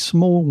very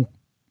small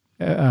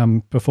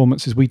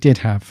performances we did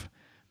have?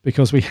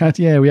 Because we had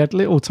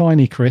little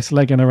tiny Chris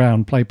legging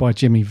around, played by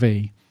Jimmy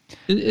V.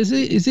 Is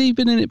he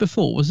been in it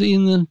before? Was he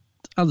in the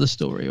other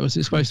story, or is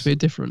it supposed to be a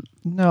different?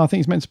 No, I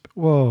think it's meant to be,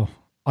 well,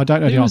 I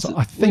don't know the answer.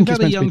 I think it's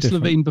meant to be different. We've had a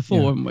young Levine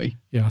before, haven't we?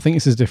 Yeah, I think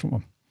this is a different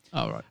one.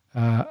 Oh,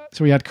 right.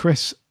 So we had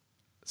Chris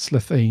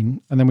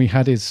Slitheen, and then we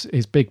had his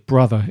big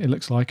brother, it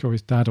looks like, or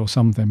his dad or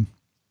something,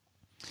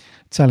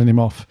 telling him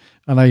off.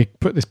 And they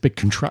put this big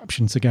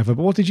contraption together.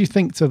 But what did you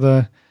think to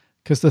the...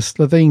 Because the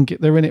Slovene,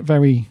 they're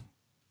only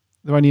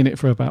in it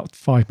for about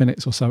 5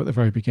 minutes or so at the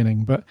very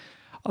beginning. But,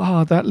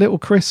 that little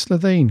Chris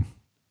Slovene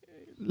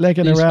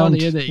legging He's around.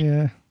 funny, isn't he?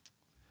 Yeah.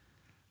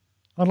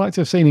 I'd like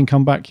to have seen him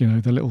come back,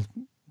 the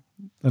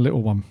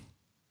little one.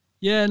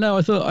 Yeah, no,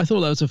 I thought that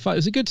was it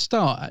was a good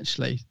start,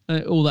 actually.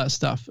 All that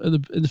stuff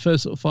in the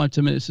first sort of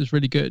 5-10 minutes was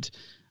really good.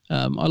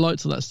 I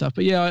liked all that stuff.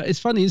 But yeah, it's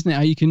funny, isn't it,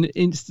 how you can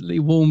instantly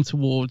warm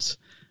towards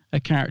a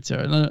character.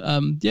 And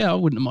I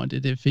wouldn't have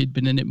minded if he'd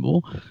been in it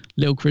more.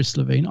 Little Chris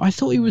Levine. I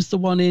thought he was the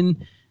one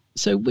in...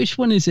 So which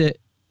one is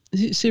it?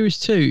 Is it series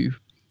 2?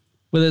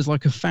 Where there's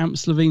like a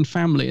Slovene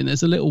family and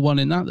there's a little one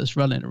in that that's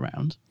running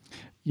around.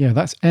 Yeah,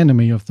 that's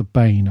Enemy of the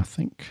Bane, I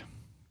think.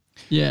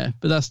 Yeah,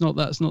 but that's not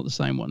the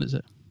same one, is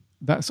it?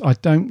 I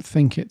don't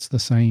think it's the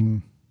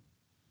same.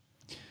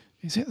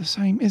 Is it the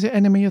same? Is it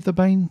Enemy of the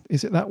Bane?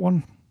 Is it that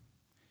one?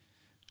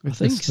 With I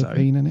think the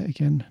Slovene in it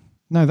again.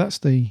 No, that's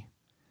the...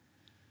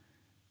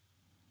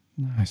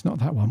 No, it's not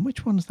that one.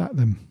 Which one's that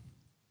then?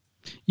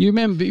 You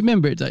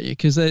remember it, don't you?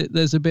 Because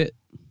there's a bit...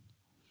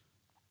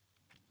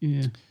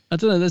 Yeah. I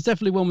don't know. There's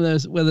definitely one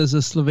where there's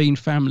a Slovene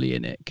family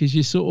in it, because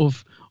you sort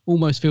of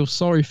almost feel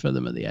sorry for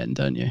them at the end,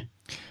 don't you?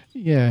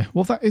 Yeah.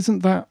 Well, that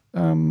isn't that...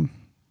 No,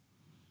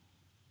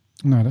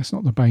 that's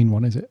not the Bane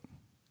one, is it?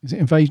 Is it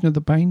Invasion of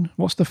the Bane?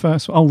 What's the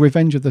first one? Oh,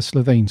 Revenge of the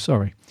Slovene,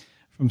 sorry.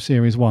 From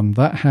Series 1.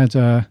 That had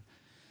a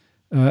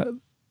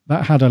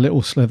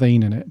little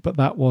Slovene in it, but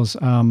that was...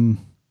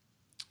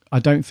 I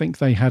don't think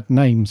they had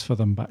names for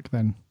them back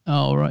then.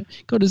 Oh, right.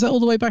 God, is that all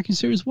the way back in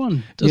Series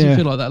 1? Doesn't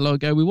feel like that long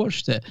ago we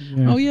watched it.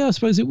 Yeah. Oh, yeah, I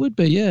suppose it would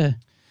be, yeah.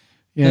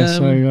 Yeah,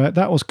 so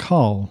that was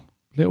Carl.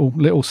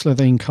 Little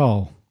Slovene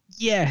Carl.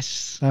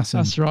 Yes,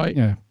 that's right.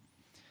 Yeah.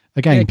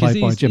 Again,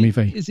 played by Jimmy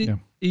V.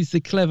 He's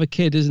the clever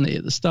kid, isn't he,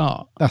 at the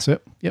start? That's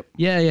it, yep.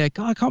 Yeah.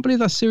 God, I can't believe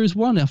that's Series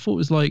 1. I thought it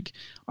was like...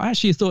 I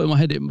actually thought in my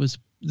head it was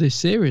this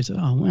series.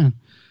 Oh, man.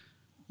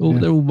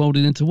 They're all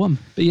moulded into one.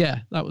 But yeah,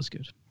 that was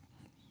good.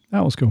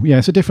 That was cool. Yeah,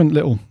 it's a different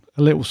little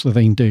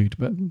Slovene dude,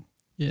 but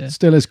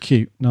still as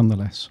cute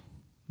nonetheless.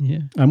 Yeah.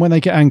 And when they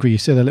get angry, you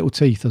see their little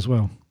teeth as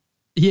well.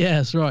 Yeah,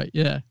 that's right.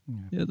 Yeah.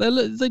 They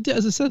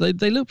as I said,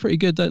 they look pretty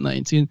good, don't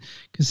they?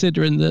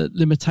 Considering the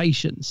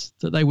limitations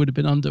that they would have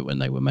been under when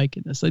they were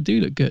making this, they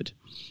do look good.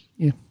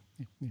 Yeah.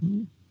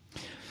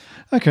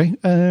 Okay.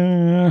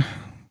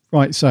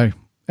 Right. So,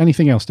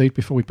 anything else, dude?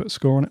 Before we put a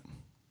score on it?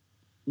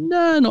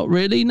 No, not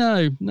really.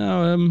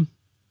 No.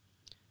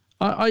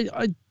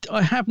 I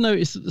have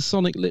noticed that the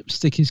Sonic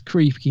lipstick is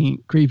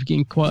creeping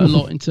quite a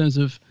lot in terms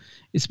of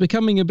it's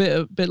becoming a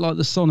bit like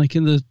the Sonic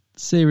in the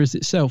series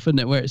itself, isn't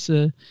it? Where it's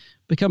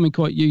becoming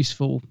quite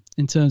useful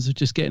in terms of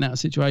just getting out of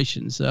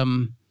situations.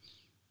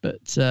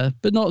 But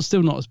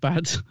still not as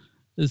bad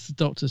as the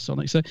Dr.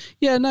 Sonic. So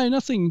yeah, no,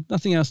 nothing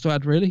else to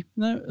add really.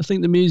 No, I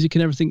think the music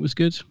and everything was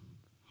good.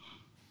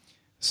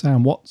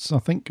 Sam Watts, I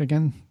think,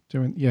 again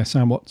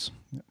Sam Watts.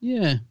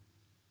 Yeah.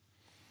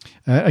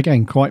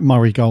 Again, quite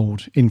Murray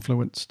Gold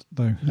influenced,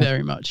 though.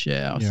 Very much,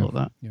 yeah. I thought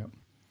that. Yeah.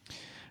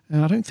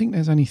 I don't think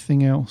there's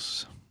anything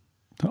else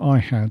that I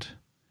had.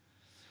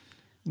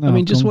 No, I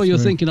mean, just while you're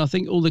thinking, I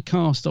think all the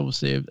cast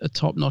obviously are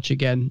top notch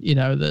again. You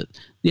know, that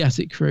the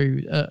Attic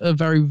crew are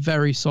very,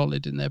 very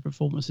solid in their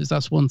performances.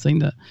 That's one thing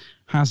that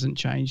hasn't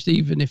changed.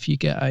 Even if you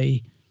get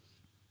a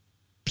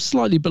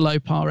slightly below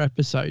par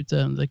episode,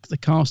 the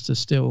cast are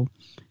still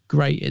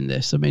great in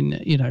this. I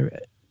mean, you know,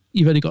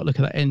 you've only got to look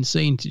at that end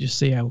scene to just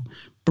see how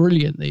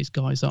brilliant these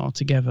guys are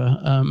together.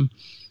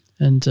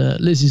 And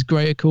Liz is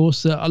great, of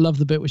course. I love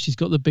the bit where she's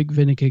got the big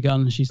vinegar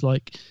gun. And she's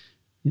like,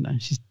 you know,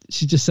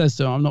 she just says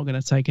to him, I'm not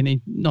going to take any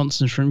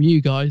nonsense from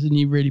you guys. And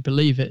you really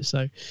believe it.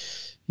 So,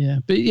 yeah.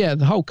 But yeah,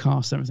 the whole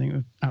cast, everything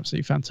was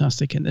absolutely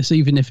fantastic in this,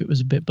 even if it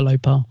was a bit below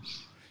par.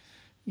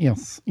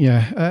 Yes.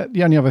 Yeah.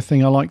 The only other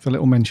thing, I like the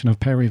little mention of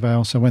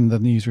Perryvale. So when we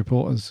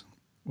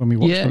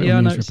watched the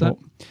little news report,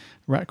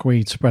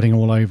 Rackweed spreading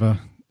all over,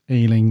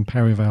 Ealing,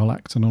 Perryvale,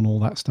 Acton, and all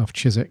that stuff.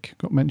 Chiswick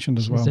got mentioned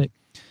as well.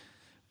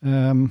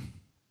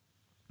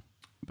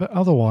 But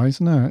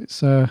otherwise, no.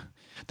 It's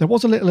there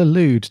was a little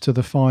allude to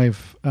the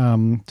five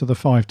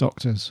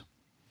doctors.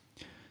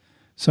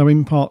 So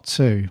in part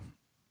 2,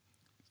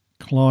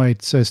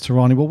 Clyde says to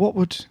Rani, "Well,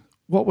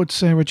 what would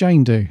Sarah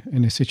Jane do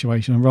in this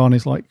situation?" And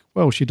Rani's like,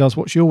 "Well, she does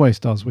what she always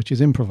does, which is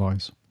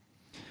improvise,"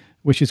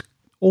 which is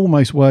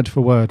almost word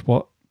for word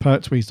what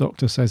Pertwee's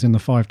doctor says in the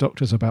 5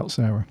 Doctors about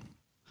Sarah.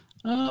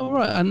 Oh,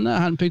 right. And I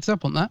hadn't picked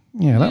up on that.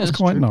 Yeah, that was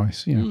quite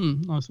nice. Yeah.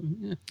 Nice.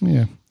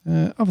 Yeah.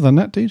 Other than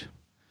that, dude.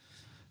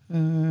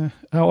 A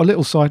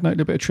little side note, a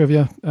little bit of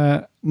trivia.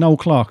 Noel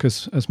Clarke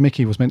as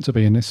Mickey was meant to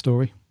be in this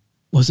story.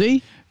 Was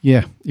he?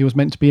 Yeah, he was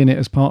meant to be in it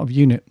as part of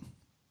UNIT.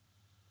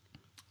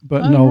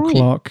 But Noel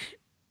Clarke,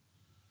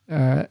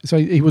 so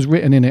he was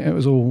written in it. It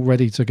was all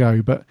ready to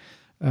go, but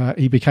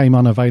he became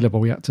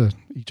unavailable.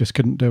 He just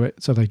couldn't do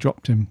it, so they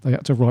dropped him. They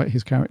had to write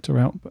his character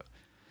out. But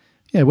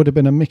yeah, it would have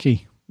been a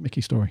Mickey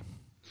story.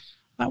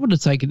 That would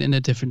have taken it in a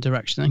different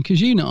direction then, because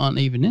UNIT aren't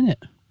even in it.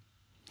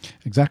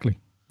 Exactly.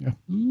 Yeah.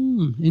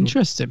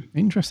 Interesting.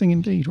 Interesting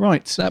indeed.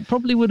 Right. That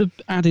probably would have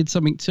added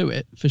something to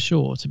it, for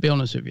sure, to be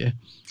honest with you.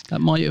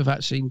 That might have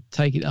actually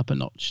taken it up a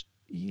notch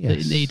that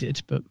it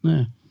needed, but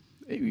yeah.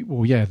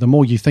 Well, yeah, the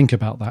more you think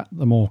about that,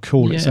 the more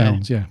cool it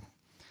sounds, yeah.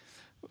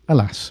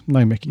 Alas,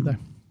 no Mickey, though.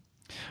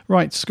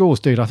 Right, scores,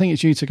 dude. I think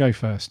it's you to go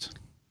first.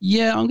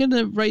 Yeah, I'm going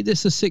to rate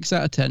this a 6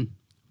 out of 10.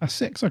 A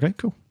 6? Okay,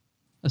 cool.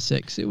 A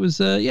 6. It was,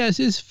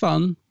 it's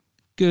fun,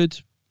 good,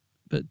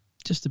 but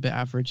just a bit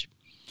average.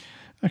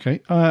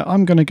 Okay,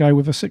 I'm going to go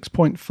with a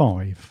 6.5.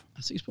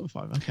 A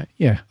 6.5, okay.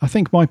 Yeah, I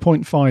think my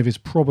 0.5 is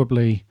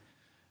probably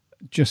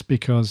just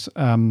because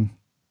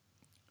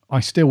I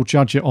still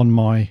judge it on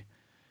my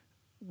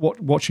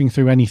watching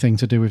through anything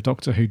to do with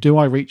Doctor Who. Do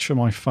I reach for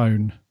my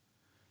phone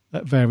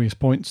at various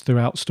points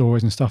throughout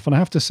stories and stuff? And I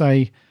have to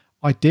say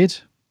I did,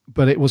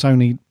 but it was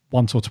only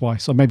once or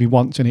twice, or maybe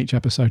once in each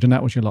episode, and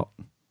that was your lot.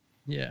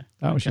 Yeah.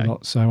 That was your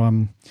lot.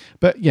 So,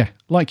 but yeah,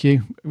 like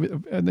you,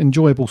 an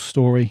enjoyable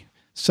story.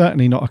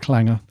 Certainly not a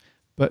clanger,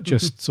 but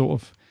just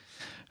sort of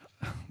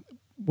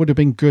would have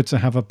been good to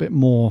have a bit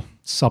more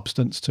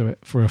substance to it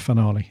for a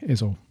finale,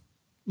 is all.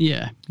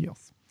 Yeah.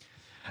 Yes.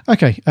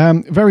 Okay,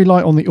 very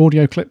light on the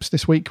audio clips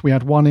this week. We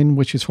had one in,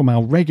 which is from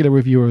our regular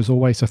reviewer as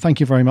always, so thank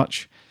you very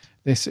much.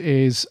 This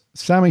is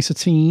Sammy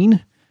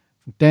Satine,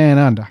 Dan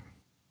Under.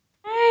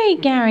 Hey,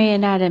 Gary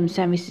and Adam,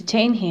 Sammy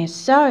Satine here.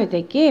 So,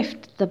 The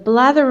Gift, the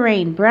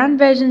Blatherine, brown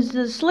versions of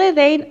the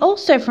Slitheen,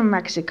 also from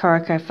Maxi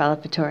Corico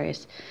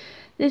Falapatorius.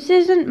 This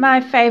isn't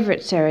my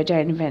favourite Sarah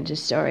Jane Adventure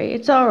story.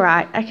 It's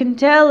alright. I can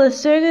tell as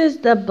soon as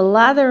the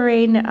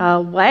Blatherine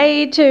are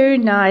way too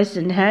nice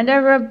and hand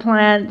over a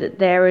plant that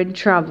they're in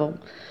trouble.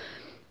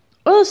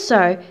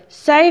 Also,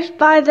 Saved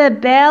by the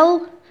Bell?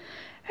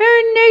 Who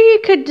knew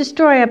you could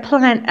destroy a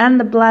plant and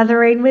the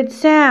Blatherine with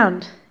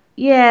sound?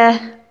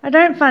 Yeah, I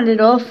don't find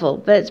it awful,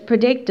 but it's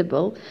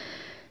predictable.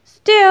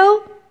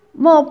 Still,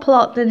 more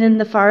plot than in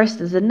The Forest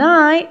of the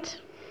Night.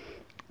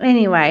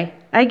 Anyway,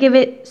 I give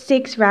it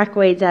 6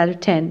 rackweeds out of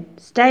 10.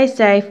 Stay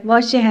safe,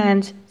 wash your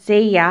hands,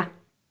 see ya.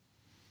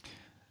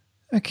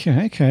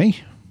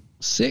 Okay.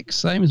 6,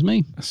 same as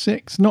me.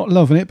 6, not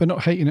loving it, but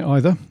not hating it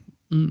either.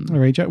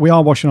 We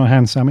are washing our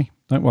hands, Sammy.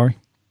 Don't worry.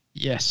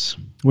 Yes.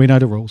 We know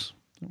the rules.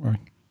 Don't worry.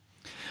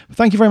 But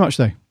thank you very much,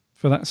 though,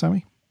 for that,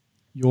 Sammy.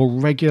 Your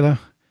regular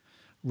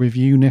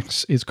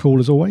review-ness is cool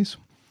as always.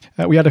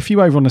 We had a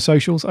few over on the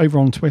socials. Over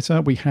on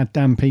Twitter, we had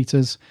Dan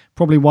Peters,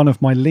 probably one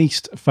of my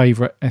least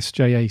favourite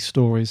SJA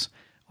stories.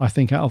 I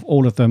think out of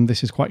all of them,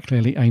 this is quite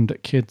clearly aimed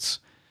at kids,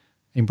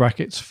 in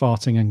brackets,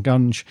 farting and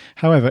gunge.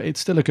 However, it's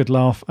still a good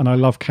laugh, and I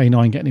love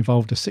K9 getting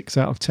involved, a 6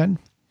 out of 10.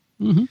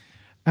 Mm-hmm.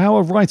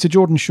 Our writer,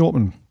 Jordan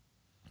Shortman.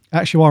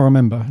 Actually, I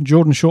remember,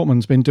 Jordan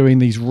Shortman's been doing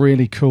these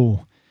really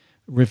cool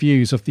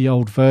reviews of the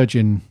old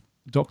Virgin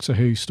Doctor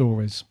Who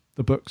stories,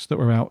 the books that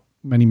were out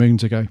many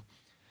moons ago.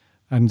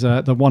 And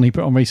the one he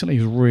put on recently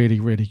is really,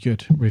 really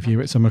good review.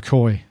 It's a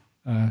McCoy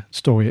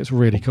story. It's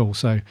really cool.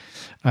 So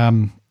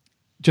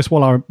just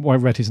while I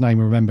read his name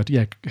and remembered,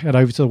 head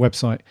over to the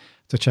website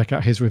to check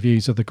out his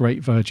reviews of the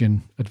Great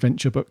Virgin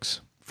adventure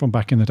books from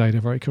back in the day.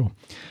 They're very cool.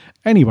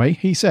 Anyway,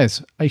 he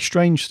says, a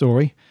strange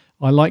story.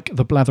 I like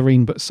the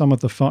Blatherine, but some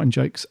of the farting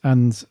jokes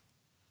and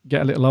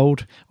get a little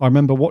old. I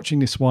remember watching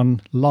this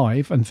one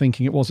live and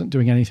thinking it wasn't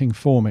doing anything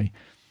for me.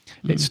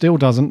 It still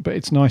doesn't, but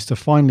it's nice to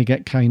finally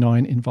get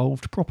K9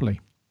 involved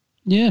properly.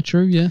 Yeah,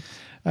 true,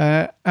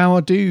 yeah.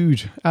 Our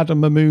dude,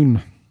 Adam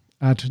Mamoon,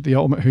 the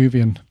Ultimate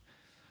Whovian,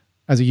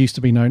 as he used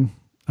to be known,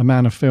 a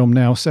man of film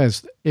now,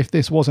 says, if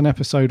this was an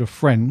episode of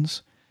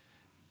Friends,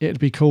 it'd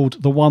be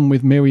called The One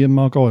with Miriam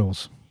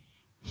Margoyles.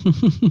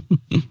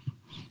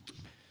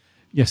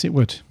 Yes, it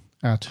would,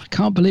 Ad. I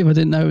can't believe I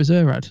didn't know it was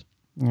her, Ad.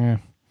 Yeah.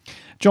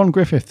 John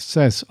Griffith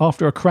says,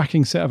 after a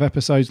cracking set of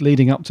episodes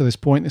leading up to this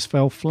point, this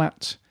fell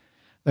flat.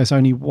 There's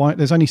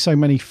only so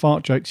many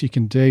fart jokes you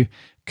can do.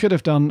 Could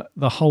have done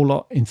the whole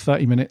lot in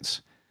 30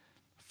 minutes.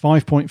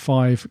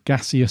 5.5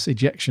 gaseous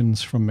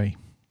ejections from me.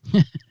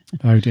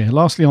 Oh dear.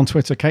 Lastly on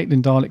Twitter,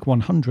 Caitlin Dalek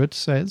 100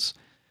 says,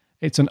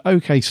 it's an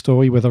okay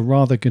story with a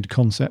rather good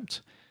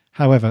concept.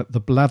 However,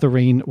 the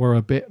Blatherine were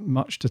a bit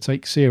much to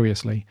take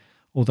seriously,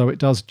 although it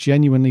does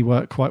genuinely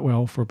work quite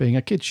well for being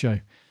a kids show.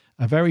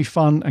 A very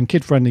fun and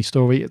kid-friendly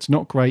story. It's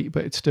not great,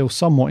 but it's still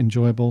somewhat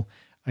enjoyable.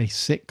 A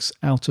 6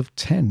 out of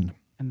 10.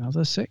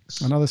 Another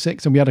 6. Another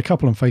 6. And we had a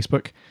couple on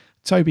Facebook.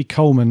 Toby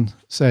Coleman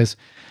says,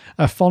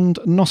 a fond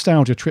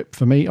nostalgia trip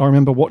for me. I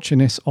remember watching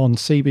this on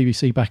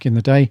CBBC back in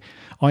the day.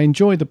 I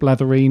enjoy the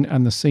Blatherine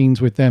and the scenes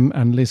with them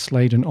and Liz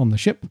Sladen on the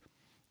ship.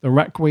 The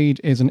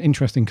rackweed is an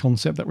interesting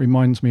concept that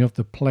reminds me of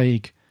the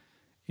plague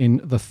in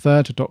the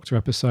 3rd Doctor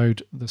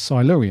episode, The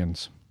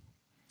Silurians.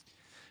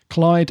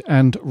 Clyde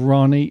and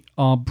Rani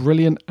are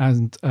brilliant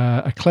and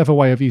a clever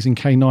way of using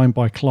K9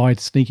 by Clyde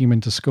sneaking him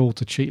into school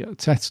to cheat at a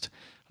test.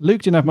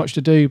 Luke didn't have much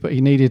to do, but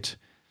he needed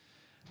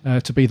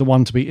to be the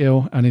one to be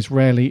ill and is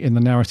rarely in the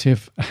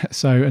narrative.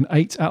 So an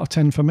 8 out of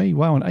 10 for me.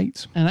 Wow, an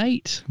 8. An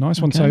 8. Nice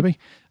one, Toby.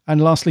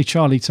 And lastly,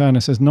 Charlie Turner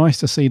says, nice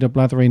to see the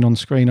Blatherine on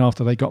screen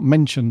after they got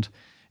mentioned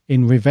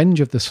in Revenge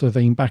of the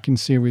Slitheen back in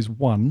Series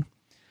 1.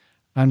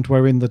 and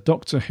we're in the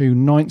Doctor Who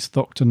Ninth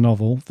Doctor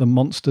novel, The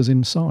Monsters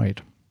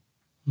Inside.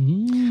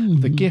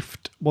 The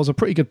Gift was a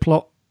pretty good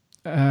plot.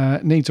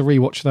 Needs a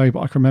rewatch though,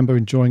 but I can remember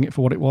enjoying it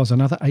for what it was.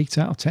 Another 8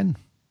 out of 10.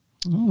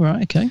 All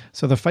right, okay.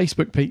 So the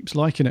Facebook peeps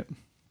liking it.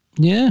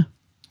 Yeah.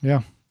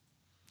 Yeah.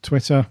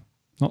 Twitter,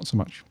 not so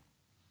much.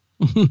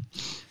 So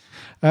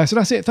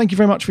that's it. Thank you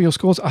very much for your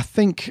scores. I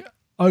think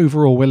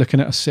overall we're looking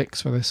at a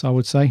 6 for this, I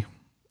would say.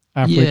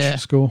 Average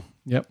score.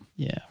 Yep.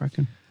 Yeah, I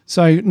reckon.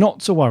 So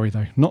not to worry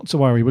though. Not to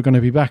worry. We're going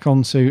to be back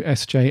onto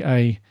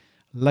SJA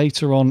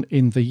later on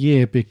in the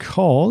year,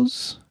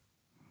 because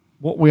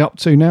what we're up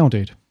to now,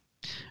 dude.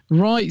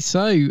 Right,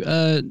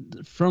 so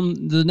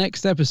from the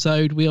next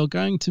episode, we are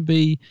going to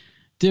be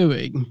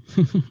doing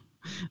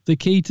the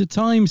Key to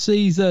Time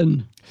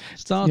season,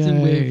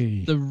 starting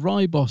with the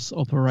Ribos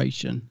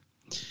operation.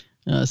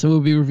 So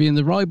we'll be reviewing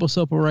the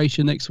Ribos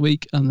operation next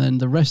week, and then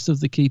the rest of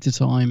the Key to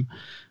Time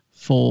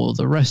for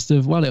the rest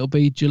of, well, it'll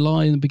be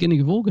July and the beginning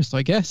of August,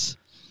 I guess.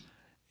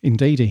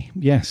 Indeedy,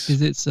 yes.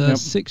 Because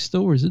it's 6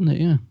 stories, isn't it?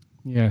 Yeah.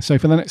 Yeah, so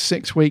for the next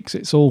 6 weeks,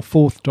 it's all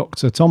Fourth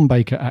Doctor Tom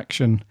Baker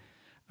action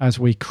as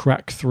we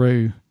crack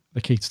through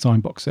the Key to Time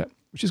box set,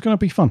 which is going to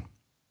be fun.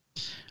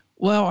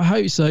 Well, I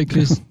hope so,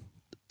 because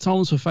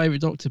Tom's my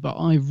favourite Doctor, but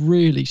I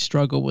really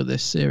struggle with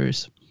this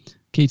series,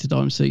 Key to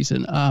Time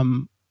season.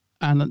 And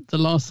the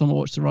last time I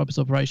watched the Ribos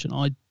operation,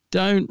 I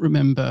don't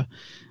remember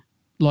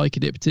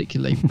liking it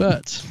particularly,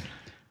 but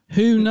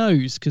who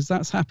knows, because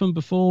that's happened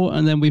before,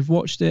 and then we've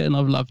watched it and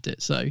I've loved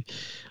it. So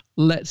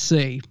let's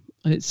see.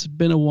 It's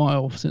been a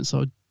while since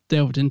I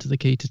delved into the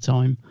Key to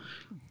Time.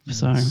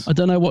 So I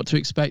don't know what to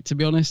expect, to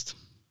be honest.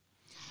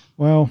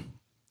 Well,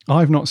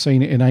 I've not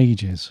seen it in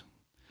ages.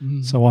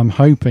 So I'm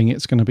hoping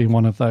it's going to be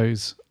one of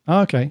those,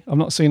 okay, I've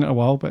not seen it in a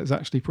while, but it's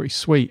actually pretty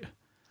sweet.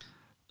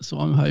 That's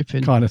what I'm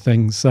hoping. Kind of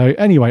things. So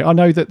anyway, I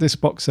know that this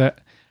box set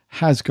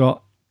has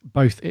got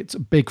both its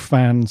big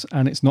fans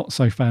and its not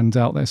so fans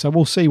out there. So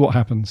we'll see what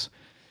happens.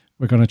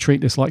 We're going to treat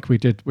this like we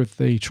did with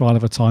the Trial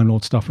of a Time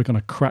Lord stuff. We're going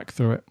to crack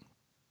through it.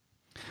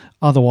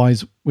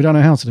 Otherwise, we don't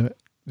know how to do it.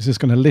 It's just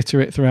going to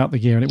litter it throughout the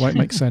year and it won't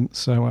make sense.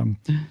 So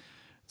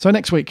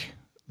next week,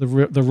 the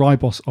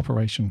Ribos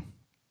operation.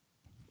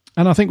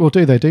 And I think we'll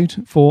do there,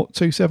 dude, for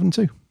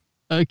 272.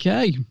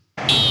 Okay.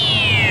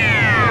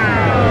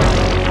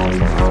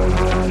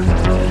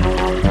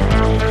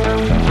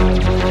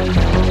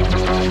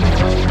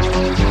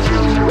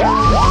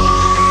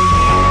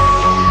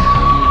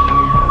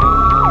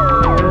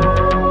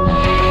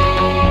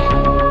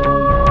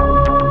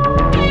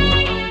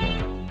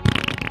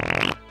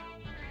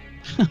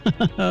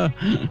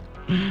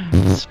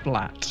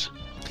 Splat.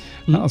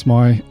 That was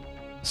my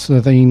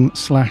Slovene /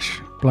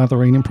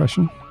 Blatherine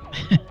impression.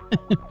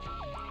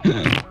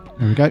 There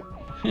we go.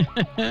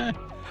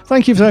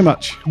 Thank you so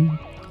much.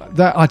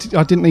 That I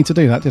didn't need to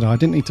do that, did I? I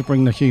didn't need to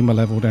bring the humour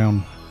level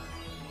down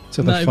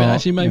to the No, but it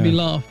actually made me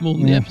laugh more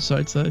than the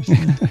episode. So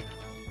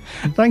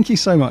thank you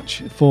so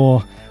much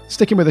for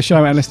sticking with the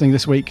show and listening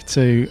this week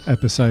to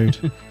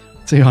episode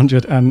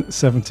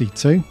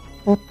 272.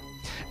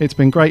 It's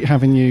been great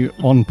having you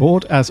on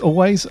board, as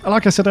always.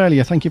 Like I said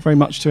earlier, thank you very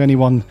much to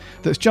anyone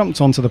that's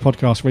jumped onto the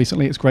podcast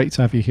recently. It's great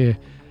to have you here.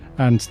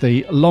 And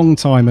the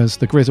long-timers,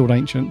 the grizzled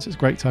ancients, it's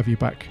great to have you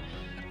back,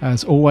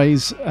 as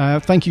always.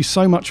 Thank you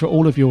so much for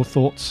all of your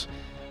thoughts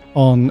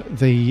on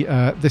the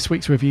this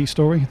week's review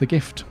story, The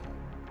Gift.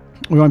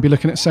 We won't be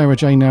looking at Sarah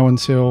Jane now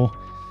until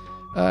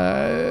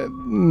the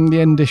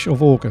endish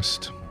of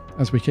August,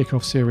 as we kick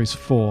off Series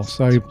 4.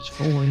 So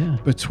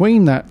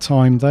between that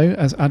time, though,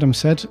 as Adam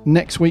said,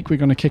 next week we're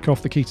going to kick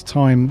off the Key to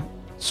Time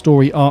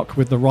story arc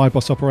with the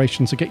Ribos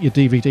operation. So get your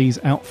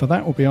DVDs out for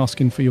that. We'll be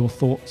asking for your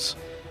thoughts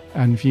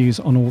and views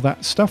on all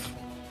that stuff.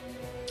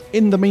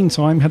 In the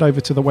meantime, head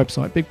over to the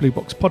website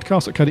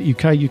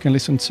bigblueboxpodcast.co.uk. You can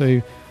listen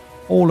to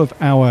all of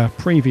our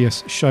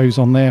previous shows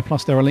on there,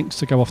 plus there are links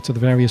to go off to the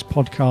various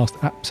podcast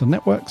apps and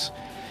networks.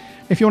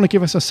 If you want to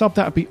give us a sub,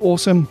 that would be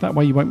awesome. That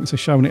way you won't miss a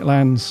show when it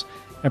lands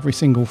every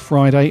single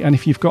Friday. And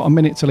if you've got a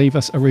minute to leave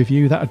us a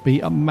review, that would be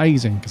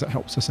amazing, because it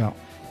helps us out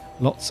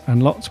lots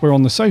and lots. We're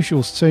on the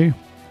socials too,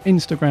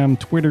 Instagram,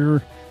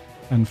 Twitter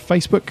and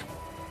Facebook.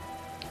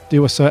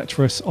 Do a search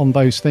for us on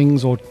those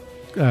things, or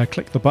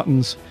click the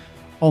buttons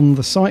on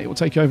the site. It will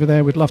take you over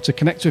there. We'd love to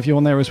connect with you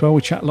on there as well.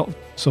 We chat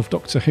lots of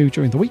Doctor Who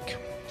during the week.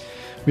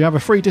 We have a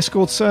free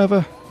Discord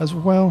server as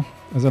well.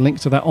 There's a link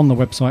to that on the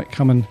website.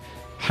 Come and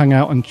hang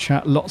out and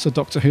chat lots of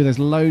Doctor Who. There's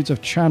loads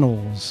of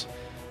channels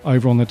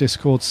over on the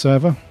Discord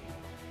server,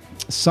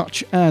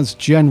 such as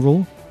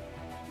General,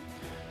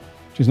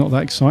 which is not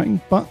that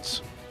exciting,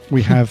 but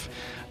we have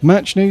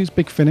merch news,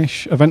 Big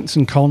Finish, events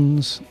and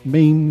cons,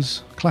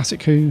 memes,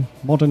 classic Who,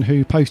 modern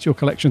Who, post your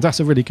collections. That's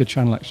a really good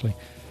channel, actually,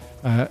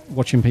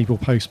 watching people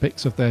post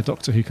pics of their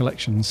Doctor Who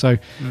collections. So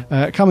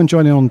come and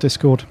join in on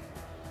Discord.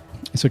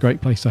 It's a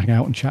great place to hang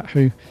out and chat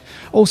Who.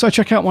 Also,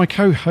 check out my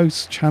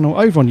co-host channel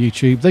over on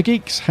YouTube, The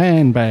Geek's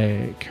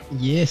Handbag.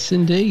 Yes,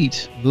 indeed.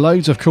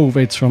 Loads of cool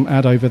vids from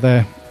Ad over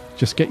there.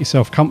 Just get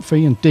yourself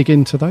comfy and dig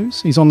into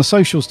those. He's on the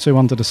socials too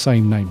under the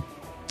same name.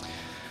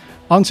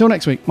 Until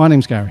next week, my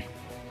name's Gary.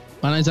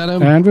 My name's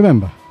Adam. And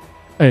remember,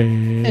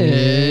 Hey,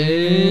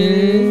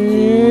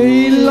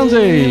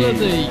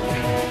 Lundy.